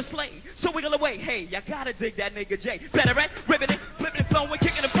 the nigga is slave. So wiggle away. Hey, you gotta dig that nigga J. Better at ribbing it, flipping it, flowing,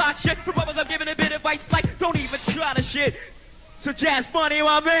 kicking the block shit. For brothers, I'm giving a bit of advice like, don't even try to shit. So Jazz Money,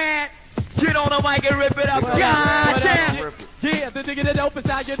 my man, get on the mic and rip it up. God damn. Yeah, the nigga that opens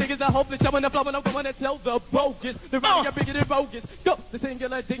out, your niggas are hopeless. Showing the flow and I'm going to tell the bogus. The rhyme you're bigger than bogus. Scope the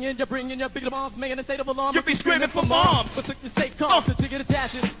singular thing and you're bringing your bigger moms, man, in a state of alarm. You be screaming for moms. But you say calm, so jigger the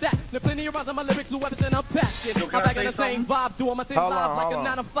jazz is stacked. There's plenty of rhymes on my lyrics, the weapons and I'm packing. I'm back in the same vibe, doing my thing live like a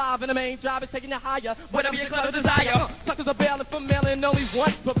 9 to 5. And the main drive is taking you higher. Whatever your color desire. Suckers are bailing for mailing, only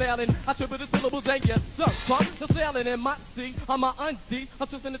one prevailing. I triple the syllables and you suck, punk. The sailing in my seas, on my undies. I'm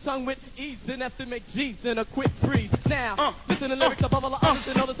twisting the tongue with ease, and that's to make G's in a quick breeze. Now, listen to lyrics above all the others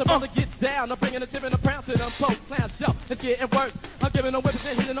and notice the brother get down. I'm bringing a tip and a pound to them folk clown show. It's getting worse. I'm giving them whippers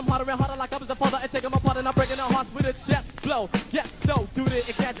and hitting them harder and harder like I was a father and taking them apart and I'm breaking their hearts with a chest blow. Yes, so do it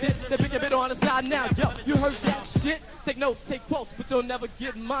and catch it. They pick a bit on the side now. Yo, you heard that shit? Take notes, take quotes, but you'll never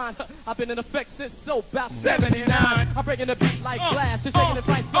get mine. I've been in effect since so about 79. I'm breaking the beat like glass, just shaking it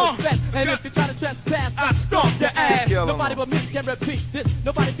right so fast. And if you try to trespass, I stomp your ass. Nobody but me can repeat this.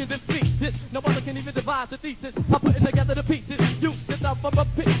 Nobody can defeat this. Nobody can even devise a thesis. I'm putting together the pieces. You sit up from a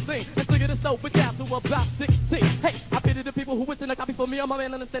pitch thing and swing it a stove it down to about 16. Hey, I pity the people who wish to copy for me. I'm a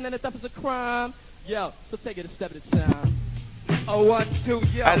man understanding that death is a crime. Yo, so take it a step at a time. Oh, 1, 2,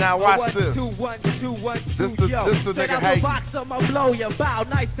 yo. And now watch this. 1, 2, 1, 2, 1, 2, This the nigga I'm a boxer, I'ma blow ya. Bow,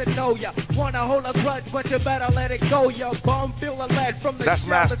 nice to know ya. Wanna hold a grudge, but you better let it go. Your bum feel a lead from the That's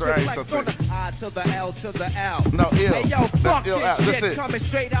Master Ace, I on think. the I to the L to the L. No, ill. Hey, yo, fuck That's ill this out. shit That's it. coming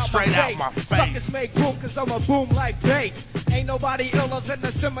straight out my face. Suckers make room, cause I'm a boom like bass. Ain't nobody iller than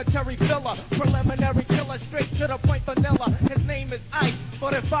the cemetery filler. Preliminary killer, straight to the point vanilla. His name is Ice,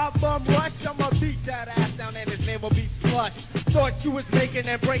 but if I bum rush, I'ma beat that ass down and his name will be Slush. Thought you was making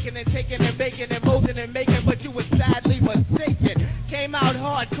and breaking and taking and baking and molding and making, but you was sadly mistaken. Came out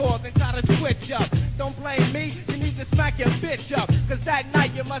hardcore, then try to switch up. Don't blame me, you need to smack your bitch up. Cause that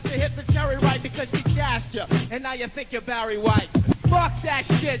night you must have hit the cherry right because she gassed you. And now you think you're Barry White. Fuck that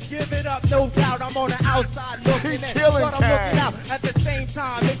shit, give it up, no doubt. I'm on the outside looking in, but I'm looking out at the same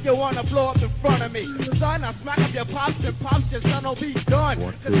time. If you wanna blow up in front of me, son, I'll smack up your pops and pops your son will be done.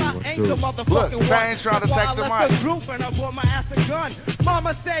 Cause I ain't the motherfucking one. Tane trying to That's why take the I left mic. the group and I bought my ass a gun.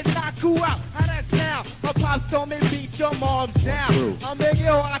 Mama said knock who out, how that sound? My pops told me beat your moms down. I'm big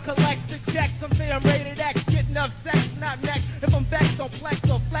ill, I collect the checks. I'm saying rated X, get enough sex, not next. If I'm vexed, don't flex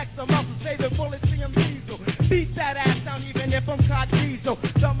or flex. I'm also saving bullets, see I'm diesel. Beat that ass down even if I'm caught diesel.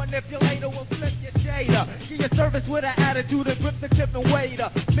 The manipulator will flip your data. Give your service with an attitude and grip the tip and wait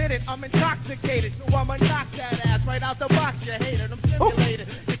a minute. I'm intoxicated, so I'ma knock that ass right out the box. You hate it, I'm simulated.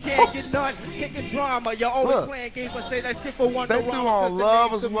 You can't get none, kicking drama. You're always Look, playing games, but say that shit for one. they threw on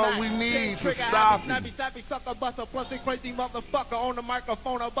love is what we need to stop you. Snappy, sappy, sucker, buster, plus a crazy motherfucker on the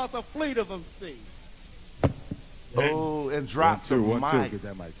microphone. I bust a fleet of them, see. Oh, and drop the mic. Get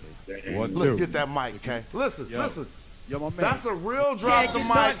that mic, K. 1, 2. Look, get that mic, K. Listen, listen. Yo, my man. That's a real drop the Can't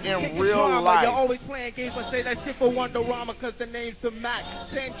mic get none, in kicking real drama. life. You're always playing games, but say that shit for Wonderama, cause the name's the Mac.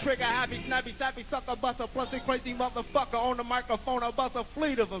 10 trigger, happy, snappy, sappy, sucker, buster, plus a crazy motherfucker on the microphone. I bust a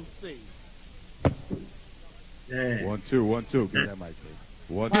fleet of them, see. 1, 2, 1, 2. Get that mic, K.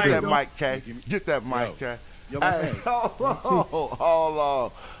 1, 2. Get that mic, K. Get that mic, K. Yo, my Hey, man. hold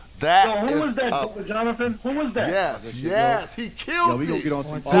on. That Yo, who is was that, a- Jonathan? Who was that? Yes, yes, he killed Yo, we gonna it. get on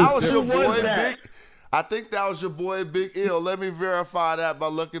some That was shit. your Who was boy, that? Big. I think that was your boy, Big Ill. Let me verify that by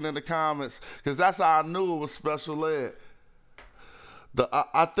looking in the comments, because that's how I knew it was special ed.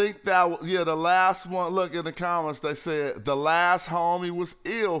 I think that, yeah, the last one, look in the comments, they said the last homie was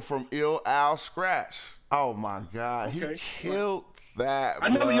Ill from Ill Al Scratch. Oh my God, he killed that. I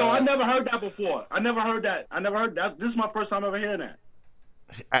never heard that before. I never heard that. This is my first time ever hearing that.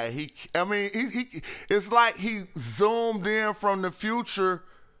 He it's like he zoomed in from the future.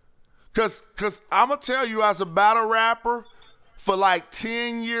 Cause I'ma tell you, as a battle rapper, for like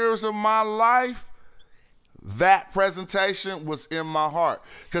 10 years of my life, that presentation was in my heart.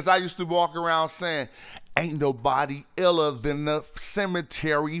 Cause I used to walk around saying, ain't nobody iller than the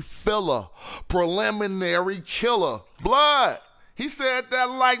cemetery filler, preliminary killer, blood. He said that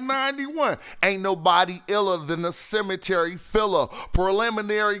like 91. Ain't nobody iller than the cemetery filler,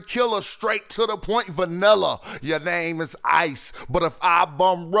 preliminary killer, straight to the point, vanilla. Your name is Ice, but if I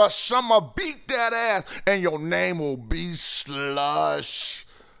bum rush, I'ma beat that ass, and your name will be Slush.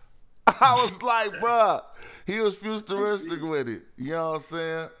 I was like, bruh, he was futuristic with it. You know what I'm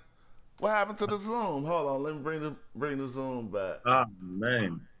saying? What happened to the Zoom? Hold on, let me bring the Zoom back. Oh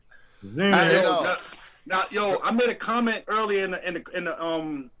man, Zoom. Now, yo, I made a comment earlier in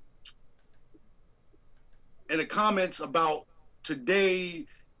the comments about today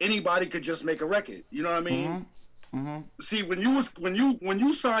anybody could just make a record. You know what I mean? Mm-hmm. See, when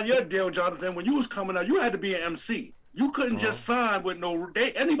you signed your deal, Jonathan, when you was coming up, you had to be an MC. You couldn't just sign with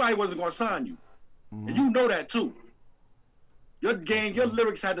anybody wasn't gonna sign you, and you know that too. Your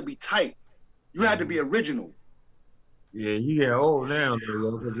lyrics had to be tight. You had to be original. Yeah, you get old now,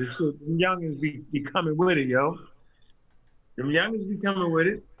 though, because them youngins be coming with it, yo. Them youngins be coming with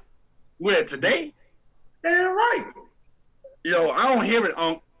it. Where, today? Damn right. Yo, I don't hear it,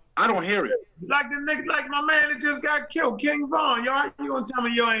 I don't hear it. Like the nigga, like my man that just got killed, King Von. Yo, how you gonna tell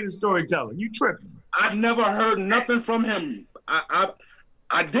me yo ain't a storyteller? You tripping. I've never heard nothing from him.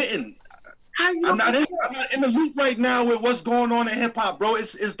 I didn't. I'm not in the loop right now with what's going on in hip hop, bro.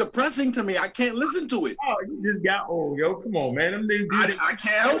 It's depressing to me. I can't listen to it. Oh, you just got old, yo. Come on, man. Them niggas, I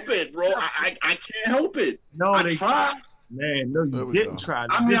can't help it, bro. I can't help it. No, I try. Man, no, you didn't try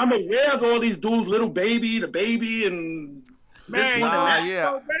to. I mean, I'm aware of all these dudes, Little Baby, the Baby, and this one and that.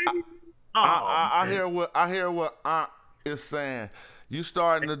 Yeah. Baby. I hear what Aunt is saying. You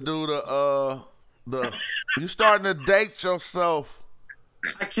starting to do you starting to date yourself.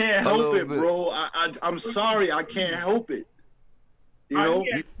 I can't help it, bro. I'm sorry, I can't help it. You know,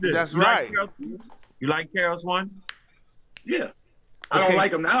 that's right. You like Karis One? Yeah. I don't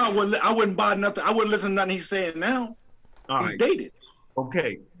like him now. I wouldn't buy nothing. I wouldn't listen to nothing he's saying now. He's dated.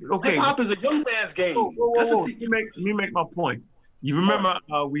 Okay. Hip hop is a young man's game. Whoa. Let me make my point. You remember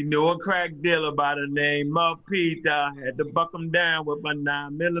we knew a crack dealer by the name of Peter. Had to buck him down with my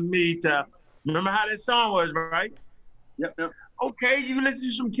 9mm. Remember how that song was, right? Yep. Okay, you listen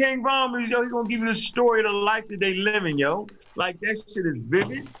to some King Von music, yo, he's gonna give you the story of the life that they living, yo. Like that shit is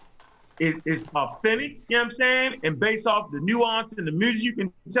vivid. It's authentic, you know what I'm saying? And based off the nuance and the music, you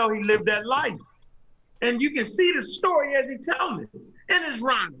can tell he lived that life. And you can see the story as he telling it in his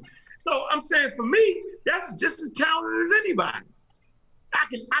rhyming. So I'm saying for me, that's just as talented as anybody.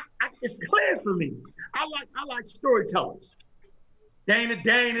 It's clear for me. I like storytellers. Dana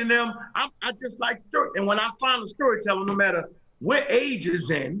Dane and them, I just like story. And when I find a storyteller, no matter what age is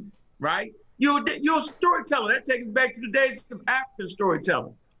in, right? You're a storyteller. That takes us back to the days of African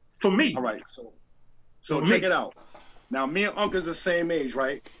storytelling. For me. All right, so check it out. Now, me and Unc is the same age,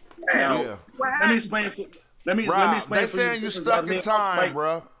 right? Now, let me explain. Let me explain. They saying you stuck in time,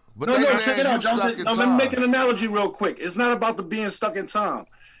 bro. But no, check it out, Jonathan. No, let me make an analogy real quick. It's not about the being stuck in time.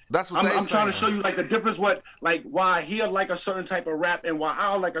 That's what I'm trying to show you like the difference. Why he'll like a certain type of rap and why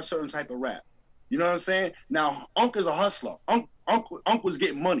I'll like a certain type of rap. You know what I'm saying? Now, Unc is a hustler. Unc was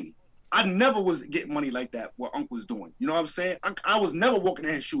getting money. I never was getting money like that, what Unc was doing. You know what I'm saying? I was never walking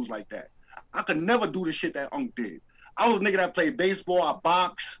in his shoes like that. I could never do the shit that Unc did. I was a nigga that played baseball, I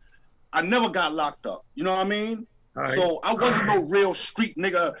boxed. I never got locked up. You know what I mean? Right. So I wasn't no real street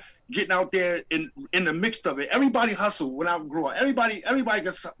nigga getting out there in the mix of it. Everybody hustled when I grew up. Everybody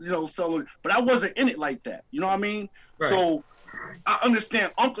could, sell it, but I wasn't in it like that. You know what I mean? Right. So I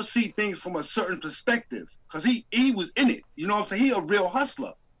understand Uncle see things from a certain perspective because he was in it. You know what I'm saying? He a real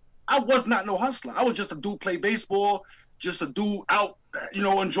hustler. I was not no hustler. I was just a dude play baseball, just a dude out,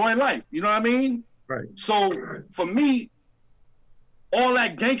 enjoying life. You know what I mean? Right. So for me, all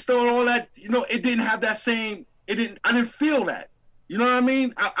that gangster and all that, it didn't have that same. I didn't feel that. You know what I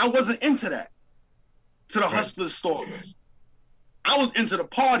mean? I wasn't into that. To the hustler story. I was into the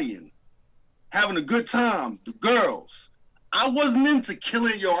partying, having a good time, the girls. I wasn't into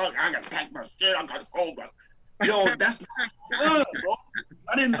killing, I gotta pack my shit, I gotta go, bro. That's not good, bro.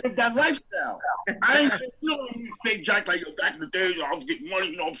 I didn't live that lifestyle. I ain't fake jack like back in the day, I was getting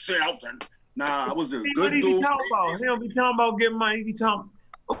money, I'm saying? Nah, I was a good dude. He don't be talking about getting money, he be talking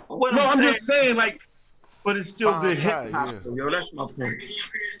I'm just saying, like, but it's still good hip hop, yo. That's my point.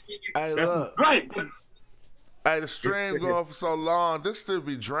 Hey, look. Right. Hey, the stream going for so long, this still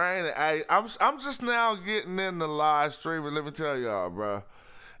be draining. Hey, I'm just now getting in the live streaming. Let me tell y'all, bro.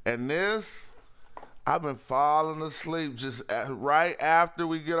 And this, I've been falling asleep just right after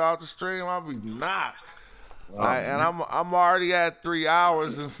we get off the stream. I'll be knocked. And I'm already at 3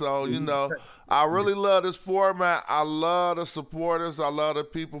 hours, and so I really love this format. I love the supporters. I love the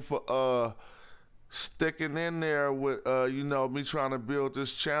people for sticking in there with me trying to build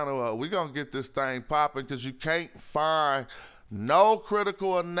this channel up. We're gonna get this thing popping because you can't find no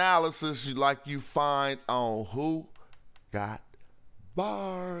critical analysis like you find on Who Got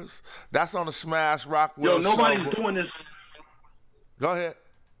Bars. That's on the Smash Rock Will nobody's show. Doing this. Go ahead.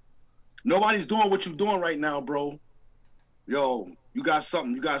 Nobody's doing what you're doing right now, bro. Yo, you got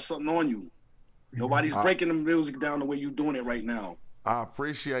something on you. Nobody's breaking the music down the way you're doing it right now. I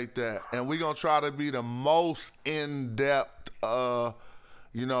appreciate that. And we're going to try to be the most in-depth,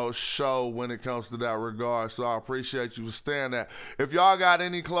 show when it comes to that regard. So I appreciate you for saying that. If y'all got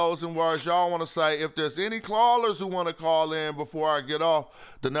any closing words y'all want to say, if there's any callers who want to call in before I get off,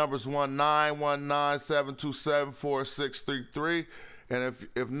 the number's 1-919-727-4633. And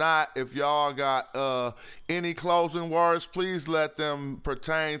if not, if y'all got any closing words, please let them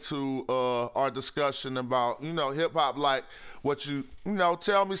pertain to our discussion about, hip-hop, like what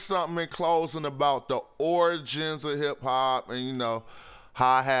tell me something in closing about the origins of hip-hop and, how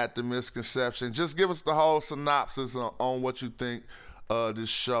I had the misconception. Just give us the whole synopsis on what you think this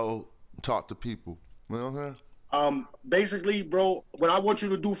show taught to people. Basically, bro, what I want you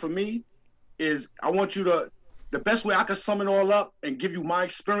to do for me is I want you to, the best way I could sum it all up and give you my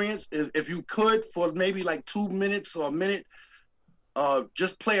experience is if you could, for maybe like 2 minutes or a minute,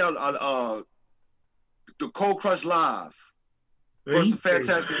 just play the Cold Crush Live versus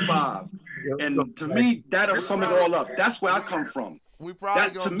Fantastic Five. And to me, that'll sum it all up. That's where I come from. We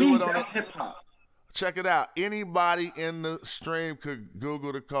probably to me, that's hip hop. Check it out. Anybody in the stream could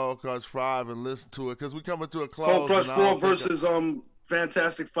Google the Cold Crush 5 and listen to it because we coming to a close. Cold Crush 4 versus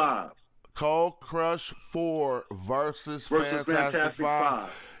Fantastic 5. Cold Crush 4 versus Fantastic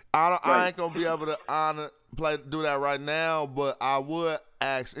 5. I ain't gonna be able to do that right now, but I would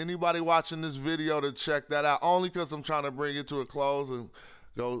ask anybody watching this video to check that out. Only because I'm trying to bring it to a close and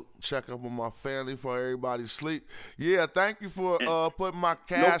go check up on my family before everybody sleep. Yeah, thank you for putting my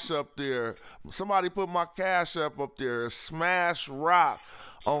cash up there. Somebody put my cash up there. Smash Rock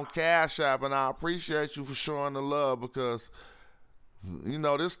on Cash App, and I appreciate you for showing the love because, you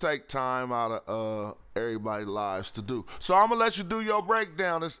know, this take time out of everybody's lives to do. So I'm gonna let you do your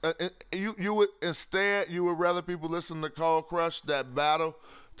breakdown. You would rather people listen to Cold Crush, that battle,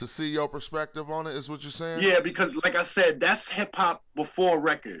 to see your perspective on it, is what you're saying? Yeah, because like I said, that's hip hop before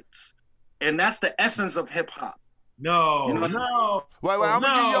records, and that's the essence of hip hop. No, you know no. Wait, I'm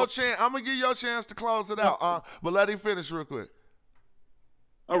gonna give you your chance. I'm gonna give you your chance to close it out. But let him finish real quick.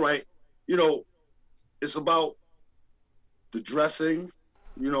 All right, you know, it's about the dressing,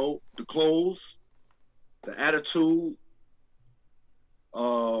 you know, the clothes, the attitude.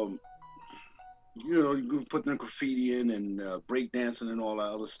 You know, you can put the graffiti in and breakdancing and all that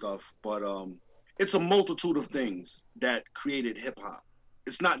other stuff, but it's a multitude of things that created hip hop.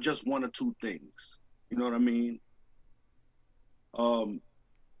 It's not just one or two things. You know what I mean?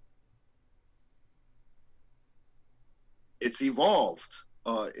 It's evolved.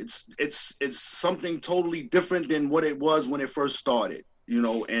 It's something totally different than what it was when it first started. You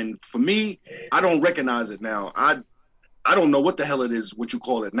know, and for me, I don't recognize it now. I don't know what the hell it is, what you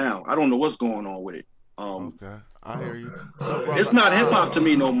call it now. I don't know what's going on with it. Okay, I hear you. So, brother, it's not hip hop to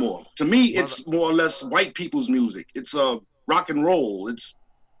me no more. To me, it's more or less white people's music. It's rock and roll.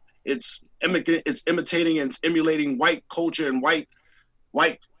 It's imitating and emulating white culture and white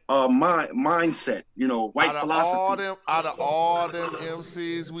mindset. You know, white philosophy. Out of all them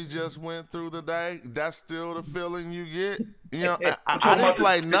MCs we just went through today, that's still the feeling you get. You know, I didn't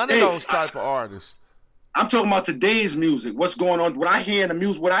play none of those type of artists. I'm talking about today's music. What's going on? What I hear in the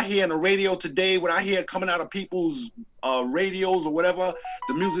music, what I hear in the radio today, what I hear coming out of people's radios or whatever,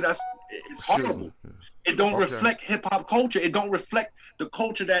 the music it's horrible. It don't reflect hip hop culture. It don't reflect the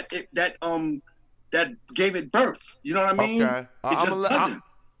culture that gave it birth. You know what I mean? Okay. It just doesn't.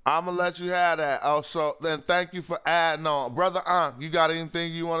 I'm gonna let you have that. Oh, so then thank you for adding on, brother. You got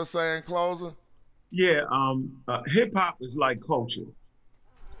anything you want to say in closing? Yeah. Hip hop is like culture.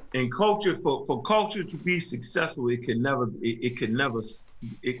 And culture, for culture to be successful, it can never be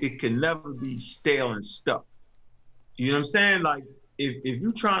stale and stuck. You know what I'm saying? Like if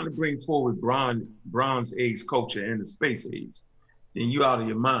you're trying to bring forward Bronze Age culture and the Space Age, then you out of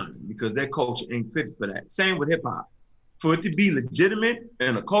your mind because that culture ain't fit for that. Same with hip hop. For it to be legitimate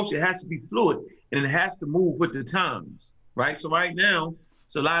and a culture, it has to be fluid and it has to move with the times, right? So right now,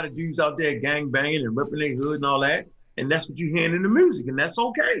 it's a lot of dudes out there gang banging and ripping their hood and all that. And that's what you're hearing in the music, and that's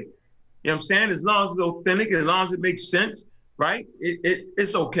okay. You know what I'm saying? As long as it's authentic, as long as it makes sense, right?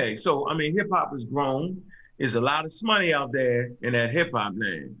 It's okay. So, I mean, hip-hop has grown. There's a lot of money out there in that hip-hop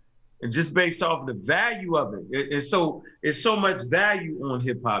land. And just based off the value of it, it's so much value on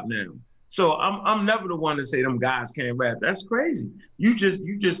hip-hop now. So I'm never the one to say them guys can't rap. That's crazy. You just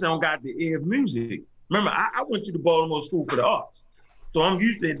don't got the ear of music. Remember, I went to the Baltimore School for the Arts. So I'm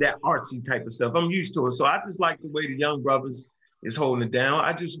used to that artsy type of stuff. I'm used to it. So I just like the way the young brothers is holding it down.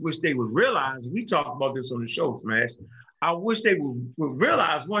 I just wish they would realize, we talked about this on the show, Smash. I wish they would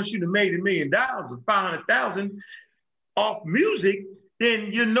realize once you've made $1 million or 500,000 off music,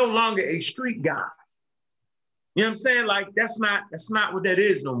 then you're no longer a street guy. You know what I'm saying? Like that's not what that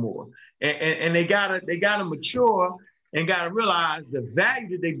is no more. And they gotta mature and gotta realize the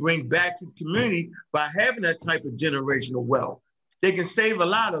value that they bring back to the community by having that type of generational wealth. They can save a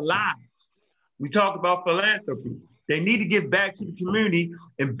lot of lives. We talk about philanthropy. They need to give back to the community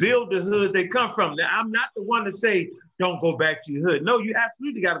and build the hoods they come from. Now, I'm not the one to say, don't go back to your hood. No, you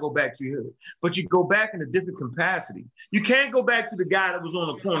absolutely got to go back to your hood, but you go back in a different capacity. You can't go back to the guy that was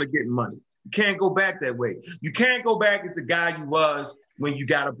on the corner getting money. You can't go back that way. You can't go back as the guy you was when you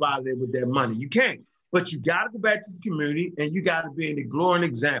got up out of there with that money. You can't, but you got to go back to the community and you got to be an glowing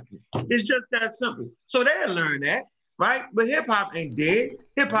example. It's just that simple. So they'll learn that. Right, but hip hop ain't dead.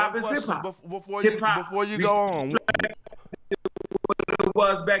 Hip hop is hip hop. Before you go on, what it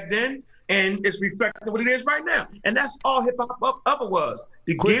was back then, and it's reflecting what it is right now, and that's all hip hop ever was.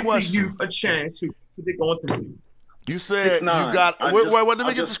 To give the youth a chance to they're going through. You said you got. Wait. Let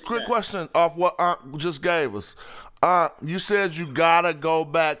me get this quick question off what Unc just gave us. You said you gotta go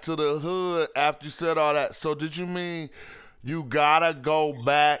back to the hood after you said all that. So did you mean you gotta go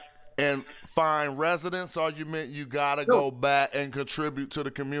back and find residents, or you meant you gotta go back and contribute to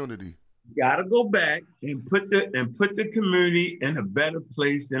the community? You gotta go back and put the community in a better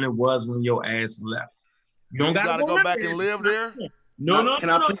place than it was when your ass left. You don't gotta go back and live there. No. Can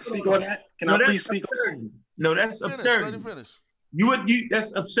I please speak on that? Can I please speak on that? No, that's absurd. Let him finish.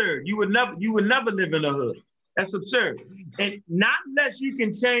 That's absurd. You would never live in a hood. That's absurd. And not unless you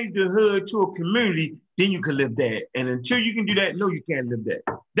can change the hood to a community, then you can live there. And until you can do that, no, you can't live there.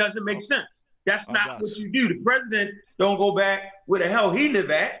 Doesn't make sense. That's not what you do. The president don't go back where the hell he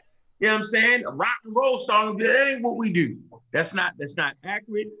live at. You know what I'm saying? A rock and roll star, that ain't what we do. That's not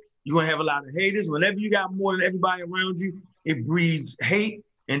accurate. You're gonna have a lot of haters. Whenever you got more than everybody around you, it breeds hate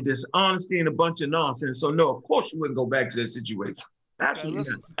and dishonesty and a bunch of nonsense. So no, of course you wouldn't go back to that situation.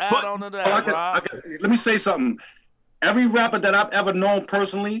 Absolutely not. Add on to that, let me say something. Every rapper that I've ever known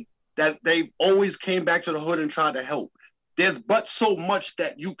personally, that they've always came back to the hood and tried to help. There's but so much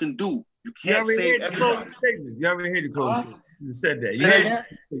that you can do. You can't save everybody. You already heard the closing statement. You said that.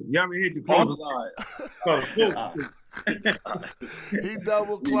 You already hit your closing. He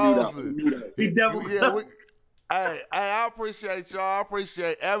double closing. He double closing. Hey, I appreciate y'all. I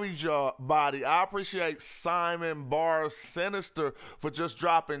appreciate everybody. I appreciate Simon Barr Sinister for just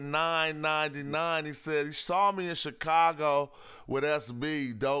dropping $9.99. He said he saw me in Chicago with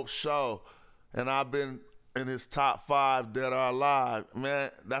SB, dope show, and I've been in his top 5 that are alive. Man,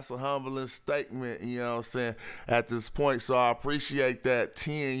 that's a humbling statement, you know what I'm saying, at this point. So I appreciate that.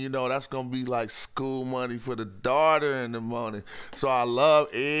 10, you know, that's going to be like school money for the daughter in the morning. So I love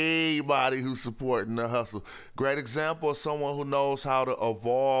everybody who's supporting the hustle. Great example of someone who knows how to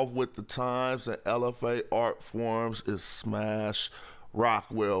evolve with the times and LFA art forms is Smash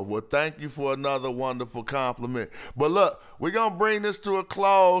Rockwell. Well, thank you for another wonderful compliment. But look, we're going to bring this to a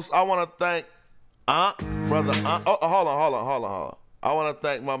close. I want to thank Brother Unc. Oh, hold on. I want to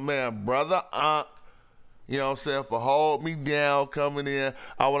thank my man, Brother Unc, you know what I'm saying, for holding me down coming in.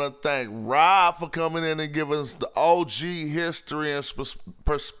 I want to thank Rob for coming in and giving us the OG history and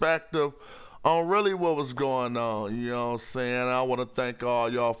perspective on really what was going on, you know what I'm saying. I want to thank all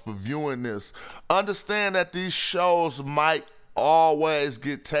y'all for viewing this. Understand that these shows might always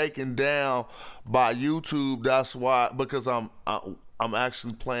get taken down by YouTube. That's why, because I'm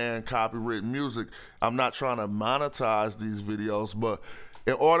actually playing copyrighted music. I'm not trying to monetize these videos, but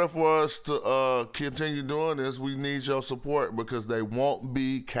in order for us to continue doing this, we need your support because they won't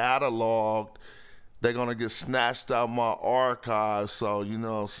be cataloged. They're going to get snatched out of my archive. So, you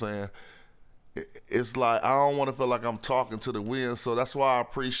know what I'm saying? It's like, I don't want to feel like I'm talking to the wind. So that's why I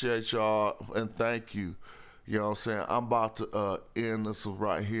appreciate y'all and thank you. You know what I'm saying? I'm about to end this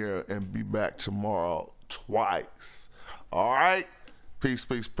right here and be back tomorrow twice. All right? Peace.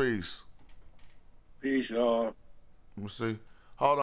 Peace, y'all. Let me see.